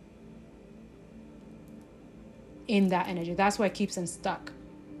is in that energy. That's why it keeps them stuck.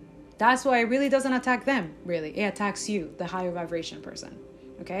 That's why it really doesn't attack them, really. It attacks you, the higher vibration person,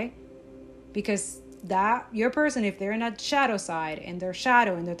 okay? Because that, your person, if they're in that shadow side, and their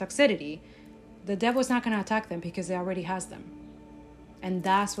shadow and their toxicity, the devil's not going to attack them because it already has them. And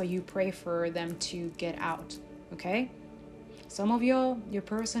that's why you pray for them to get out, okay? Some of you, your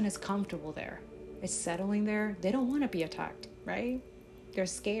person is comfortable there. It's settling there. They don't want to be attacked, right? They're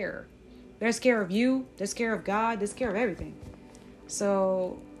scared. They're scared of you. They're scared of God. They're scared of everything.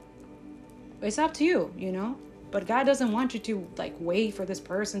 So it's up to you, you know? But God doesn't want you to like wait for this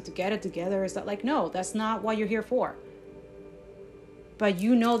person to get it together. It's not like, no, that's not what you're here for. But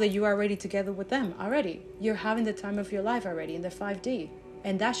you know that you are already together with them already. You're having the time of your life already in the 5D.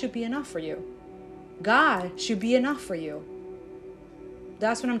 And that should be enough for you. God should be enough for you.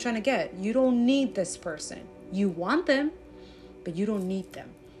 That's what I'm trying to get. You don't need this person. You want them, but you don't need them.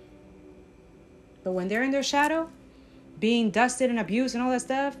 But when they're in their shadow, being dusted and abused and all that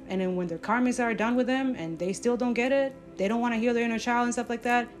stuff, and then when their karmas are done with them and they still don't get it, they don't want to heal their inner child and stuff like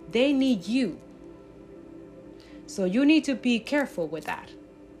that, they need you. So you need to be careful with that.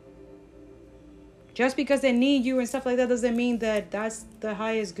 Just because they need you and stuff like that doesn't mean that that's the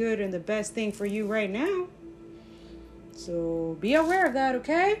highest good and the best thing for you right now. So be aware of that,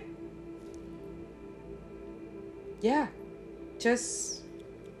 okay? Yeah, just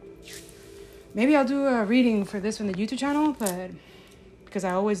maybe I'll do a reading for this from the YouTube channel, but because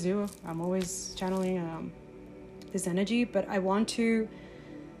I always do. I'm always channeling this energy, but I want to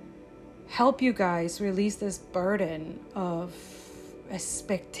help you guys release this burden of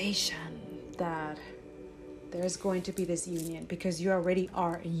expectation that there's going to be this union, because you already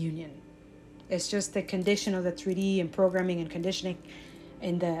are a union. It's just the condition of the 3D and programming and conditioning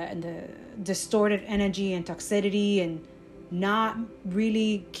and the distorted energy and toxicity and not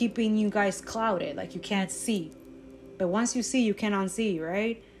really keeping you guys clouded, like you can't see. But once you see, you can unsee,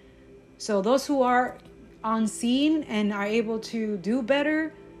 right? So those who are unseen and are able to do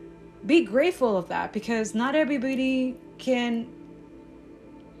better, be grateful of that, because not everybody can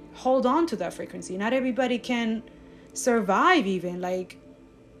hold on to that frequency. Not everybody can survive even. Like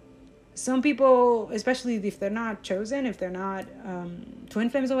some people, especially if they're not chosen, if they're not twin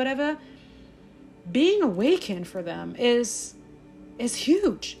flames or whatever, being awakened for them is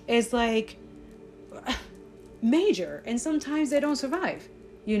huge. It's like major. And sometimes they don't survive,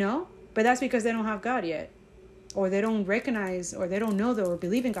 you know? But that's because they don't have God yet. Or they don't recognize, or they don't know or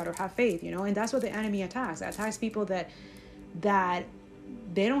believe in God or have faith, you know? And that's what the enemy attacks. It attacks people that they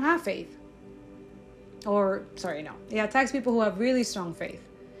don't have faith. It attacks people who have really strong faith.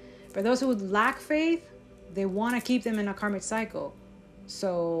 For those who lack faith, they want to keep them in a karmic cycle.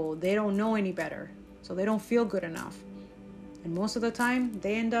 So they don't know any better. So they don't feel good enough. And most of the time,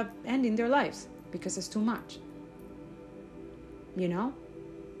 they end up ending their lives because it's too much. You know?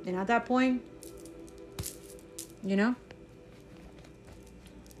 And at that point, you know,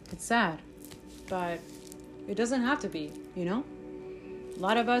 it's sad. But it doesn't have to be, you know? A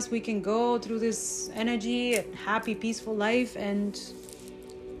lot of us, we can go through this energy, a happy, peaceful life, and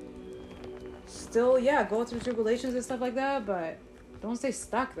still, go through tribulations and stuff like that, but don't stay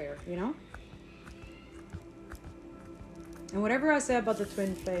stuck there, you know? And whatever I said about the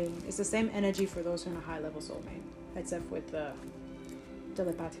twin flame, it's the same energy for those who are in a high-level soulmate, except with the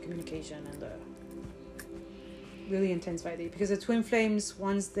telepathic communication and the really intense 5D. Because the twin flames,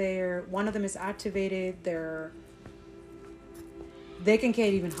 once one of them is activated, they can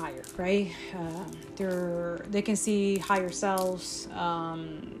get even higher, right? They can see higher selves.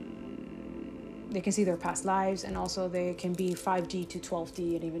 They can see their past lives, and also they can be 5D to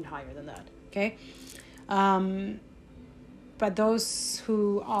 12D and even higher than that. Okay. But those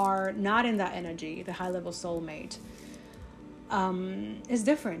who are not in that energy, the high level soulmate, is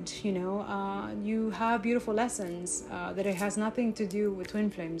different. You have beautiful lessons that it has nothing to do with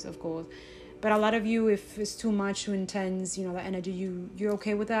twin flames, of course. But a lot of you, if it's too much, too intense, that energy, you're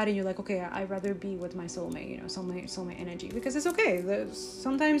okay with that, and you're like, okay, I'd rather be with my soulmate, soulmate energy, because it's okay.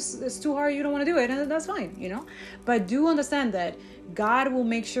 Sometimes it's too hard, you don't want to do it, and that's fine, But do understand that God will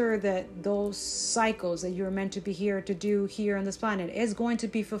make sure that those cycles that you're meant to be here to do here on this planet is going to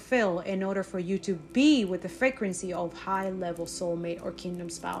be fulfilled in order for you to be with the frequency of high-level soulmate or kingdom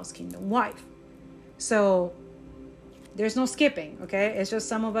spouse, kingdom wife. So there's no skipping, okay? It's just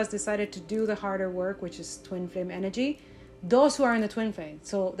some of us decided to do the harder work, which is twin flame energy. Those who are in the twin flame.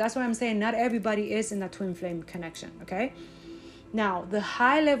 So that's why I'm saying not everybody is in that twin flame connection, okay? Now, the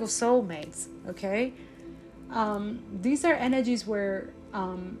high-level soulmates, okay? These are energies where,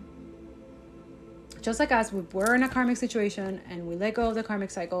 just like us, we're in a karmic situation and we let go of the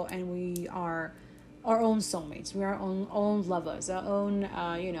karmic cycle and we are our own soulmates. We are our own lovers, our own,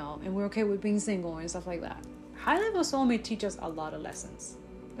 and we're okay with being single and stuff like that. High-level soulmate teach us a lot of lessons,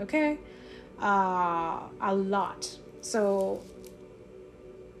 okay? A lot. So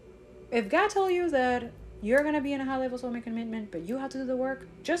if God told you that you're going to be in a high-level soulmate commitment, but you have to do the work,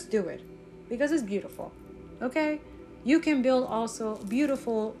 just do it because it's beautiful, okay? You can build also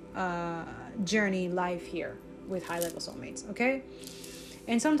beautiful journey life here with high-level soulmates, okay?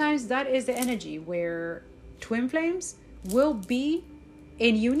 And sometimes that is the energy where twin flames will be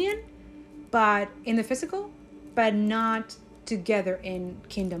in union, but in the physical, but not together in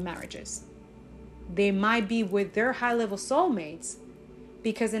kingdom marriages. They might be with their high-level soulmates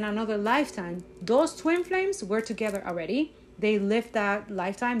because in another lifetime, those twin flames were together already. They lived that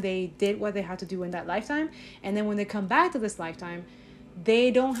lifetime. They did what they had to do in that lifetime. And then when they come back to this lifetime,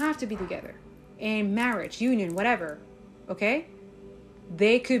 they don't have to be together in marriage, union, whatever. Okay?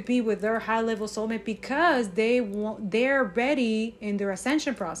 They could be with their high-level soulmate because they're ready in their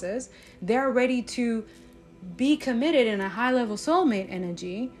ascension process. They're ready to be committed in a high-level soulmate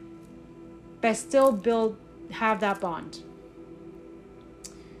energy, but still have that bond.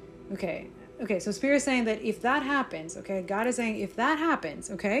 Okay, so Spirit is saying that if that happens, okay, God is saying if that happens,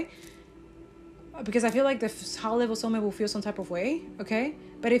 okay, because I feel like the high-level soulmate will feel some type of way, okay,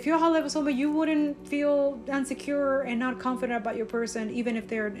 but if you're a high-level soulmate, you wouldn't feel insecure and not confident about your person, even if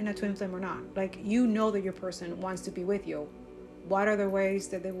they're in a twin flame or not. Like, you know that your person wants to be with you. What are the ways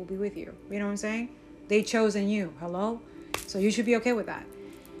that they will be with you? You know what I'm saying? They chosen you. Hello? So you should be okay with that.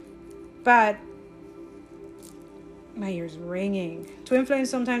 But my ear's ringing. Twin flames,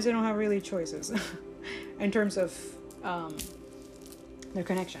 sometimes they don't have really choices in terms of their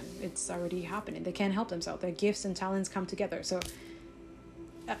connection. It's already happening. They can't help themselves. Their gifts and talents come together. So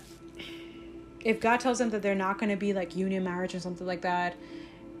if God tells them that they're not going to be like union marriage or something like that,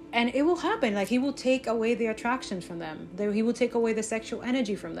 and it will happen. Like, he will take away the attraction from them. He will take away the sexual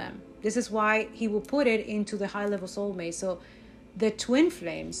energy from them. This is why he will put it into the high-level soulmate. So the twin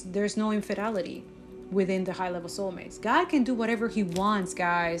flames, there's no infidelity within the high-level soulmates. God can do whatever he wants,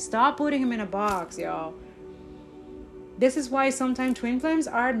 guys. Stop putting him in a box, y'all. This is why sometimes twin flames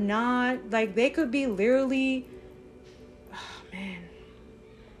are not, like, they could be literally, oh, man.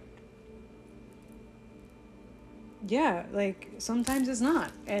 Yeah, like, sometimes it's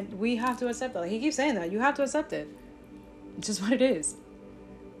not. And we have to accept that. Like, he keeps saying that. You have to accept it. It's just what it is.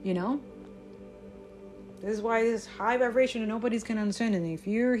 This is why this high vibration and nobody's gonna understand it. If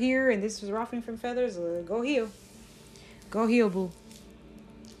you're here and this is ruffling from feathers, go heal. Go heal, boo.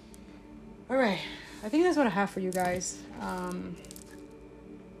 Alright. I think that's what I have for you guys.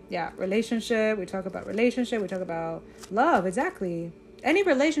 Relationship. We talk about relationship. We talk about love. Exactly. Any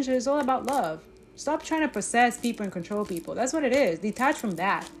relationship is all about love. Stop trying to possess people and control people. That's what it is. Detach from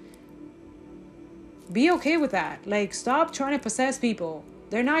that. Be okay with that. Like, stop trying to possess people.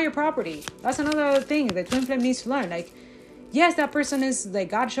 They're not your property. That's another thing that twin flame needs to learn. Like, yes, that person is, like,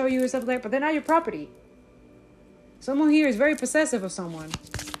 God show you and stuff like that, but they're not your property. Someone here is very possessive of someone.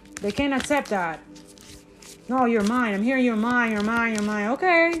 They can't accept that. No, you're mine. I'm hearing you're mine. You're mine. You're mine.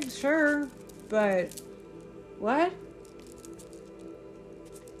 Okay, sure. But what?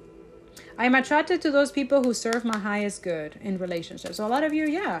 I am attracted to those people who serve my highest good in relationships. So a lot of you,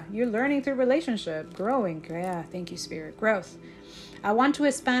 you're learning through relationship, growing. Yeah, thank you, Spirit. Growth. I want to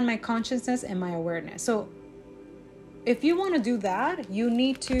expand my consciousness and my awareness. So if you want to do that, you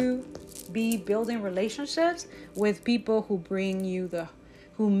need to be building relationships with people who bring you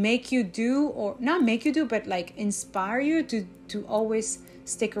who make you do, or not make you do, but like inspire you to always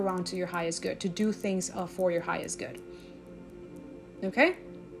stick around to your highest good, to do things for your highest good. Okay?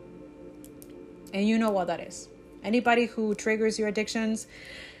 And you know what that is. Anybody who triggers your addictions,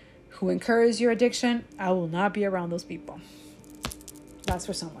 who encourages your addiction, I will not be around those people. That's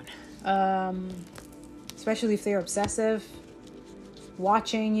for someone. Especially if they're obsessive,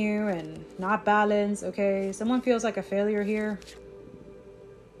 watching you and not balanced, okay? Someone feels like a failure here.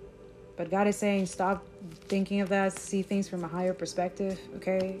 But God is saying, stop thinking of that. See things from a higher perspective,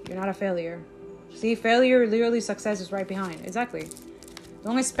 okay? You're not a failure. See, failure, literally success is right behind. Exactly.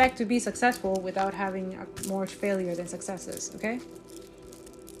 Don't expect to be successful without having more failure than successes, okay?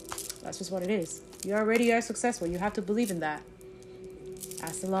 That's just what it is. You already are successful. You have to believe in that.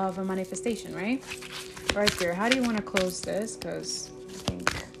 That's the law of a manifestation, right? All right, Spirit, how do you want to close this? Because I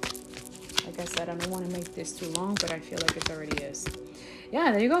think, like I said, I don't want to make this too long, but I feel like it already is.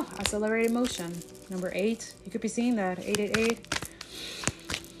 Yeah, there you go. Accelerated motion. Number 8. You could be seeing that. 888.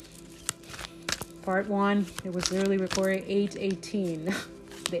 Part 1. It was literally recorded 818.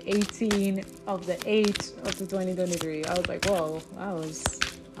 The 18 of the 8 of the 2023. I was like, whoa, that was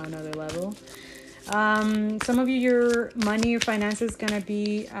another level. Some of you, your money, your finances is gonna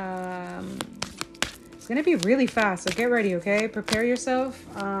be it's gonna be really fast. So get ready, okay? Prepare yourself.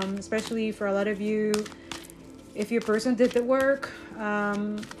 Especially for a lot of you, if your person did the work,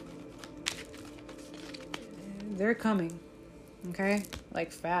 they're coming, okay?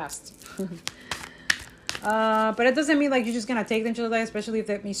 Like fast. But it doesn't mean like you're just gonna take them to the light, especially if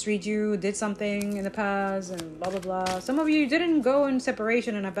that mistreat you, did something in the past, and blah blah blah. Some of you didn't go in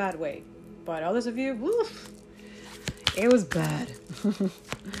separation in a bad way, but others of you, woof, it was bad.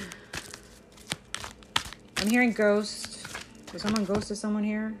 I'm hearing ghost. Did someone ghosted someone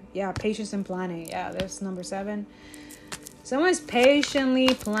here? Yeah, patience and planning. Yeah, there's number 7. Someone's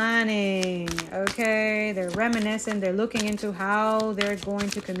patiently planning, okay? They're reminiscing. They're looking into how they're going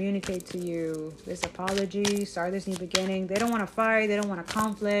to communicate to you. This apology, start this new beginning. They don't want to fight. They don't want a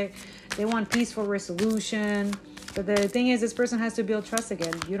conflict. They want peaceful resolution. But the thing is, this person has to build trust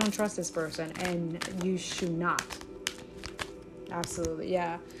again. You don't trust this person, and you should not. Absolutely,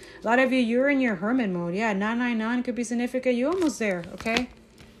 yeah. A lot of you, you're in your hermit mode. Yeah, 999 could be significant. You're almost there, okay?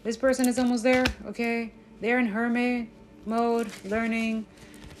 This person is almost there, okay? They're in hermit mode, learning.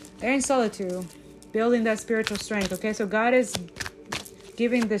 They're in solitude, building that spiritual strength, okay? So God is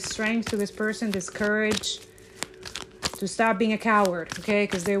giving this strength to this person, this courage to stop being a coward, okay?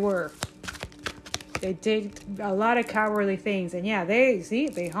 Because they did a lot of cowardly things. And yeah,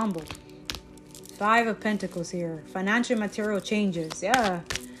 they humbled. 5 of Pentacles here. Financial material changes. Yeah.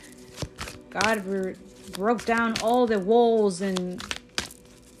 God broke down all the walls and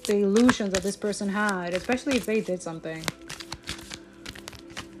the illusions that this person had, especially if they did something.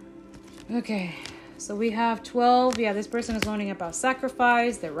 Okay, so we have 12. Yeah, this person is learning about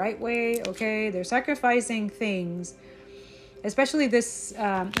sacrifice the right way. Okay, they're sacrificing things, especially this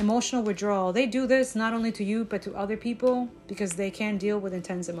emotional withdrawal. They do this not only to you but to other people because they can't deal with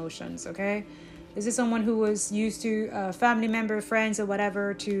intense emotions. Okay, this is someone who was used to family member, friends, or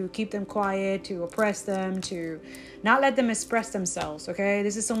whatever to keep them quiet, to oppress them, to not let them express themselves, okay?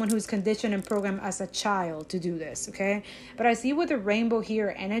 This is someone who's conditioned and programmed as a child to do this, okay? But I see with the rainbow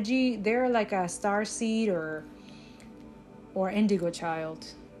here energy, they're like a star seed or indigo child,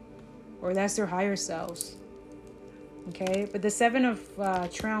 or that's their higher selves, okay? But the 7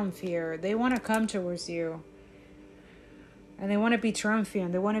 of triumph here, they want to come towards you. And they want to be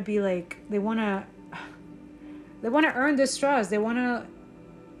triumphant. They want to be like, they want to earn this trust. They want to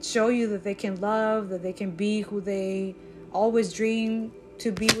show you that they can love, that they can be who they always dream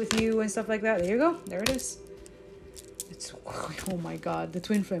to be with you and stuff like that. There you go. There it is. It's, oh my God, the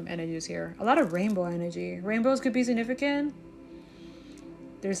twin flame energy is here. A lot of rainbow energy. Rainbows could be significant.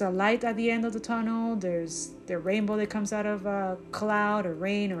 There's a light at the end of the tunnel. There's the rainbow that comes out of a cloud or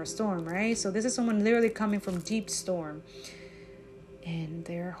rain or a storm, right? So this is someone literally coming from deep storm. And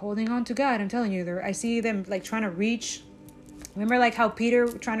they're holding on to God. I'm telling you, I see them like trying to reach. Remember like how Peter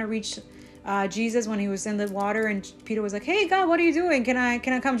trying to reach Jesus when he was in the water, and Peter was like, "Hey God, what are you doing? Can I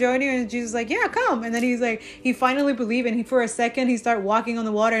come join you?" And Jesus was like, "Yeah, come." And then he's like, he finally believed, and for a second he started walking on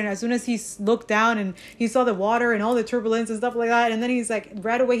the water, and as soon as he looked down and he saw the water and all the turbulence and stuff like that, and then he's like,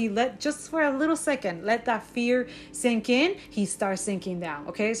 right away he let, just for a little second, let that fear sink in. He starts sinking down.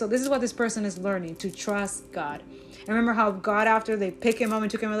 Okay, so this is what this person is learning, to trust God. And remember how God, after they pick him up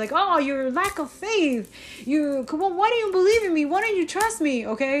and took him, like, "Oh, your lack of faith. Come on, why don't you believe in me? Why don't you trust me?"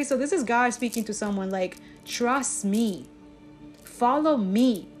 Okay, so this is God speaking to someone like, trust me. Follow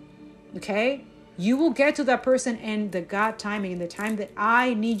me. Okay? You will get to that person in the God timing, in the time that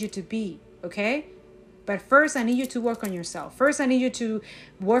I need you to be. Okay? But first, I need you to work on yourself. First, I need you to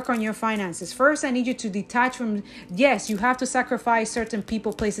work on your finances. First, I need you to detach from, yes, you have to sacrifice certain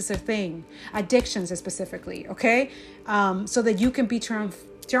people, places, or thing, addictions specifically, okay? So that you can be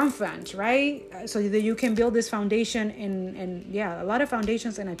triumphant, right? So that you can build this foundation and yeah, a lot of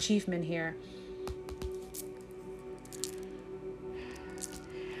foundations and achievement here.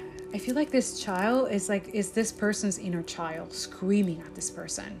 I feel like this child is this person's inner child screaming at this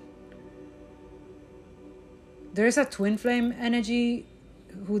person. There's a twin flame energy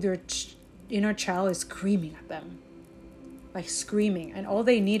who their inner child is screaming at them. Like screaming. And all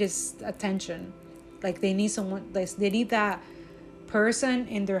they need is attention. Like they need someone, like they need that person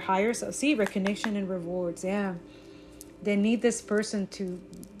in their higher self. See, recognition and rewards. Yeah. They need this person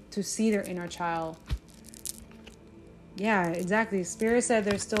to see their inner child. Yeah, exactly. Spirit said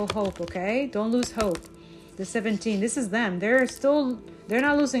there's still hope, okay? Don't lose hope. The 17, this is them. They're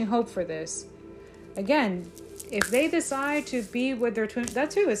not losing hope for this. Again, if they decide to be with their twin,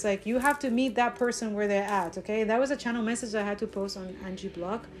 that too, it's like you have to meet that person where they're at, okay? That was a channel message I had to post on Angie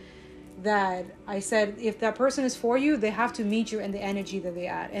Block, that I said, if that person is for you, they have to meet you in the energy that they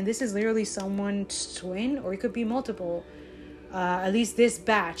at. And this is literally someone's twin, or it could be multiple, at least this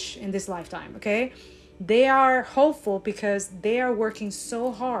batch in this lifetime, okay? They are hopeful because they are working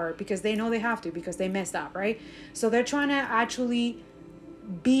so hard because they know they have to, because they messed up, right? So they're trying to actually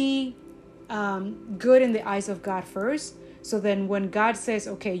be good in the eyes of God first. So then when God says,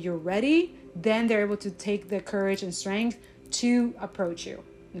 okay, you're ready, then they're able to take the courage and strength to approach you.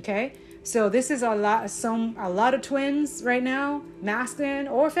 Okay. So this is a lot of twins right now, masculine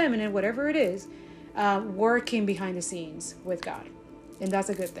or feminine, whatever it is, working behind the scenes with God. And that's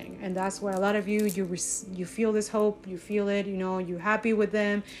a good thing. And that's why a lot of you feel this hope, you feel it, you're happy with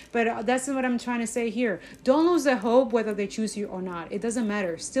them. But that's what I'm trying to say here. Don't lose the hope whether they choose you or not. It doesn't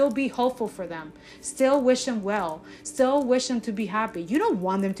matter. Still be hopeful for them. Still wish them well. Still wish them to be happy. You don't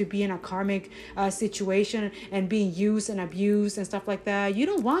want them to be in a karmic situation and being used and abused and stuff like that. You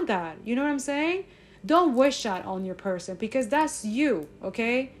don't want that. You know what I'm saying? Don't wish that on your person, because that's you,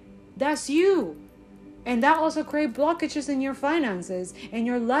 okay? That's you. And that also creates blockages in your finances, in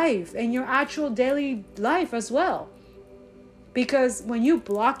your life, in your actual daily life as well. Because when you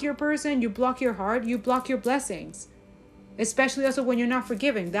block your person, you block your heart, you block your blessings. Especially also when you're not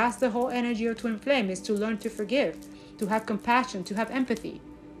forgiving. That's the whole energy of twin flame, is to learn to forgive, to have compassion, to have empathy.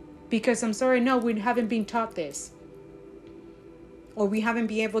 Because I'm sorry, no, we haven't been taught this. Or we haven't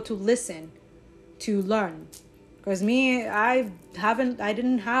been able to listen, to learn. Because I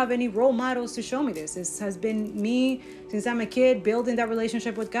didn't have any role models to show me this. This has been me since I'm a kid, building that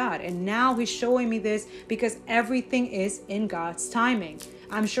relationship with God. And now he's showing me this because everything is in God's timing.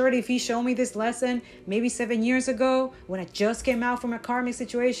 I'm sure that if he showed me this lesson maybe 7 years ago, when I just came out from a karmic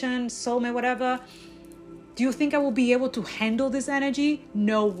situation, soulmate, whatever, do you think I will be able to handle this energy?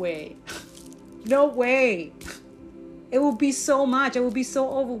 No way. No way. It will be so much. It will be so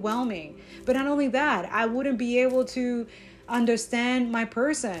overwhelming. But not only that, I wouldn't be able to understand my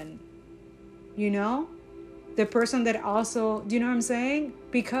person, the person that also, do you know what I'm saying?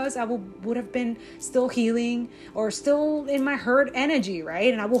 Because I would have been still healing or still in my hurt energy,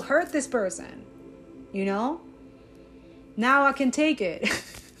 right? And I will hurt this person, Now I can take it.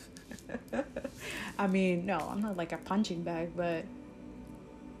 I mean, no, I'm not like a punching bag, but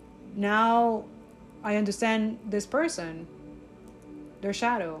now I understand this person, their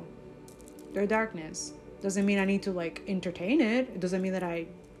shadow, their darkness. Doesn't mean I need to like entertain it. It doesn't mean that I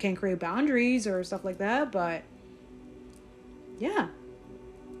can't create boundaries or stuff like that. But yeah,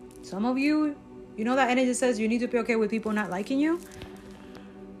 some of you, that energy says you need to be okay with people not liking you.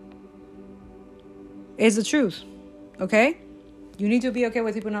 It's the truth. Okay? You need to be okay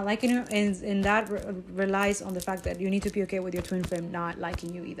with people not liking you. And that relies on the fact that you need to be okay with your twin flame not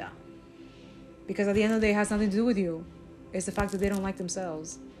liking you either. Because at the end of the day, it has nothing to do with you. It's the fact that they don't like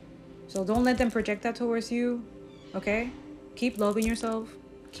themselves. So don't let them project that towards you, okay? Keep loving yourself.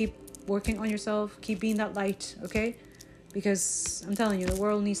 Keep working on yourself. Keep being that light, okay? Because I'm telling you, the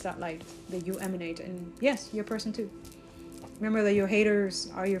world needs that light that you emanate. And yes, your person too. Remember that your haters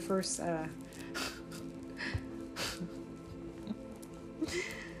are your first...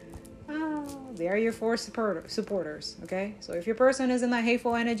 they are your first supporters, okay? So if your person is in that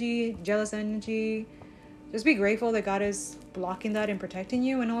hateful energy, jealous energy... just be grateful that God is blocking that and protecting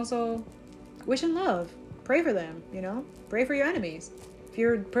you, and also wish and love. Pray for them, Pray for your enemies. If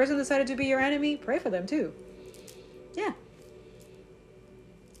your person decided to be your enemy, pray for them too. Yeah.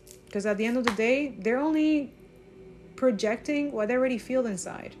 Because at the end of the day, they're only projecting what they already feel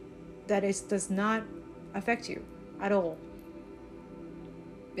inside. That does not affect you at all.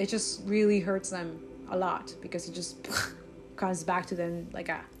 It just really hurts them a lot, because it just comes back to them like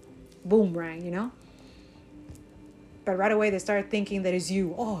a boomerang, you know? But right away they start thinking that it's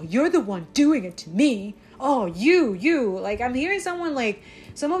you. Oh, you're the one doing it to me. Oh, you. Like, I'm hearing someone, like,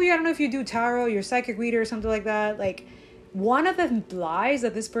 some of you, I don't know if you do tarot, you're psychic reader or something like that. Like, one of the lies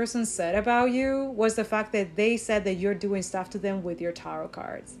that this person said about you was the fact that they said that you're doing stuff to them with your tarot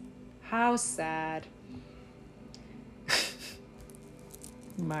cards. How sad.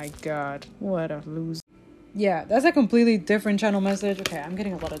 My God, what a loser. Yeah, that's a completely different channel message. Okay, I'm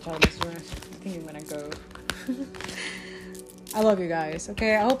getting a lot of channel messages. I think I'm gonna go. I love you guys.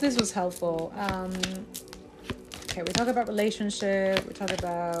 Okay, I hope this was helpful. Okay, we talk about relationship. We talk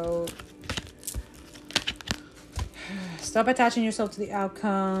about stop attaching yourself to the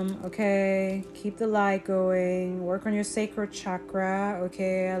outcome. Okay, keep the light going. Work on your sacral chakra.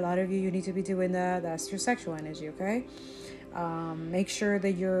 Okay, a lot of you need to be doing that. That's your sexual energy. Okay, make sure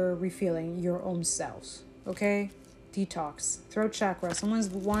that you're refilling your own selves. Okay, detox, throat chakra. Someone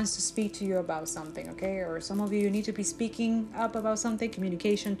wants to speak to you about something. Okay, or some of you need to be speaking up about something.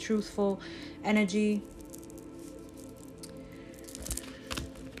 Communication, truthful energy.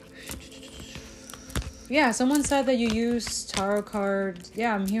 Yeah, someone said that you use tarot cards.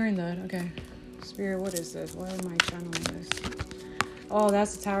 Yeah, I'm hearing that. Okay, Spirit, what is this? Why am I channeling this? Oh,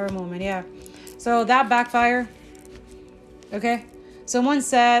 that's the tower moment. Yeah, so that backfire. Okay, someone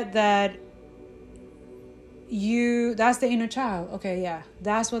said that that's the inner child. Okay, yeah,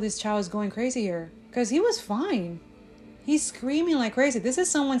 that's what this child is going crazy here, because he was fine. He's screaming like crazy. This is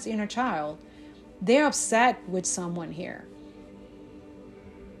someone's inner child. They're upset with someone here.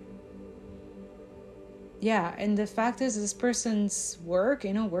 Yeah, and the fact is, this person's work,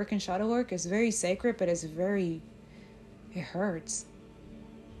 work and shadow work is very sacred, but it hurts.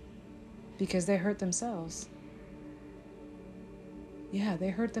 Because they hurt themselves. Yeah, they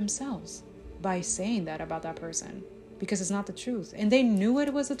hurt themselves by saying that about that person, because it's not the truth. And they knew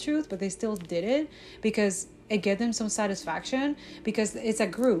it was the truth, but they still did it because it gave them some satisfaction, because it's a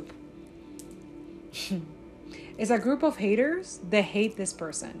group. It's a group of haters that hate this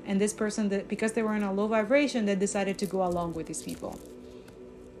person. And this person, that because they were in a low vibration, they decided to go along with these people.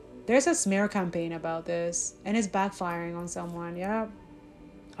 There's a smear campaign about this, and it's backfiring on someone. Yeah.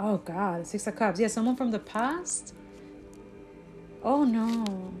 Oh, God. 6 of Cups. Yeah, someone from the past. Oh, no.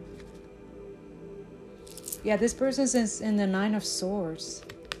 Yeah, this person's in the 9 of Swords.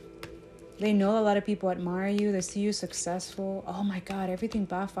 They know a lot of people admire you. They see you successful. Oh my God, everything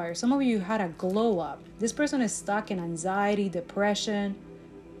backfires. Some of you had a glow up. This person is stuck in anxiety, depression.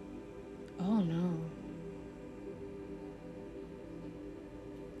 Oh no.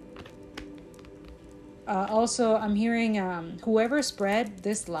 Also, I'm hearing whoever spread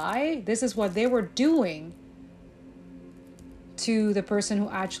this lie, this is what they were doing to the person who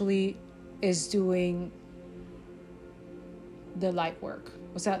actually is doing the light work.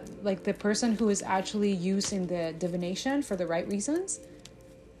 Was that like the person who is actually using the divination for the right reasons?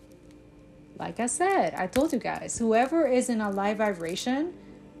 Like I said, I told you guys, whoever is in a light vibration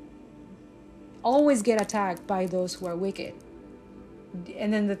always get attacked by those who are wicked.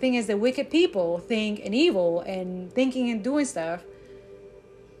 And then the thing is that wicked people think and evil and thinking and doing stuff.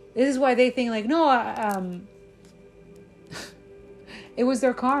 This is why they think like, no, it was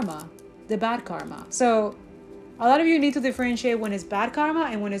their karma, the bad karma. So a lot of you need to differentiate when it's bad karma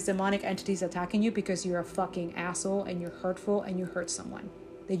and when it's demonic entities attacking you because you're a fucking asshole and you're hurtful and you hurt someone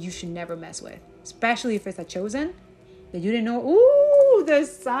that you should never mess with. Especially if it's a chosen that you didn't know. Ooh, the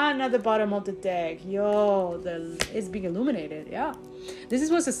sun at the bottom of the deck. Yo, it's being illuminated. Yeah. This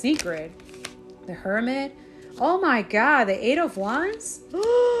was a secret. The Hermit. Oh my God, the 8 of Wands.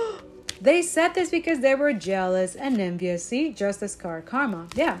 They said this because they were jealous and envious. See, Justice card, karma.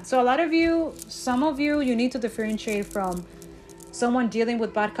 Yeah, so a lot of you, some of you, you need to differentiate from someone dealing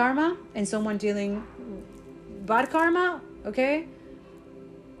with bad karma and someone dealing bad karma, okay?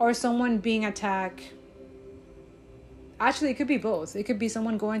 Or someone being attacked. Actually, it could be both. It could be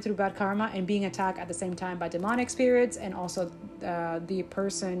someone going through bad karma and being attacked at the same time by demonic spirits, and also the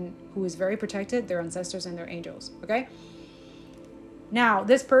person who is very protected, their ancestors and their angels, okay? Now,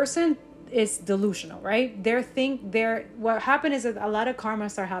 this person is delusional, right? What happened is that a lot of karma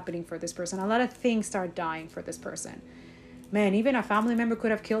start happening for this person. A lot of things start dying for this person. Man, even a family member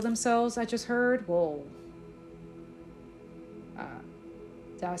could have killed themselves, I just heard. Whoa.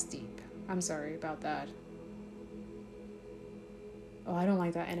 That's deep. I'm sorry about that. Oh, I don't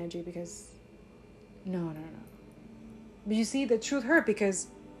like that energy because... No. But you see, the truth hurt because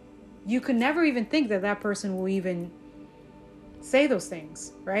you could never even think that that person will even say those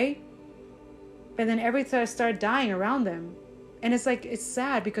things, right? But then everything started dying around them. And it's like, it's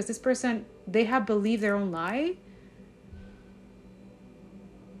sad because this person, they have believed their own lie.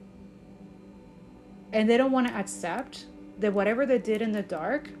 And they don't want to accept that whatever they did in the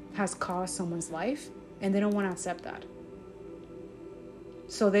dark has caused someone's life. And they don't want to accept that.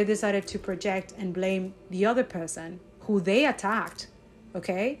 So they decided to project and blame the other person who they attacked.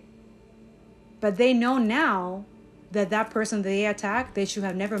 Okay? But they know now that that person they attacked, they should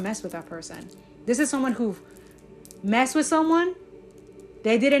have never messed with that person. This is someone who messed with someone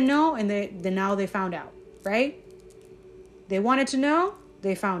they didn't know, and now they found out, right? They wanted to know,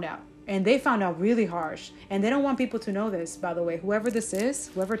 they found out. And they found out really harsh. And they don't want people to know this, by the way. Whoever this is,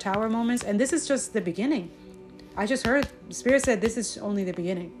 whoever Tower Moments, and this is just the beginning. I just heard Spirit said this is only the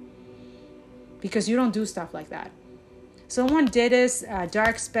beginning. Because you don't do stuff like that. Someone did this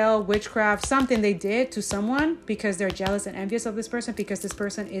dark spell, witchcraft, something they did to someone because they're jealous and envious of this person, because this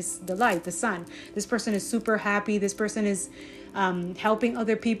person is the light, the sun. This person is super happy. This person is helping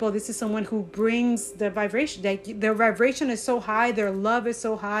other people. This is someone who brings the vibration. Their vibration is so high. Their love is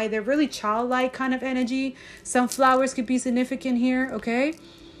so high. They're really childlike kind of energy. Some flowers could be significant here, okay?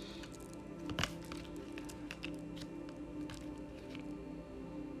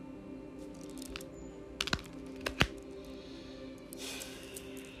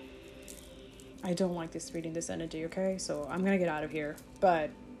 I don't like this reading, this energy, okay? So I'm going to get out of here. But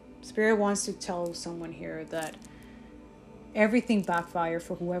Spirit wants to tell someone here that everything backfired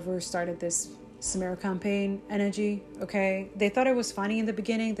for whoever started this smear campaign energy, okay? They thought it was funny in the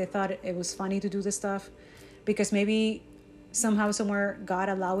beginning. They thought it was funny to do this stuff because maybe somehow, somewhere, God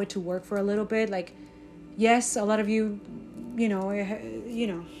allowed it to work for a little bit. Like, yes, a lot of you,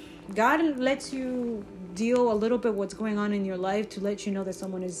 God lets you deal a little bit what's going on in your life to let you know that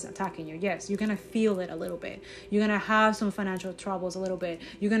someone is attacking you. Yes, you're gonna feel it a little bit. You're gonna have some financial troubles a little bit.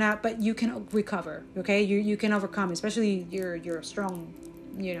 But you can recover. Okay, you can overcome. Especially you're strong.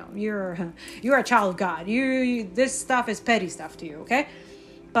 You're a child of God. This stuff is petty stuff to you. Okay,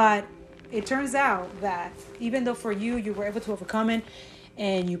 but it turns out that even though for you were able to overcome it,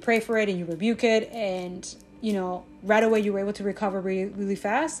 and you pray for it and you rebuke it, and right away you were able to recover really, really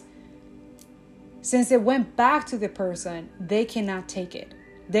fast. Since it went back to the person, they cannot take it.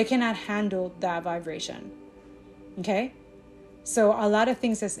 They cannot handle that vibration. Okay? So a lot of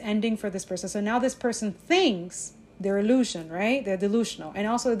things is ending for this person. So now this person thinks they're illusion, right? They're delusional. And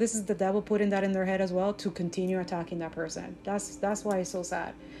also this is the devil putting that in their head as well to continue attacking that person. That's why it's so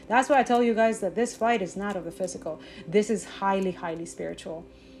sad. That's why I tell you guys that this fight is not of the physical. This is highly, highly spiritual.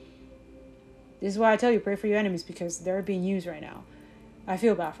 This is why I tell you, pray for your enemies, because they're being used right now. I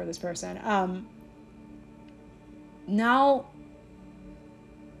feel bad for this person. Now,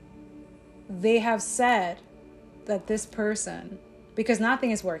 they have said that this person, because nothing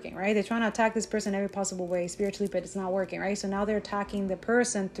is working, right? They're trying to attack this person every possible way spiritually, but it's not working, right? So now they're attacking the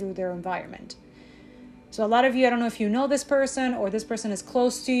person through their environment. So a lot of you, I don't know if you know this person, or this person is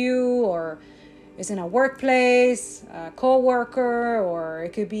close to you, or is in a workplace, a co-worker, or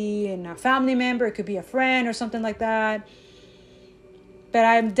it could be in a family member, it could be a friend or something like that. But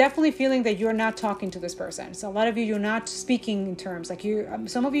I'm definitely feeling that you're not talking to this person. So a lot of you, you're not speaking in terms. Like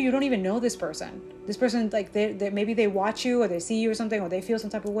some of you don't even know this person. This person, like they maybe they watch you or they see you or something, or they feel some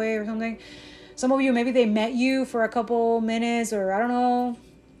type of way or something. Some of you, maybe they met you for a couple minutes, or I don't know,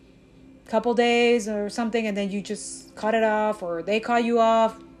 couple days or something, and then you just cut it off, or they cut you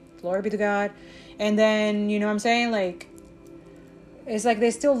off. Glory be to God. And then, you know what I'm saying? Like, it's like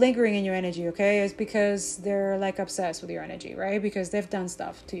they're still lingering in your energy, okay? It's because they're like obsessed with your energy, right? Because they've done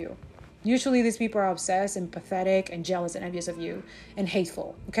stuff to you. Usually these people are obsessed and pathetic and jealous and envious of you and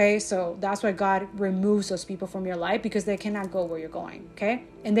hateful, okay? So that's why God removes those people from your life, because they cannot go where you're going, okay?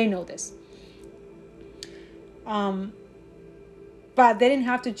 And they know this. But they didn't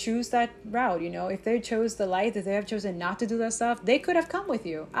have to choose that route, If they chose the light, if they have chosen not to do that stuff, they could have come with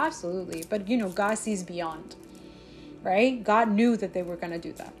you. Absolutely. But, God sees beyond. Right? God knew that they were going to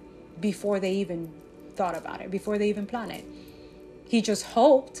do that before they even thought about it, before they even planned it. He just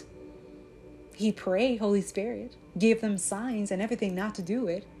hoped, he prayed, Holy Spirit, gave them signs and everything not to do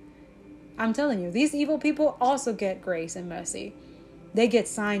it. I'm telling you, these evil people also get grace and mercy. They get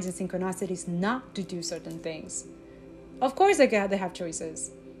signs and synchronicities not to do certain things. Of course they have choices.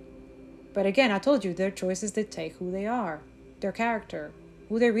 But again, I told you, their choices dictate who they are, their character,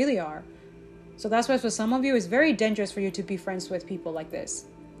 who they really are. So that's why for some of you, it's very dangerous for you to be friends with people like this,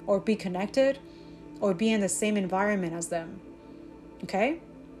 or be connected, or be in the same environment as them. Okay?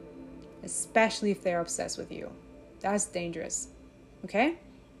 Especially if they're obsessed with you. That's dangerous. Okay?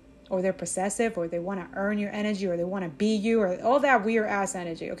 Or they're possessive, or they want to earn your energy, or they want to be you, or all that weird ass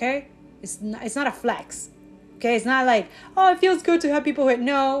energy. Okay? It's not a flex. Okay, it's not like, oh, it feels good to have people hit.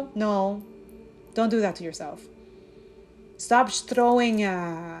 No, don't do that to yourself. Stop throwing,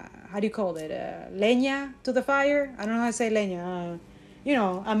 how do you call it, leña to the fire? I don't know how to say leña.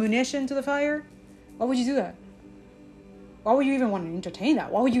 Ammunition to the fire. Why would you do that? Why would you even want to entertain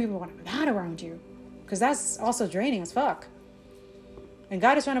that? Why would you even want to have that around you? Because that's also draining as fuck. And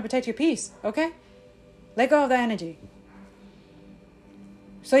God is trying to protect your peace, okay? Let go of that energy.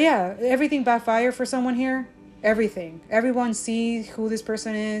 So yeah, everything backfired for someone here. Everything. Everyone sees who this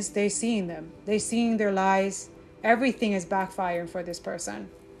person is. They're seeing them. They're seeing their lies. Everything is backfiring for this person.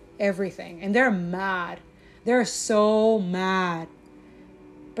 Everything. And they're mad. They're so mad.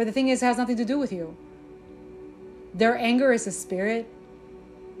 But the thing is, it has nothing to do with you. Their anger is a spirit.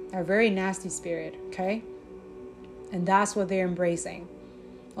 A very nasty spirit, okay? And that's what they're embracing,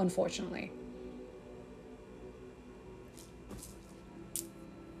 unfortunately.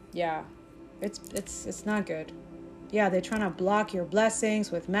 Yeah, it's not good. Yeah, they're trying to block your blessings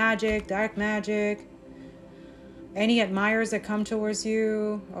with magic, dark magic. Any admirers that come towards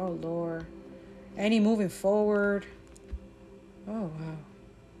you, oh Lord. Any moving forward. Oh wow.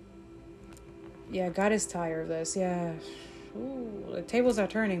 Yeah, God is tired of this. Yeah. Ooh, the tables are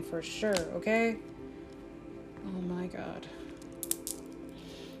turning for sure, okay? Oh my God.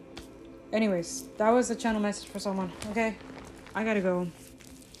 Anyways, that was a channel message for someone, okay? I gotta go.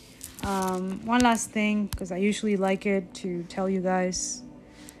 One last thing, because I usually like it to tell you guys.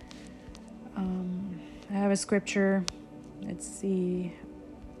 I have a scripture. Let's see.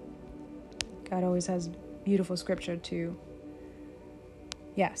 God always has beautiful scripture too.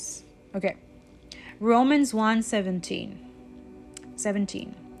 Yes. Okay. Romans 1:17.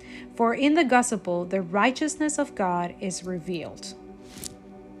 17. For in the gospel, the righteousness of God is revealed.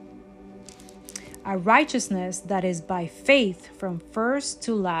 A righteousness that is by faith from first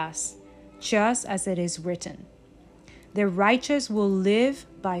to last, just as it is written. The righteous will live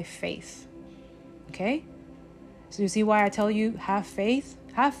by faith. Okay? So you see why I tell you, have faith?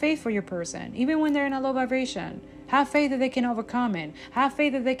 Have faith for your person, even when they're in a low vibration. Have faith that they can overcome it. Have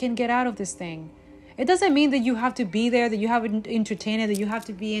faith that they can get out of this thing. It doesn't mean that you have to be there, that you have to entertain it, that you have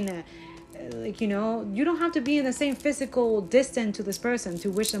to be in a, you don't have to be in the same physical distance to this person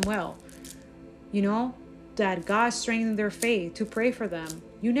to wish them well. That God strengthened their faith to pray for them.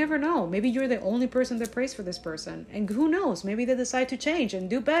 You never know. Maybe you're the only person that prays for this person. And who knows? Maybe they decide to change and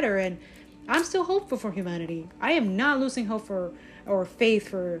do better. And I'm still hopeful for humanity. I am not losing hope for or faith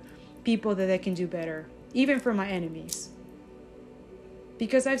for people that they can do better. Even for my enemies.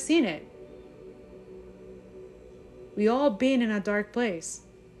 Because I've seen it. We all been in a dark place.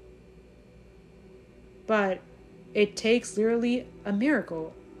 But it takes literally a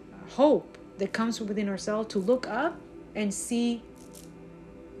miracle, a hope that comes from within ourselves to look up and see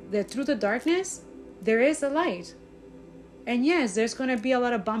that through the darkness, there is a light. And yes, there's going to be a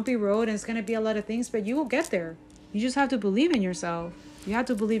lot of bumpy road and it's going to be a lot of things, but you will get there. You just have to believe in yourself. You have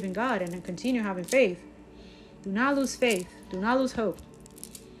to believe in God and continue having faith. Do not lose faith. Do not lose hope.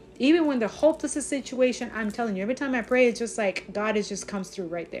 Even when the hopeless situation, I'm telling you, every time I pray, it's just like God just comes through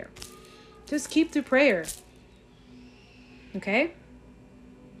right there. Just keep the prayer. Okay?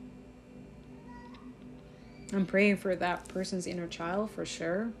 I'm praying for that person's inner child for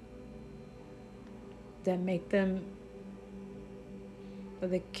sure. That make them, that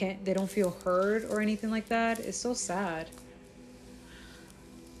they don't feel heard or anything like that. It's so sad.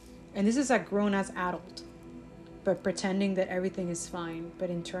 And this is a grown-ass adult, but pretending that everything is fine, but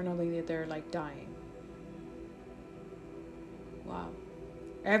internally they're like dying. Wow.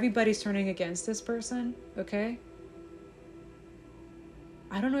 Everybody's turning against this person, okay?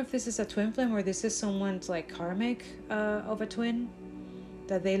 I don't know if this is a twin flame or this is someone's like karmic of a twin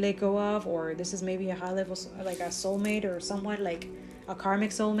that they let go of, or this is maybe a high level, like a soulmate or someone like a karmic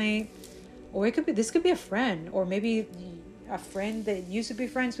soulmate, or this could be a friend, or maybe a friend that used to be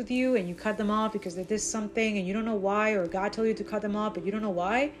friends with you and you cut them off because they did something and you don't know why, or God told you to cut them off but you don't know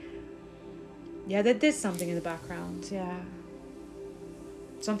why. Yeah, they did something in the background. Yeah,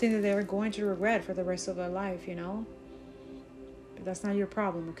 something that they're going to regret for the rest of their life, but that's not your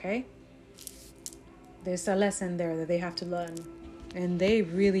problem. Okay, there's a lesson there that they have to learn, and they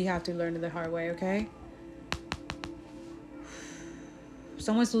really have to learn it the hard way. Okay,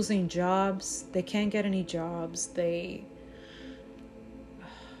 someone's losing jobs, they can't get any jobs,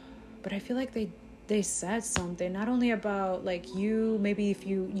 but I feel like they said something, not only about like you, maybe if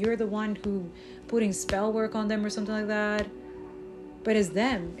you're the one who putting spell work on them or something like that, but it's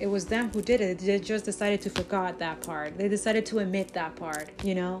them. It was them who did it. They just decided to forget that part. They decided to admit that part,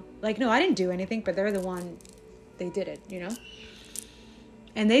 like, no, I didn't do anything, but they're the one, they did it,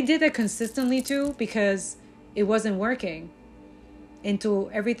 and they did it consistently too, because it wasn't working until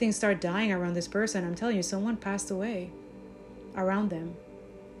everything started dying around this person. I'm telling you, someone passed away around them.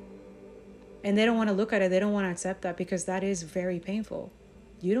 And they don't want to look at it. They don't want to accept that, because that is very painful.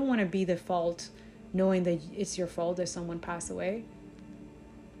 You don't want to be the fault knowing that it's your fault that someone passed away.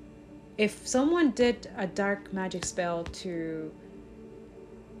 If someone did a dark magic spell to...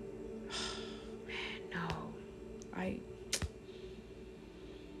 Man, no.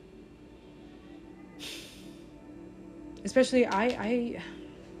 Especially, I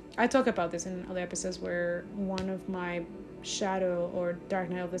talk about this in other episodes, where one of my shadow or dark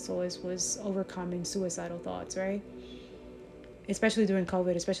night of the soul was overcoming suicidal thoughts, right? Especially during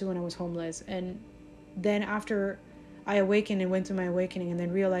COVID, especially when I was homeless. And then after I awakened and went through my awakening, and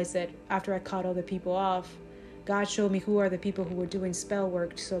then realized that after I cut all the people off, God showed me who are the people who were doing spell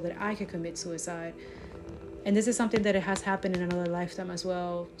work so that I could commit suicide. And this is something that it has happened in another lifetime as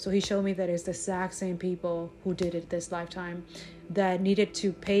well. So he showed me that it's the exact same people who did it this lifetime that needed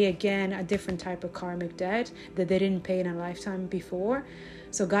to pay again a different type of karmic debt that they didn't pay in a lifetime before.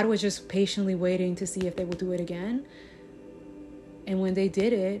 So God was just patiently waiting to see if they would do it again. And when they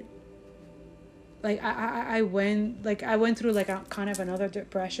did it, like I went through like a kind of another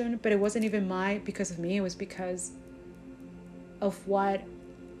depression, but it wasn't even because of me. It was because of what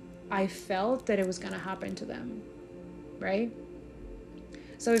I felt that it was going to happen to them, right?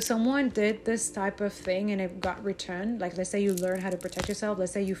 So if someone did this type of thing and it got returned, like let's say you learn how to protect yourself,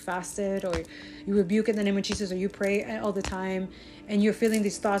 let's say you fasted or you rebuke in the name of Jesus, or you pray all the time and you're feeling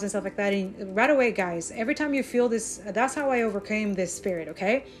these thoughts and stuff like that, and right away, guys, every time you feel this, that's how I overcame this spirit,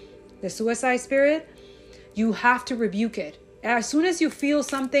 okay? The suicide spirit, you have to rebuke it. As soon as you feel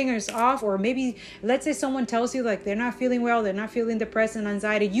something is off, or maybe let's say someone tells you like they're not feeling well, they're not feeling depressed and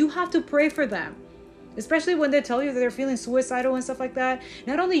anxiety, you have to pray for them. Especially when they tell you that they're feeling suicidal and stuff like that.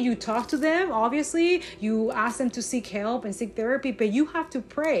 Not only you talk to them, obviously, you ask them to seek help and seek therapy, but you have to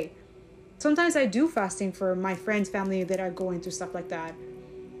pray. Sometimes I do fasting for my friends, family that are going through stuff like that.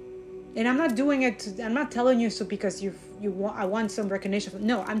 And I'm not doing it, I'm not telling you so because I want some recognition.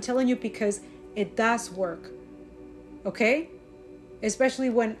 No, I'm telling you because it does work. Okay? Especially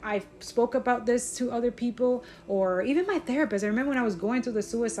when I spoke about this to other people, or even my therapist. I remember when I was going through the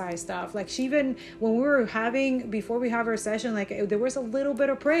suicide stuff, like she even, when we were before we have our session, like there was a little bit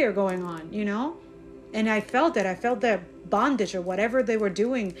of prayer going on, you know? And I felt that bondage or whatever they were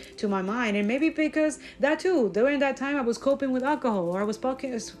doing to my mind. And maybe because that too, during that time I was coping with alcohol, or I was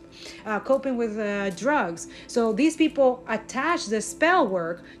coping with drugs. So these people attached the spell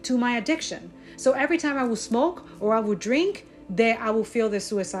work to my addiction. So every time I would smoke or I would drink, I will feel the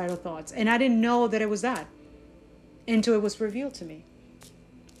suicidal thoughts. And I didn't know that it was that until it was revealed to me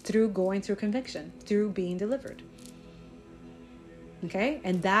through going through conviction, through being delivered. Okay?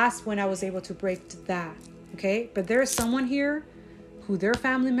 And that's when I was able to break that. Okay? But there's someone here who their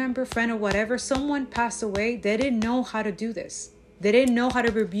family member, friend, or whatever, someone passed away. They didn't know how to do this. They didn't know how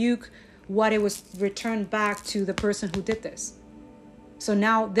to rebuke what it was returned back to the person who did this. So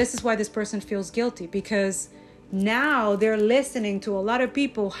now this is why this person feels guilty, because now they're listening to a lot of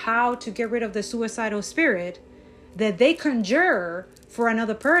people how to get rid of the suicidal spirit that they conjure for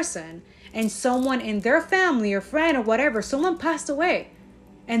another person, and someone in their family or friend or whatever, someone passed away,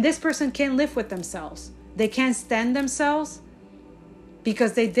 and this person can't live with themselves. They can't stand themselves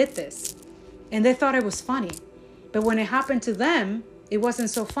because they did this and they thought it was funny. But when it happened to them, it wasn't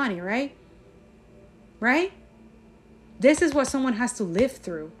so funny, right? Right? This is what someone has to live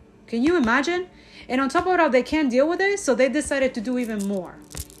through. Can you imagine? And on top of it all, they can't deal with it, so they decided to do even more.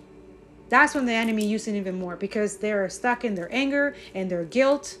 That's when the enemy using even more, because they're stuck in their anger and their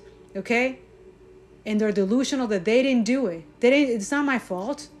guilt, okay? And they're delusional that they didn't do it. It's not my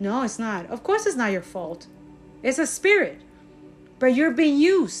fault. No, it's not. Of course it's not your fault. It's a spirit. But you're being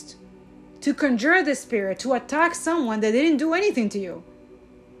used to conjure the spirit to attack someone that didn't do anything to you.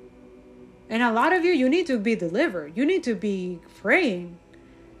 And a lot of you need to be delivered. You need to be praying.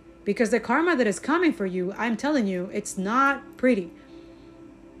 Because the karma that is coming for you, I'm telling you, it's not pretty.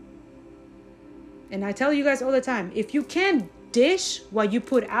 And I tell you guys all the time, if you can't dish what you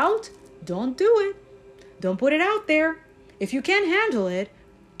put out, don't do it. Don't put it out there. If you can't handle it,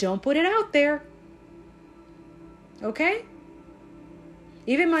 don't put it out there. Okay?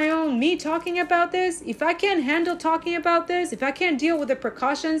 Even me talking about this, if I can't handle talking about this, if I can't deal with the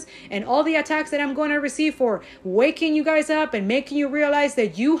precautions and all the attacks that I'm going to receive for waking you guys up and making you realize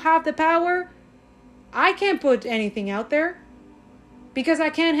that you have the power, I can't put anything out there because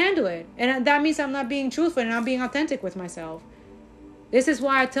I can't handle it. And that means I'm not being truthful and I'm being authentic with myself. This is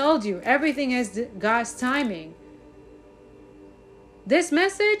why I told you, everything is God's timing. This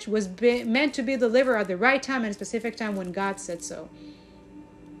message was meant to be delivered at the right time and a specific time when God said so.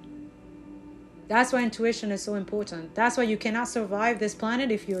 That's why intuition is so important. That's why you cannot survive this planet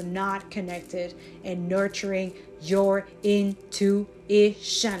if you're not connected and nurturing your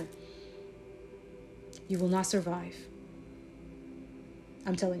intuition. You will not survive.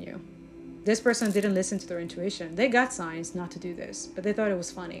 I'm telling you. This person didn't listen to their intuition. They got signs not to do this, but they thought it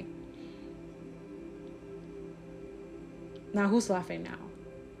was funny. Now who's laughing now?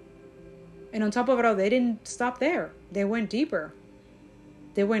 And on top of it all, they didn't stop there. They went deeper.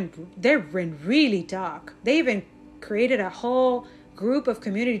 They went really dark. They even created a whole group of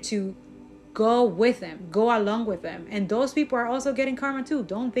community to go with them, go along with them. And those people are also getting karma too.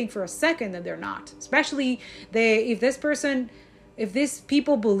 Don't think for a second that they're not. Especially if these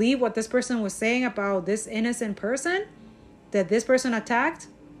people believe what this person was saying about this innocent person that this person attacked,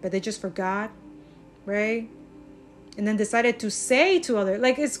 but they just forgot, right? And then decided to say to others,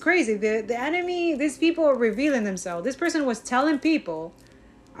 like, it's crazy. The enemy, these people are revealing themselves. This person was telling people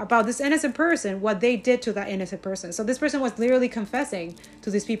about this innocent person, what they did to that innocent person. So this person was literally confessing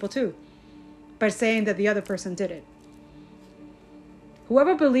to these people too, by saying that the other person did it.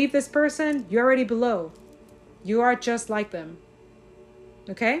 Whoever believed this person, you're already below. You are just like them.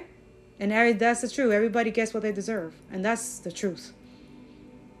 Okay? And that's the truth. Everybody gets what they deserve. And that's the truth.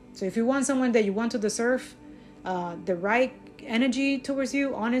 So if you want someone that you want to deserve, the right energy towards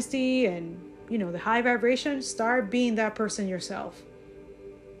you, honesty, and the high vibration, start being that person yourself.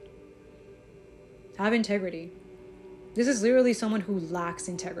 Have integrity. This is literally someone who lacks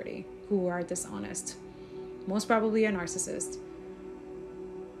integrity, who are dishonest. Most probably a narcissist.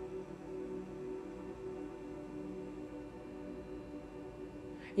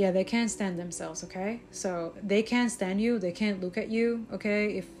 Yeah, they can't stand themselves, okay? So they can't stand you. They can't look at you,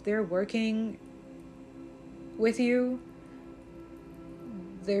 okay? If they're working with you,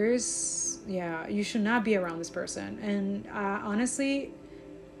 you should not be around this person. And honestly,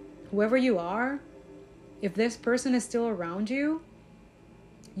 whoever you are, if this person is still around you,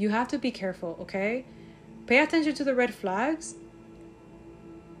 you have to be careful, okay? Pay attention to the red flags,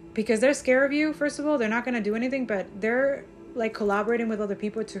 because they're scared of you. First of all, they're not going to do anything, but they're like collaborating with other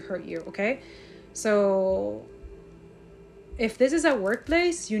people to hurt you, okay? So if this is a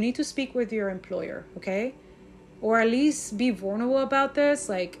workplace, you need to speak with your employer, okay? Or at least be vulnerable about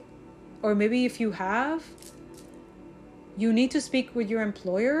this, or maybe if you have, you need to speak with your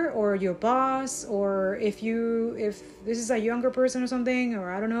employer or your boss, or if this is a younger person or something,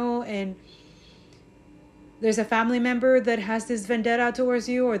 or I don't know, and there's a family member that has this vendetta towards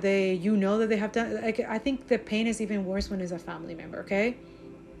you, or that they have done, I think the pain is even worse when it's a family member, okay?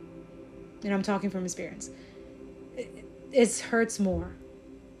 And I'm talking from experience. It hurts more.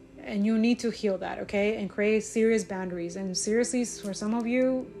 And you need to heal that, okay? And create serious boundaries. And seriously, for some of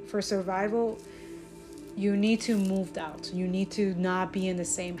you, for survival, you need to move out. You need to not be in the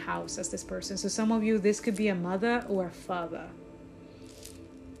same house as this person. So some of you, this could be a mother or a father.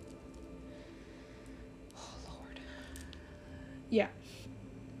 Oh, Lord. Yeah.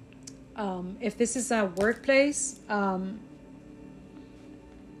 If this is a workplace, I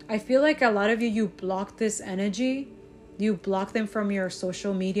feel like a lot of you block this energy. You block them from your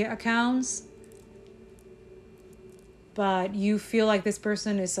social media accounts. But you feel like this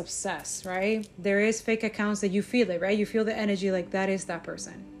person is obsessed, right? There is fake accounts that you feel it, right? You feel the energy like that is that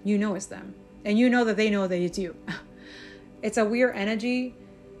person. You know it's them. And you know that they know that it's you. It's a weird energy.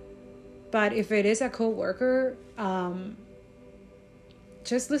 But if it is a co-worker,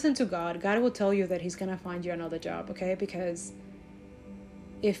 just listen to God. God will tell you that he's going to find you another job, okay? Because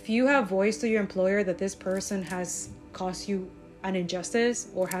if you have voiced to your employer that this person has caused you an injustice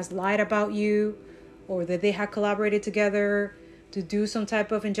or has lied about you, or that they have collaborated together to do some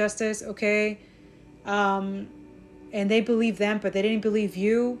type of injustice, okay? And they believe them, but they didn't believe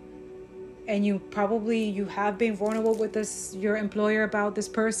you. And you have been vulnerable with your employer about this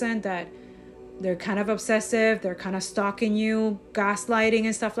person, that they're kind of obsessive, they're kind of stalking you, gaslighting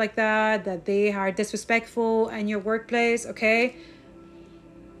and stuff like that, that they are disrespectful in your workplace, okay?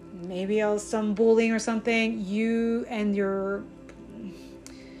 Maybe some bullying or something.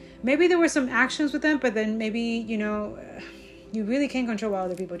 Maybe there were some actions with them, but then maybe, you really can't control what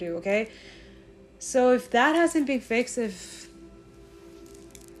other people do, okay? So if that hasn't been fixed, if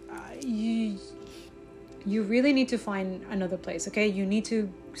you really need to find another place, okay? You need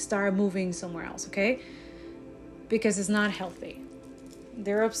to start moving somewhere else, okay? Because it's not healthy.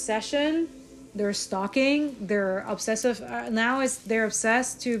 Their obsession, their stalking, they're obsessive. They're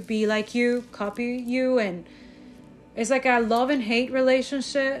obsessed to be like you, copy you, and it's like a love and hate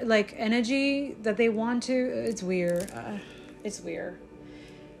relationship, like energy that they want to. It's weird. It's weird.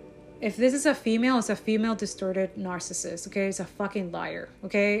 If this is a female, it's a female distorted narcissist, okay? It's a fucking liar,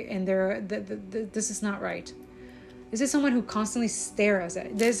 okay? And this is not right. This is someone who constantly stares at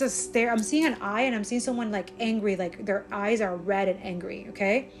it. There's a stare. I'm seeing an eye and I'm seeing someone like angry, like their eyes are red and angry,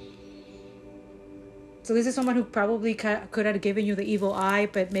 okay? So this is someone who probably could have given you the evil eye,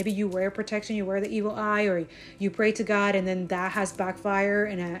 but maybe you wear protection, you wear the evil eye, or you pray to God and then that has backfire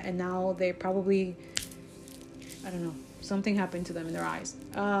and now they probably, I don't know, something happened to them in their eyes.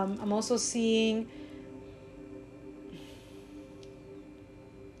 I'm also seeing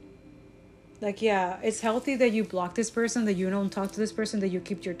like, yeah, it's healthy that you block this person, that you don't talk to this person, that you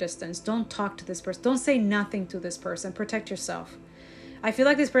keep your distance. Don't talk to this person. Don't say nothing to this person. Protect yourself. I feel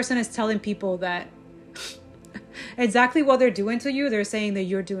like this person is telling people that exactly what they're doing to you, they're saying that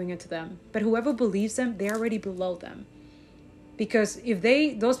you're doing it to them. But whoever believes them, they're already below them. Because if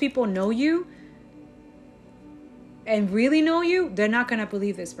those people know you and really know you, they're not going to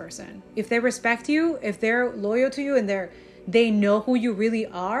believe this person. If they respect you, if they're loyal to you and they know who you really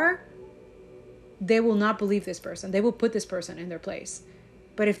are, they will not believe this person. They will put this person in their place.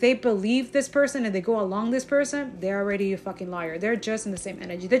 But if they believe this person and they go along this person, they're already a fucking liar. They're just in the same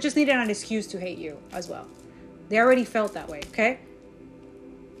energy. They just needed an excuse to hate you as well. They already felt that way, okay?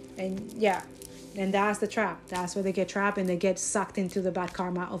 And yeah, and that's the trap. That's where they get trapped and they get sucked into the bad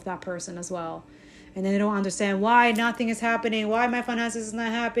karma of that person as well. And then they don't understand why nothing is happening, why my finances is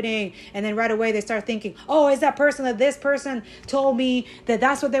not happening. And then right away they start thinking, oh, is that person that this person told me that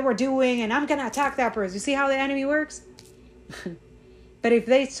that's what they were doing and I'm going to attack that person. You see how the enemy works? But if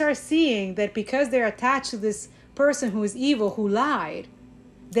they start seeing that because they're attached to this person who is evil, who lied,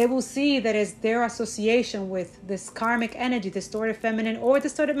 they will see that it's their association with this karmic energy, distorted feminine or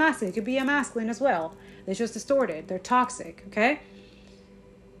distorted masculine. It could be a masculine as well. They're just distorted. They're toxic, okay?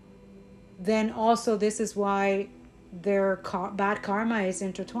 Then also this is why their bad karma is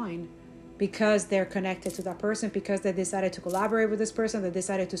intertwined. Because they're connected to that person, because they decided to collaborate with this person, they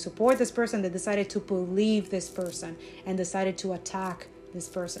decided to support this person, they decided to believe this person, and decided to attack this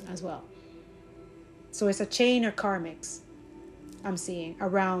person as well. So it's a chain of karmics I'm seeing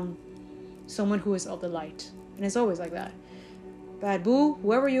around someone who is of the light. And it's always like that. Bad boo,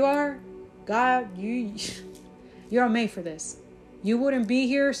 whoever you are, God, you're made for this. You wouldn't be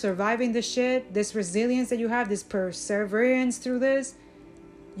here surviving this shit, this resilience that you have, this perseverance through this.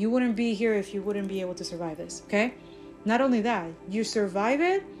 You wouldn't be here if you wouldn't be able to survive this, okay? Not only that, you survive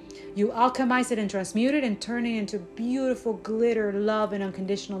it, you alchemize it and transmute it and turn it into beautiful glitter love and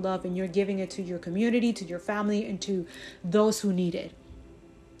unconditional love, and you're giving it to your community, to your family, and to those who need it.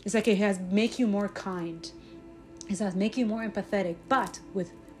 It's like it has make you more kind. It has make you more empathetic, but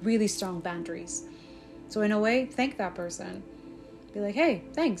with really strong boundaries. So in a way, thank that person. Be like, hey,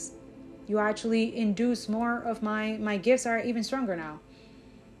 thanks. You actually induce more of my gifts are even stronger now.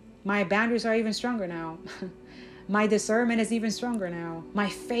 My boundaries are even stronger now. My discernment is even stronger now. My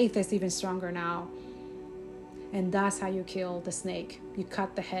faith is even stronger now. And that's how you kill the snake. You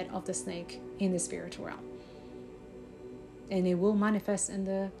cut the head of the snake in the spiritual realm. And it will manifest in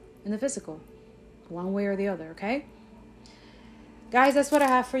the physical, one way or the other, okay? Guys, that's what I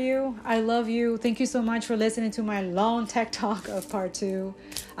have for you. I love you. Thank you so much for listening to my long tech talk of part 2.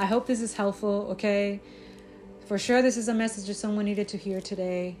 I hope this is helpful, okay? For sure, this is a message that someone needed to hear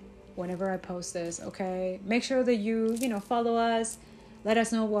today. Whenever I post this, okay, make sure that you follow us. Let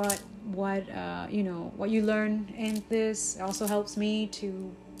us know what you learn in this. It also helps me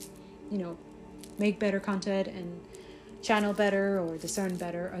to make better content and channel better or discern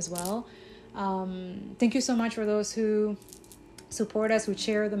better as well. Thank you so much for those who support us, who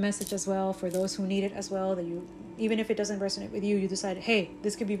share the message as well, for those who need it as well, that you, even if it doesn't resonate with you, you decide, hey,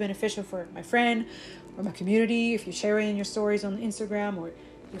 this could be beneficial for my friend or my community. If you share it in your stories on Instagram or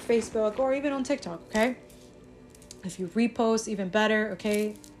your Facebook or even on TikTok, okay? If you repost, even better,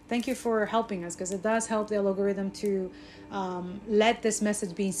 okay? Thank you for helping us, because it does help the algorithm to let this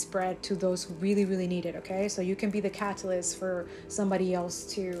message be spread to those who really, really need it, okay? So you can be the catalyst for somebody else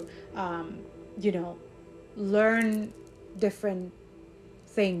to, learn different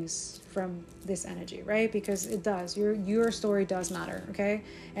things from this energy, right? Because it does. Your story does matter, okay?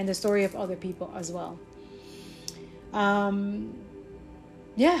 And the story of other people as well.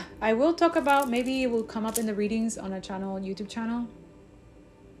 Yeah, I will talk about, maybe it will come up in the readings on a YouTube channel.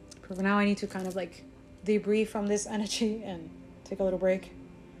 For now, I need to kind of like debrief from this energy and take a little break.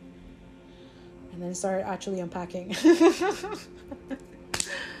 And then start actually unpacking.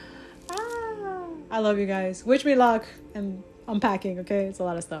 I love you guys. Wish me luck and unpacking, okay? It's a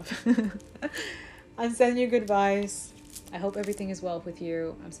lot of stuff. I'm sending you good vibes. I hope everything is well with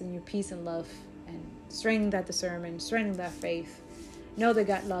you. I'm sending you peace and love and strengthen that discernment, strengthen that faith. Know that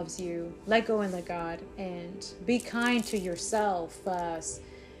God loves you. Let go and let God. And be kind to yourself first,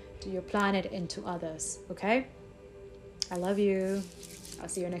 to your planet, and to others. Okay? I love you. I'll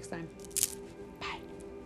see you next time.